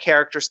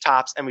 characters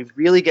tops, and we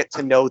really get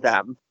to know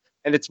them.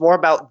 And it's more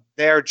about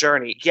their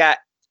journey. Yet,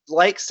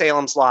 like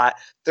Salem's Lot,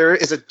 there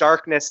is a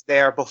darkness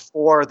there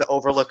before the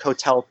Overlook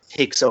Hotel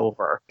takes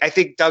over. I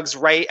think Doug's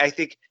right. I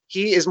think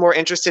he is more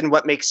interested in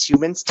what makes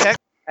humans tick.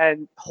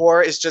 And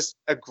horror is just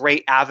a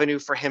great avenue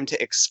for him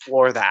to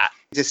explore that,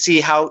 to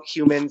see how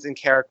humans and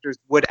characters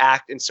would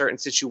act in certain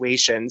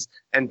situations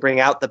and bring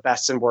out the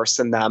best and worst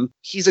in them.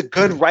 He's a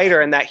good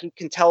writer in that he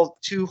can tell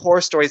 2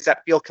 horror stories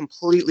that feel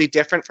completely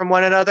different from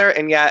one another,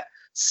 and yet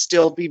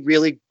still be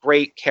really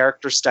great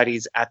character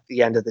studies at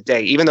the end of the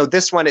day, even though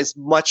this one is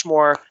much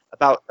more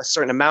about a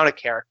certain amount of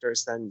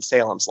characters than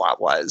Salem's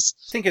Lot was.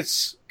 I think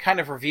it's kind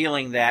of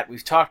revealing that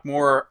we've talked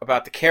more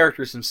about the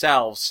characters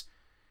themselves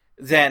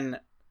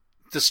than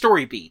the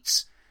story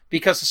beats.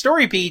 Because the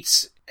story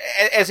beats,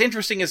 as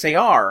interesting as they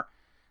are,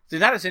 they're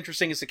not as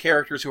interesting as the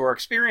characters who are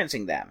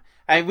experiencing them.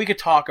 I mean, we could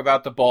talk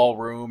about the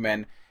ballroom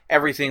and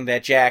everything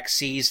that Jack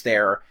sees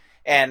there,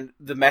 and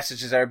the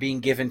messages that are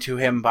being given to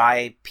him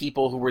by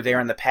people who were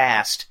there in the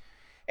past,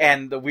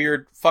 and the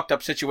weird fucked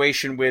up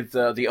situation with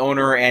the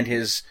owner and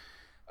his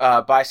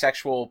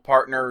bisexual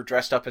partner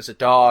dressed up as a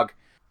dog.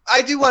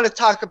 I do want to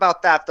talk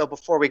about that, though,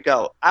 before we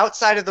go.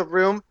 Outside of the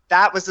room,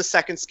 that was the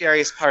second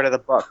scariest part of the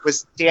book,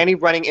 was Danny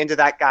running into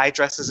that guy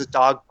dressed as a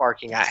dog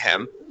barking at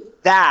him.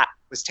 That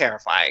was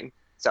terrifying.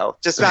 So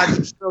just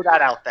throw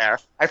that out there.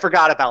 I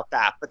forgot about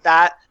that. But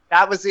that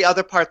was the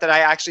other part that I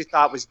actually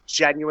thought was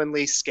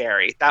genuinely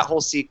scary. That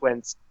whole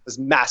sequence was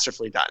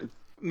masterfully done.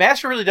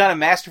 Masterfully done and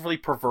masterfully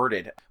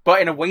perverted,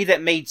 but in a way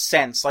that made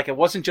sense. Like, it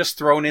wasn't just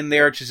thrown in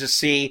there to just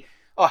see,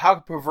 oh, how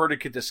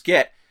perverted could this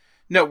get?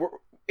 No,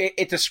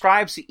 it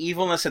describes the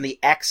evilness and the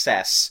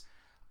excess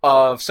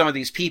of some of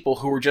these people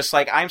who were just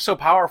like, I'm so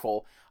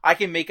powerful, I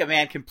can make a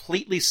man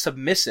completely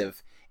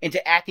submissive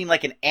into acting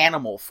like an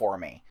animal for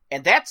me.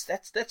 And that's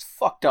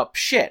fucked up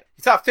shit.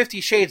 You thought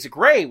 50 Shades of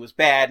Grey was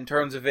bad in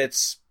terms of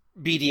its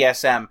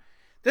BDSM.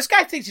 This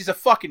guy thinks he's a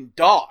fucking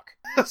dog.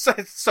 It's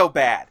so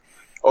bad.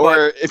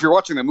 Or if you're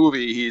watching the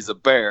movie, he's a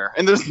bear.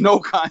 And there's no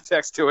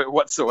context to it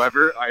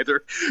whatsoever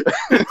either.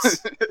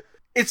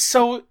 It's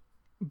so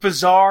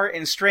bizarre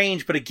and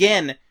strange, but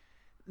again,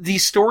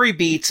 these story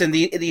beats and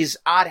these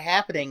odd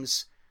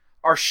happenings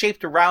are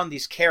shaped around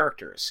these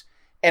characters.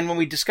 And when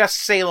we discuss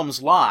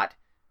Salem's Lot,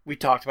 we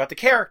talked about the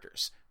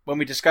characters. When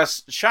we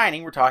discuss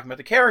Shining, we're talking about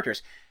the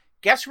characters.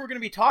 Guess who we're going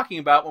to be talking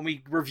about when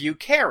we review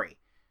Carrie?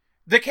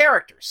 The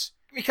characters.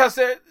 Because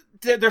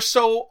they're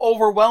so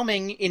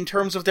overwhelming in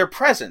terms of their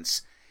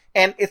presence.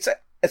 And it's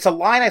a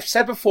line I've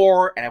said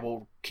before, and I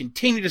will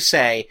continue to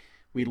say,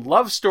 we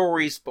love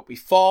stories, but we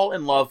fall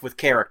in love with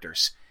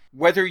characters.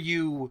 Whether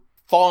you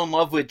fall in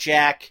love with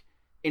Jack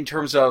in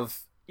terms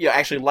of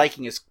actually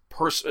liking his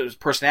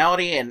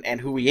personality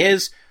and who he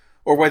is,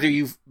 or whether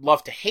you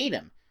love to hate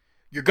him,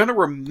 you're going to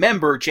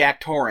remember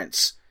Jack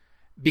Torrance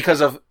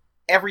because of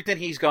everything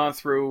he's gone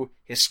through,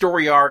 his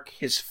story arc,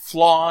 his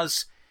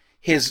flaws,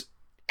 his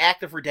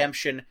act of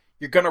redemption.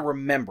 You're going to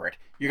remember it.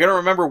 You're going to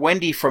remember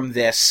Wendy from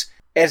this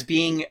as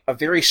being a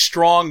very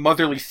strong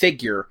motherly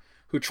figure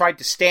who tried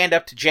to stand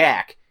up to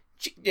Jack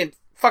and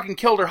fucking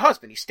killed her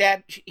husband.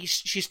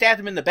 She stabbed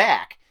him in the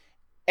back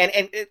and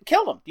it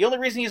killed him. The only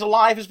reason he's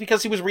alive is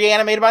because he was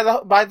reanimated by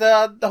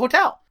the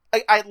hotel.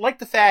 I like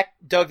the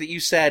fact, Doug, that you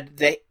said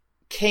that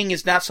King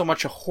is not so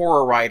much a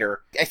horror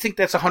writer. I think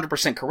that's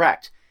 100%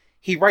 correct.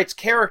 He writes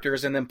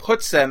characters and then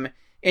puts them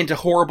into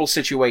horrible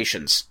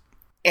situations.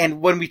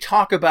 And when we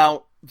talk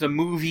about the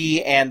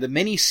movie and the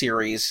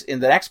miniseries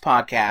in the next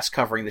podcast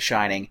covering The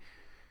Shining,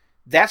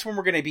 that's when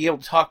we're going to be able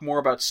to talk more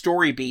about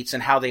story beats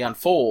and how they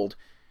unfold,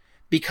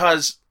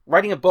 because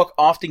writing a book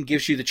often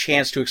gives you the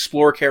chance to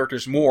explore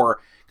characters more,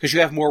 because you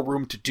have more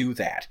room to do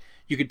that.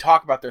 You can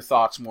talk about their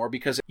thoughts more,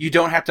 because you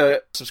don't have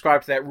to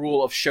subscribe to that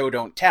rule of show,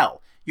 don't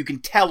tell. You can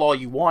tell all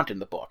you want in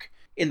the book.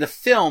 In the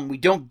film, we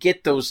don't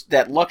get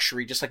that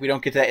luxury, just like we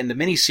don't get that in the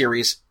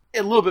miniseries,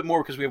 a little bit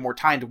more because we have more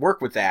time to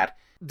work with that.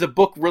 The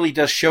book really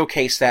does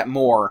showcase that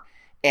more,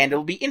 and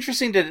it'll be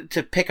interesting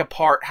to pick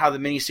apart how the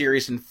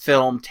miniseries and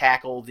film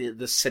tackle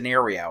the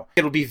scenario.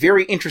 It'll be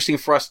very interesting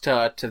for us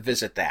to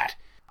visit that.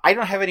 I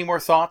don't have any more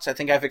thoughts. I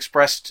think I've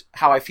expressed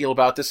how I feel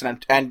about this,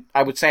 and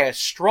I would say I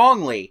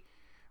strongly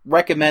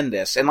recommend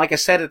this. And like I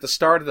said at the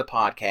start of the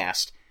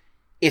podcast,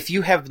 if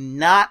you have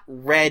not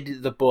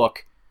read the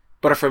book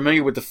but are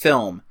familiar with the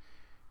film,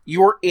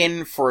 you're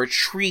in for a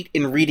treat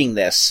in reading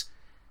this,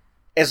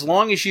 as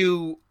long as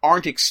you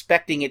aren't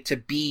expecting it to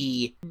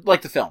be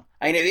like the film.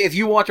 I mean, if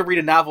you want to read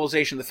a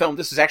novelization of the film,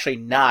 this is actually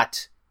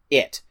not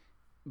it,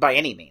 by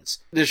any means.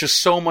 There's just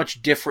so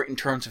much different in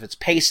terms of its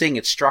pacing,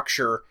 its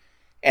structure,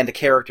 and the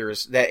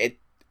characters, that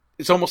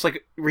it's almost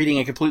like reading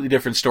a completely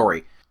different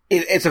story.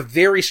 It's a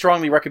very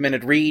strongly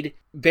recommended read.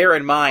 Bear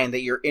in mind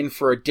that you're in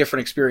for a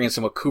different experience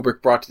than what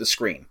Kubrick brought to the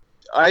screen.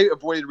 I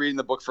avoided reading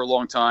the book for a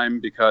long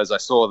time because I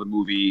saw the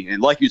movie,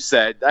 and like you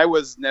said, I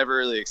was never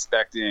really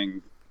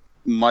expecting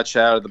much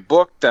out of the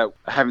book that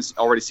I haven't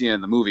already seen in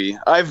the movie.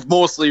 I've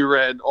mostly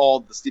read all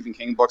the Stephen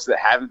King books that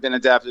haven't been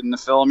adapted in the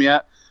film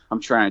yet.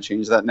 I'm trying to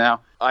change that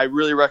now. I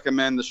really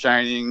recommend The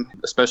Shining,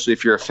 especially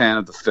if you're a fan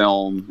of the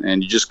film,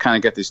 and you just kind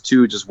of get these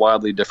two just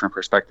wildly different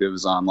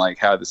perspectives on like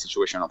how the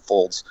situation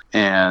unfolds.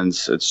 And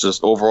it's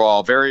just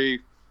overall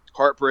very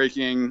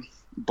heartbreaking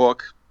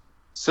book.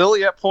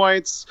 Silly at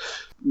points.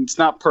 It's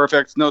not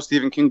perfect. No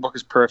Stephen King book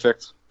is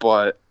perfect,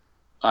 but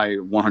I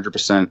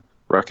 100%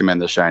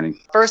 recommend The Shining.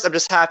 First, I'm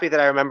just happy that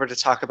I remembered to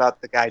talk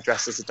about the guy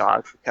dressed as a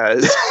dog,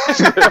 because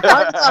I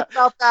wanted to talk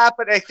about that,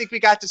 but I think we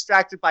got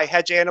distracted by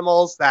hedge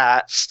animals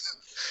that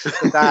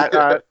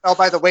fell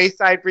by the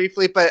wayside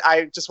briefly. But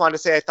I just wanted to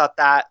say I thought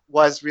that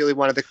was really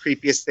one of the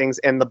creepiest things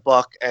in the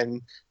book,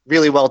 and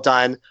really well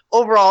done.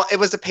 Overall, it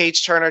was a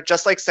page turner,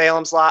 just like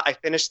Salem's Lot. I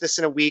finished this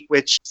in a week,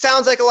 which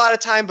sounds like a lot of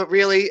time, but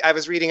really, I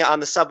was reading it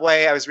on the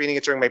subway. I was reading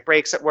it during my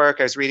breaks at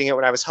work. I was reading it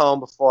when I was home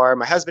before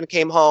my husband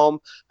came home.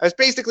 I was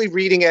basically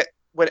reading it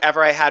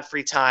whenever I had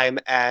free time,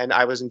 and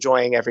I was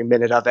enjoying every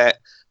minute of it.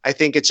 I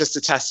think it's just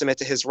a testament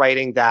to his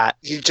writing that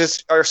you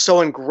just are so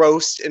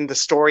engrossed in the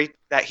story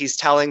that he's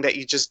telling that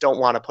you just don't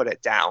want to put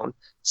it down.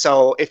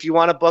 So if you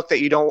want a book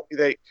that you're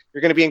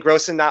going to be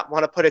engrossed in, not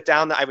want to put it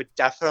down, that I would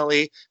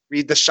definitely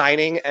read The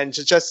Shining. And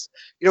to just,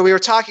 we were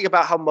talking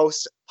about how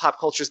most pop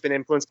culture has been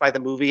influenced by the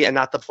movie and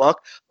not the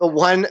book. The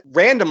one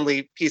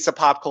randomly piece of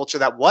pop culture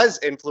that was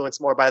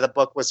influenced more by the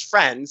book was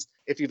Friends.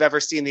 If you've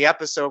ever seen the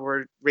episode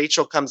where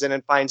Rachel comes in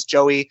and finds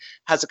Joey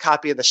has a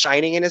copy of The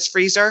Shining in his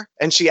freezer,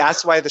 and she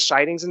asks why The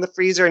Shining's in the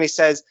freezer, and he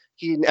says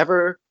he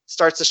never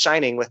starts The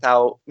Shining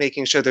without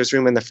making sure there's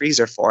room in the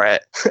freezer for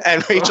it.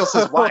 And Rachel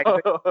says, why?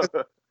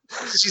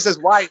 She says,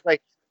 why?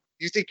 Like,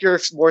 you think you're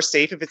more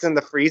safe if it's in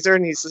the freezer?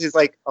 And he's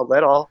like, a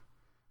little.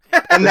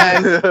 And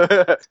then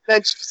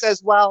she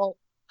says, well,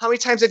 how many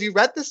times have you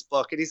read this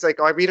book? And he's like,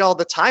 oh, I read it all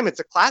the time.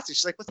 It's a classic.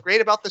 She's like, what's great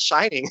about The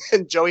Shining?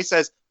 And Joey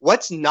says,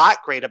 what's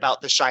not great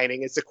about The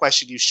Shining is the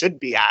question you should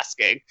be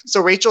asking.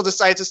 So Rachel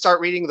decides to start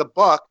reading the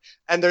book.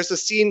 And there's a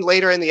scene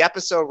later in the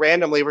episode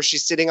randomly where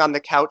she's sitting on the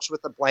couch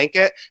with a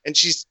blanket, and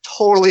she's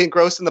totally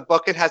engrossed in the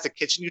book and has a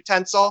kitchen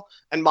utensil.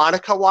 And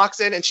Monica walks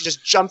in and she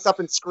just jumps up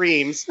and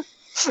screams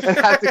and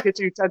has the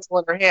kitchen utensil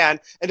in her hand.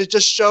 And it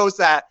just shows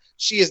that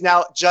she is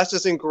now just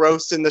as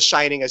engrossed in The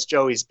Shining as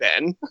Joey's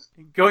been.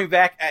 Going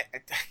back, I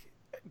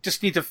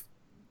just need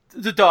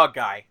the dog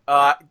guy.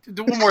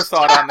 One more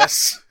thought on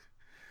this.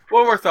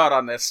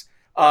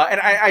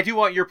 And I do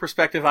want your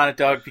perspective on it,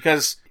 Doug,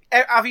 because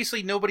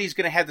obviously nobody's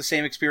going to have the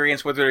same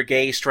experience, whether they're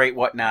gay, straight,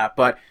 whatnot.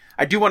 But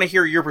I do want to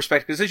hear your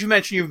perspective, because as you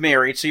mentioned, you've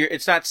married, so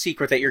it's not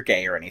secret that you're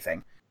gay or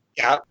anything.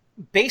 Yeah.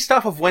 Based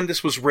off of when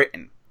this was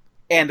written,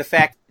 and the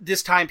fact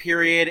this time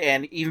period,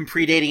 and even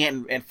predating it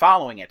and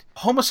following it,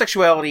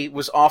 homosexuality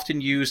was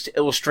often used to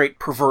illustrate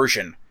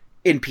perversion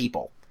in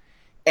people.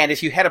 And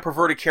if you had a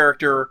perverted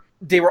character,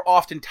 they were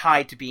often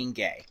tied to being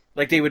gay.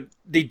 Like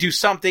they'd do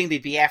something,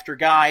 they'd be after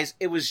guys.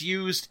 It was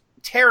used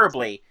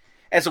terribly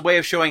as a way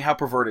of showing how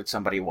perverted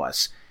somebody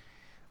was.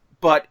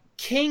 But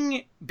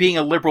King, being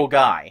a liberal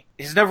guy,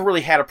 has never really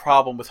had a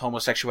problem with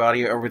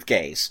homosexuality or with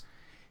gays.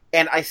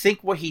 And I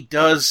think what he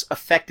does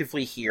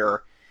effectively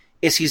here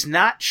is he's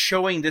not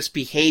showing this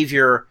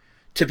behavior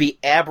to be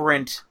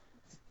aberrant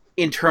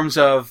in terms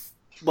of,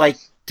 like,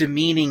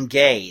 demeaning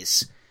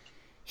gays.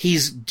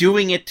 He's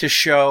doing it to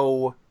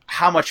show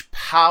how much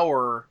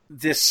power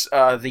this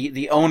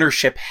the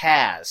ownership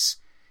has,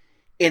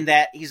 in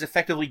that he's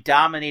effectively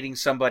dominating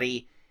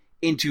somebody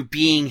into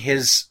being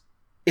his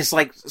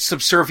like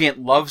subservient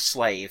love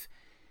slave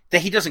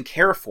that he doesn't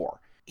care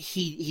for.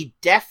 He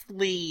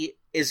definitely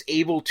is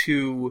able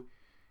to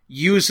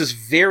use this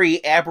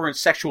very aberrant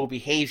sexual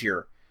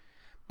behavior,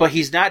 but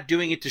he's not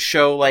doing it to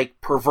show, like,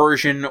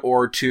 perversion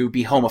or to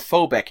be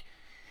homophobic.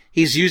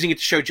 He's using it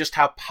to show just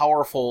how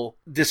powerful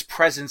this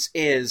presence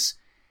is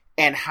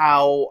and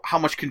how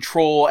much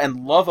control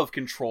and love of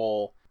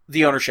control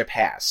the ownership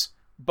has.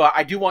 But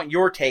I do want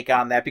your take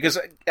on that, because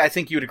I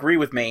think you would agree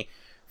with me.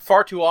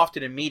 Far too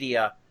often in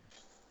media,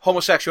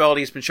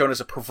 homosexuality has been shown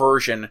as a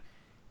perversion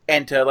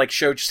and to, like,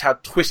 show just how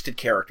twisted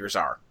characters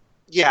are.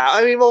 Yeah,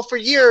 I mean, well, for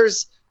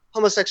years,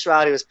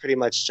 homosexuality was pretty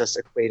much just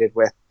equated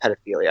with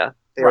pedophilia.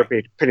 They were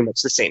pretty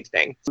much the same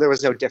thing. There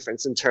was no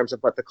difference in terms of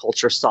what the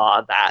culture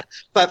saw that.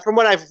 But from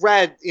what I've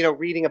read,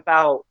 reading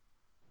about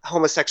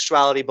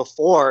homosexuality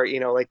before,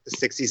 like the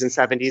 60s and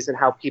 70s and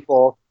how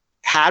people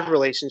had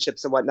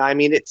relationships and whatnot. I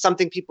mean, it's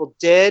something people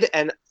did,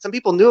 and some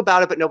people knew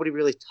about it, but nobody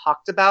really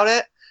talked about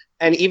it.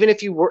 And even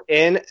if you were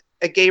in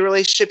a gay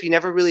relationship, you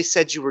never really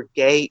said you were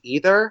gay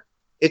either.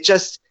 It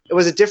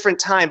was a different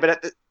time.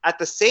 But at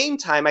the same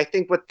time, I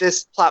think what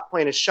this plot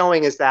point is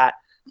showing is that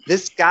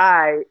this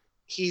guy,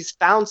 he's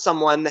found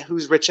someone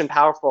who's rich and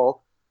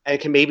powerful and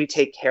can maybe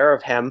take care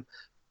of him,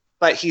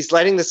 but he's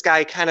letting this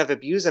guy kind of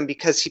abuse him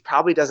because he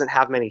probably doesn't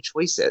have many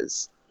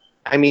choices.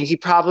 I mean,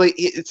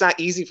 it's not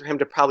easy for him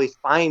to probably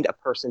find a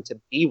person to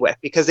be with,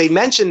 because they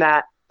mention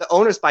that the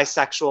owner's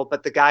bisexual,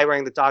 but the guy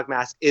wearing the dog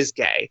mask is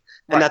gay,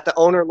 and that the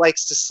owner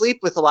likes to sleep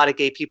with a lot of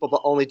gay people,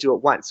 but only do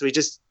it once. So he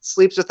just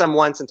sleeps with them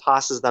once and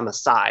tosses them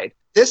aside.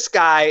 This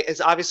guy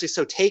is obviously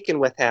so taken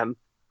with him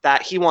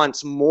that he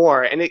wants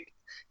more. And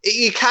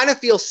you kind of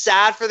feel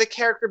sad for the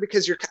character,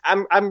 because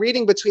I'm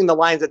reading between the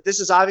lines that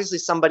this is obviously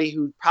somebody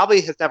who probably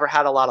has never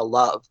had a lot of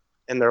love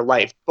in their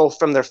life, both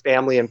from their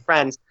family and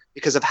friends,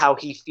 because of how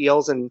he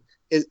feels and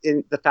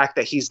in the fact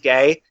that he's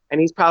gay,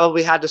 and he's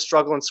probably had to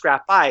struggle and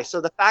scrap by.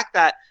 So the fact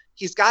that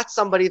he's got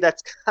somebody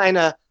that's kind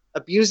of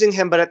abusing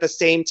him, but at the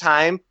same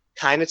time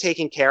kind of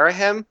taking care of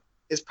him,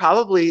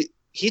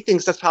 he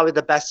thinks that's probably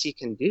the best he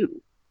can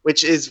do,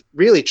 which is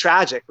really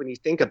tragic when you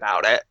think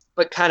about it,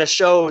 but kind of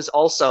shows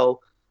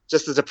also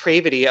just the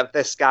depravity of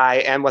this guy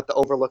and what the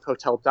Overlook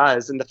Hotel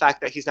does, and the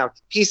fact that a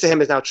piece of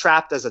him is now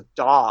trapped as a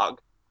dog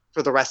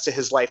for the rest of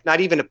his life.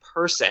 Not even a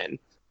person,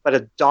 but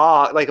a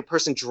dog, like a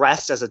person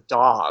dressed as a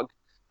dog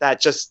that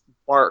just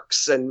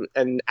barks and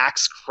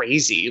acts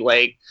crazy.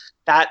 Like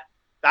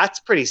that's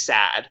pretty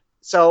sad.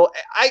 So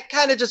I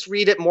kind of just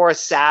read it more as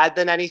sad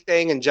than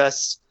anything,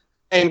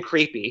 and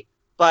creepy.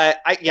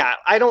 But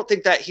I don't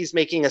think that he's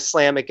making a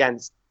slam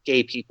against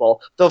gay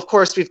people. Though, of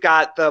course, we've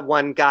got the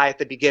one guy at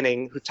the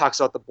beginning who talks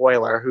about the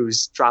boiler,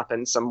 who's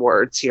dropping some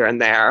words here and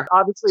there.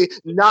 Obviously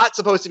not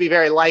supposed to be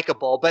very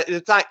likable, but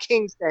it's not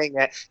King saying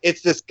it.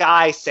 It's this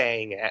guy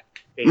saying it.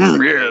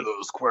 Yeah,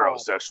 those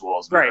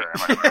queerosexuals. Right.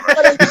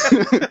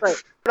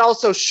 Right. It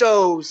also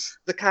shows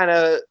the kind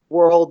of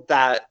world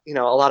that, a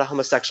lot of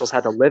homosexuals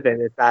had to live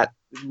in, is that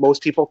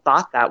most people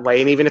thought that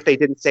way. And even if they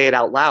didn't say it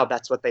out loud,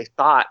 that's what they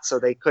thought. So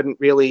they couldn't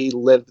really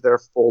live their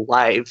full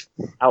life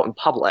out in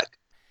public.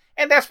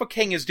 And that's what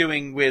King is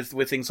doing with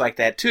things like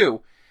that,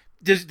 too.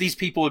 These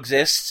people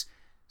exist.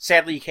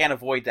 Sadly, you can't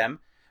avoid them.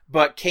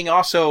 But King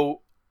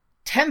also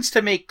tends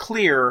to make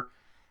clear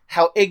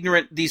how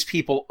ignorant these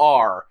people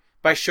are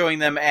by showing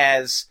them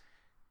as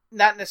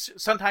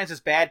sometimes as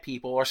bad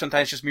people, or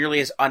sometimes just merely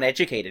as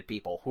uneducated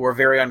people who are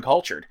very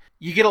uncultured.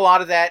 You get a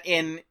lot of that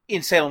in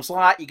Salem's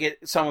Lot. You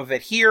get some of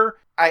it here.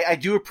 I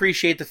do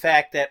appreciate the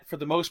fact that, for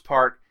the most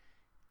part,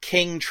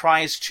 King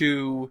tries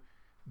to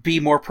be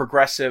more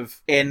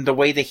progressive in the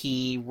way that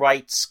he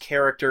writes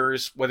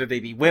characters, whether they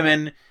be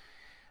women,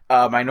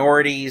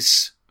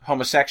 minorities,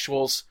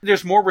 homosexuals.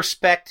 There's more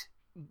respect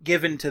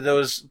given to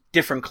those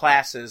different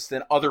classes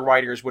than other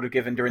writers would have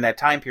given during that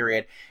time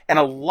period, and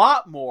a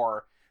lot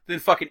more than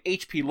fucking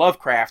H.P.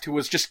 Lovecraft, who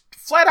was just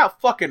flat out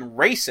fucking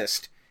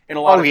racist in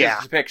a lot of his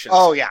depictions.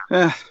 Oh yeah.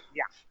 Yeah.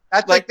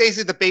 That's like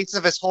basically the base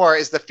of his horror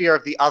is the fear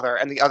of the other,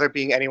 and the other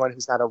being anyone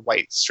who's not a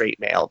white straight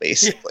male,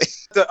 basically.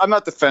 I'm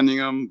not defending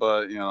him,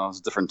 but it's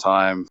a different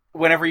time.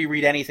 Whenever you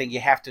read anything, you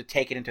have to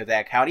take it into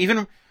that account.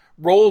 Even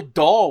Roald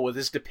Dahl, with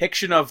his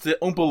depiction of the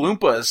Oompa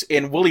Loompas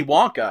in Willy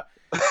Wonka,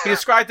 he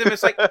described them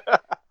as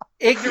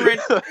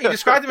ignorant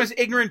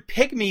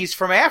pygmies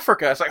from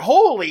Africa. It's like,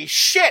 holy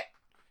shit!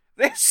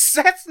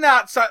 That's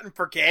not something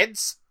for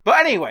kids. But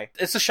anyway,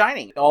 it's The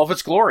Shining, all of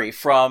its glory,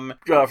 from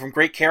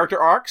great character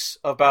arcs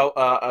about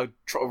a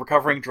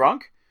recovering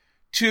drunk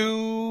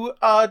to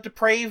a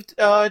depraved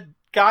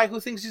guy who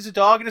thinks he's a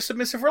dog in a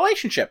submissive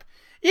relationship.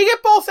 You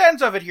get both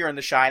ends of it here in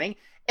The Shining,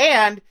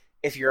 and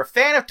if you're a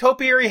fan of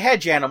topiary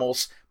hedge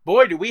animals,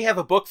 boy, do we have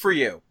a book for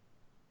you.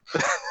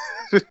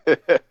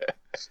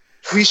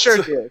 We sure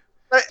do.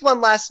 But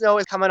one last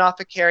note, coming off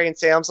of Carrie and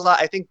Salem's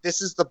Lot, I think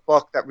this is the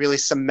book that really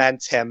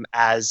cements him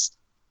as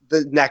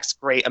the next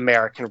great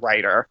American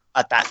writer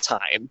at that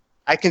time.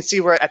 I can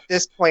see where at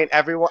this point,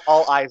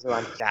 all eyes are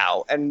on him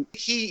now. And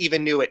he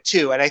even knew it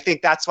too. And I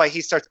think that's why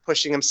he starts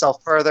pushing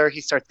himself further. He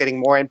starts getting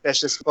more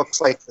ambitious,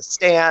 books like The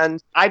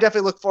Stand. I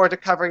definitely look forward to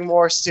covering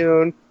more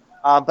soon.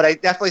 But I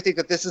definitely think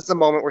that this is the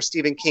moment where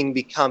Stephen King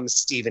becomes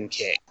Stephen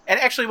King. And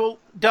actually,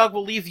 Doug,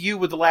 we'll leave you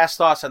with the last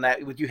thoughts on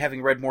that, with you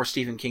having read more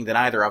Stephen King than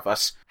either of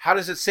us. How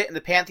does it sit in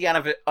the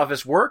pantheon of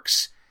his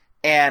works?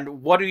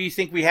 And what do you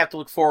think we have to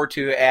look forward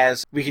to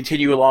as we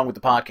continue along with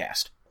the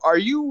podcast? Are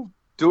you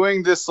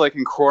doing this like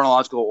in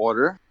chronological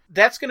order?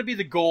 That's going to be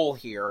the goal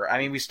here. I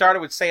mean, we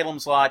started with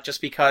Salem's Lot just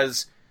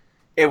because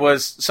it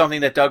was something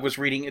that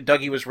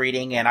Dougie was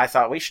reading, and I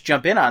thought we should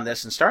jump in on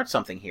this and start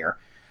something here.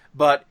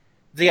 But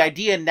the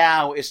idea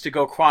now is to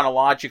go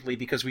chronologically,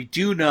 because we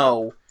do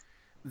know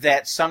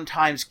that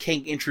sometimes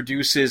King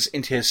introduces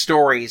into his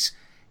stories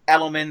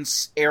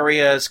elements,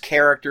 areas,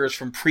 characters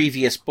from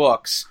previous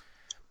books.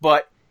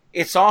 But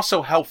it's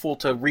also helpful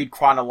to read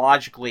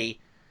chronologically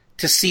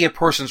to see a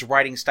person's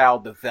writing style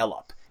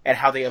develop and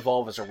how they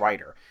evolve as a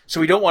writer. So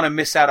we don't want to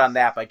miss out on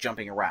that by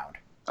jumping around.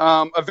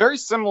 A very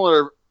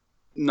similar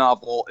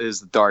novel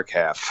is The Dark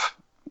Half,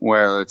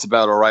 where it's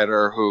about a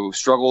writer who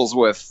struggles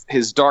with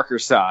his darker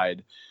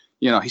side.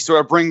 You know, he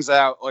sort of brings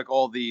out like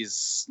all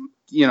these,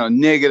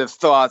 negative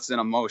thoughts and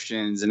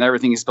emotions and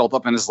everything he's built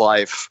up in his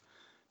life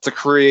to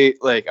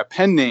create like a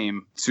pen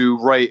name to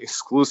write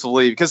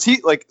exclusively, because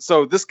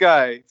so this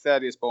guy,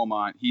 Thaddeus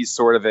Beaumont, he's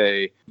sort of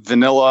a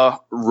vanilla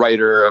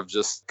writer of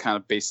just kind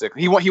of basic.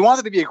 He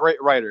wanted to be a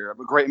great writer, a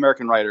great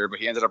American writer, but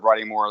he ended up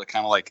writing more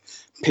kind of like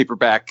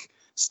paperback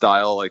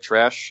style, like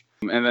trash.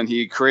 And then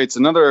he creates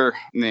another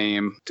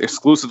name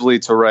exclusively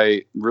to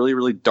write really,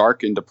 really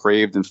dark and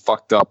depraved and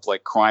fucked up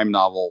like crime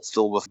novels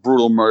filled with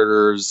brutal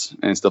murders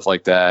and stuff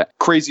like that.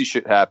 Crazy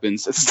shit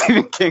happens. It's a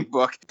Stephen King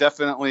book.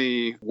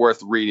 Definitely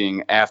worth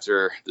reading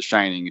after The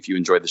Shining if you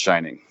enjoyed The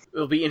Shining.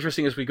 It'll be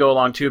interesting as we go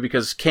along, too,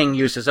 because King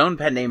used his own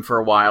pen name for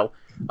a while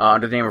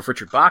under the name of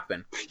Richard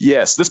Bachman.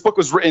 Yes, this book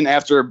was written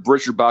after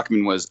Richard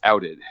Bachman was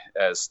outed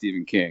as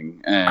Stephen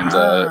King. And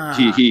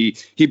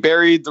he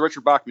buried the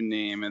Richard Bachman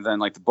name, and then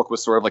like the book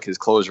was sort of like his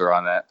closure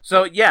on that.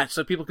 So, yeah,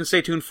 so people can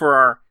stay tuned for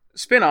our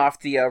spin-off,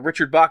 the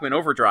Richard Bachman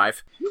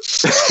Overdrive.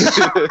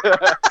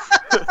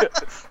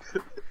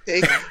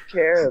 Take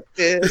care of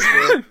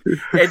business.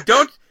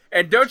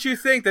 And don't you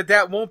think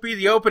that won't be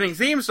the opening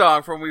theme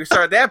song from when we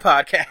started that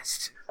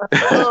podcast?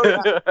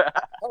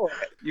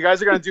 You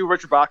guys are going to do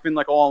Richard Bachman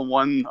like all in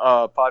one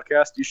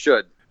podcast? You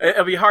should.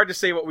 It'll be hard to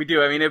say what we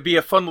do. I mean, it'd be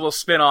a fun little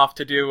spin-off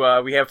to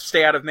do. We have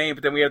Stay Out of Maine,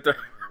 but then we have the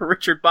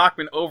Richard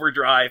Bachman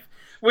Overdrive,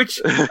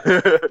 which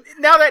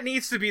now that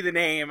needs to be the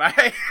name.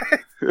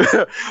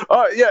 Yeah,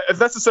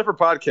 that's a separate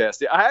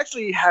podcast. I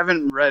actually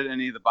haven't read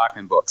any of the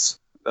Bachman books.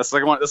 That's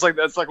like one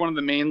of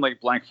the main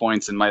like blank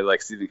points in my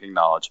like Stephen King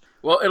knowledge.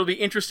 Well, it'll be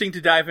interesting to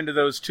dive into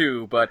those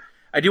too, but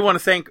I do want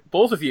to thank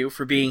both of you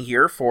for being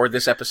here for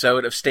this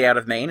episode of Stay Out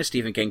of Maine, a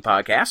Stephen King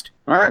podcast.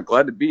 All right,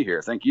 glad to be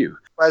here. Thank you.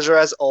 Pleasure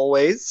as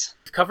always.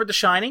 Covered The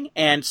Shining,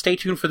 and stay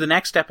tuned for the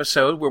next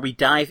episode where we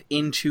dive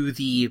into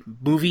the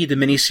movie, the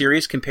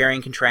miniseries,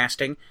 comparing,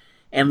 contrasting,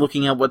 and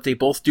looking at what they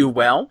both do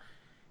well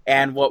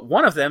and what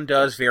one of them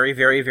does very,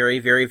 very, very,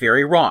 very,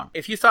 very wrong.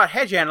 If you thought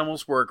hedge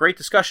animals were a great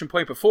discussion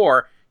point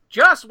before,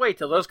 just wait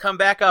till those come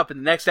back up in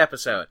the next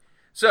episode.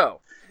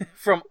 So,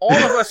 from all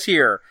of us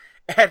here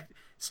at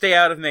Stay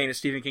Out of Maine, a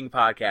Stephen King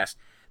podcast,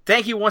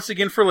 thank you once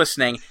again for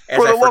listening.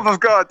 For the love of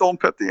God, don't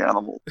pet the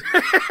animal.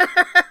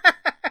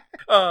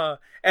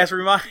 As a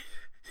reminder,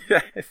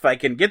 if I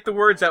can get the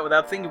words out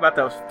without thinking about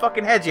those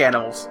fucking hedge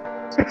animals.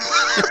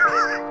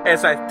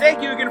 As I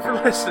thank you again for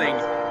listening,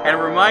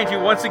 and remind you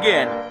once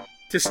again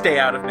to stay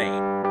out of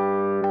Maine.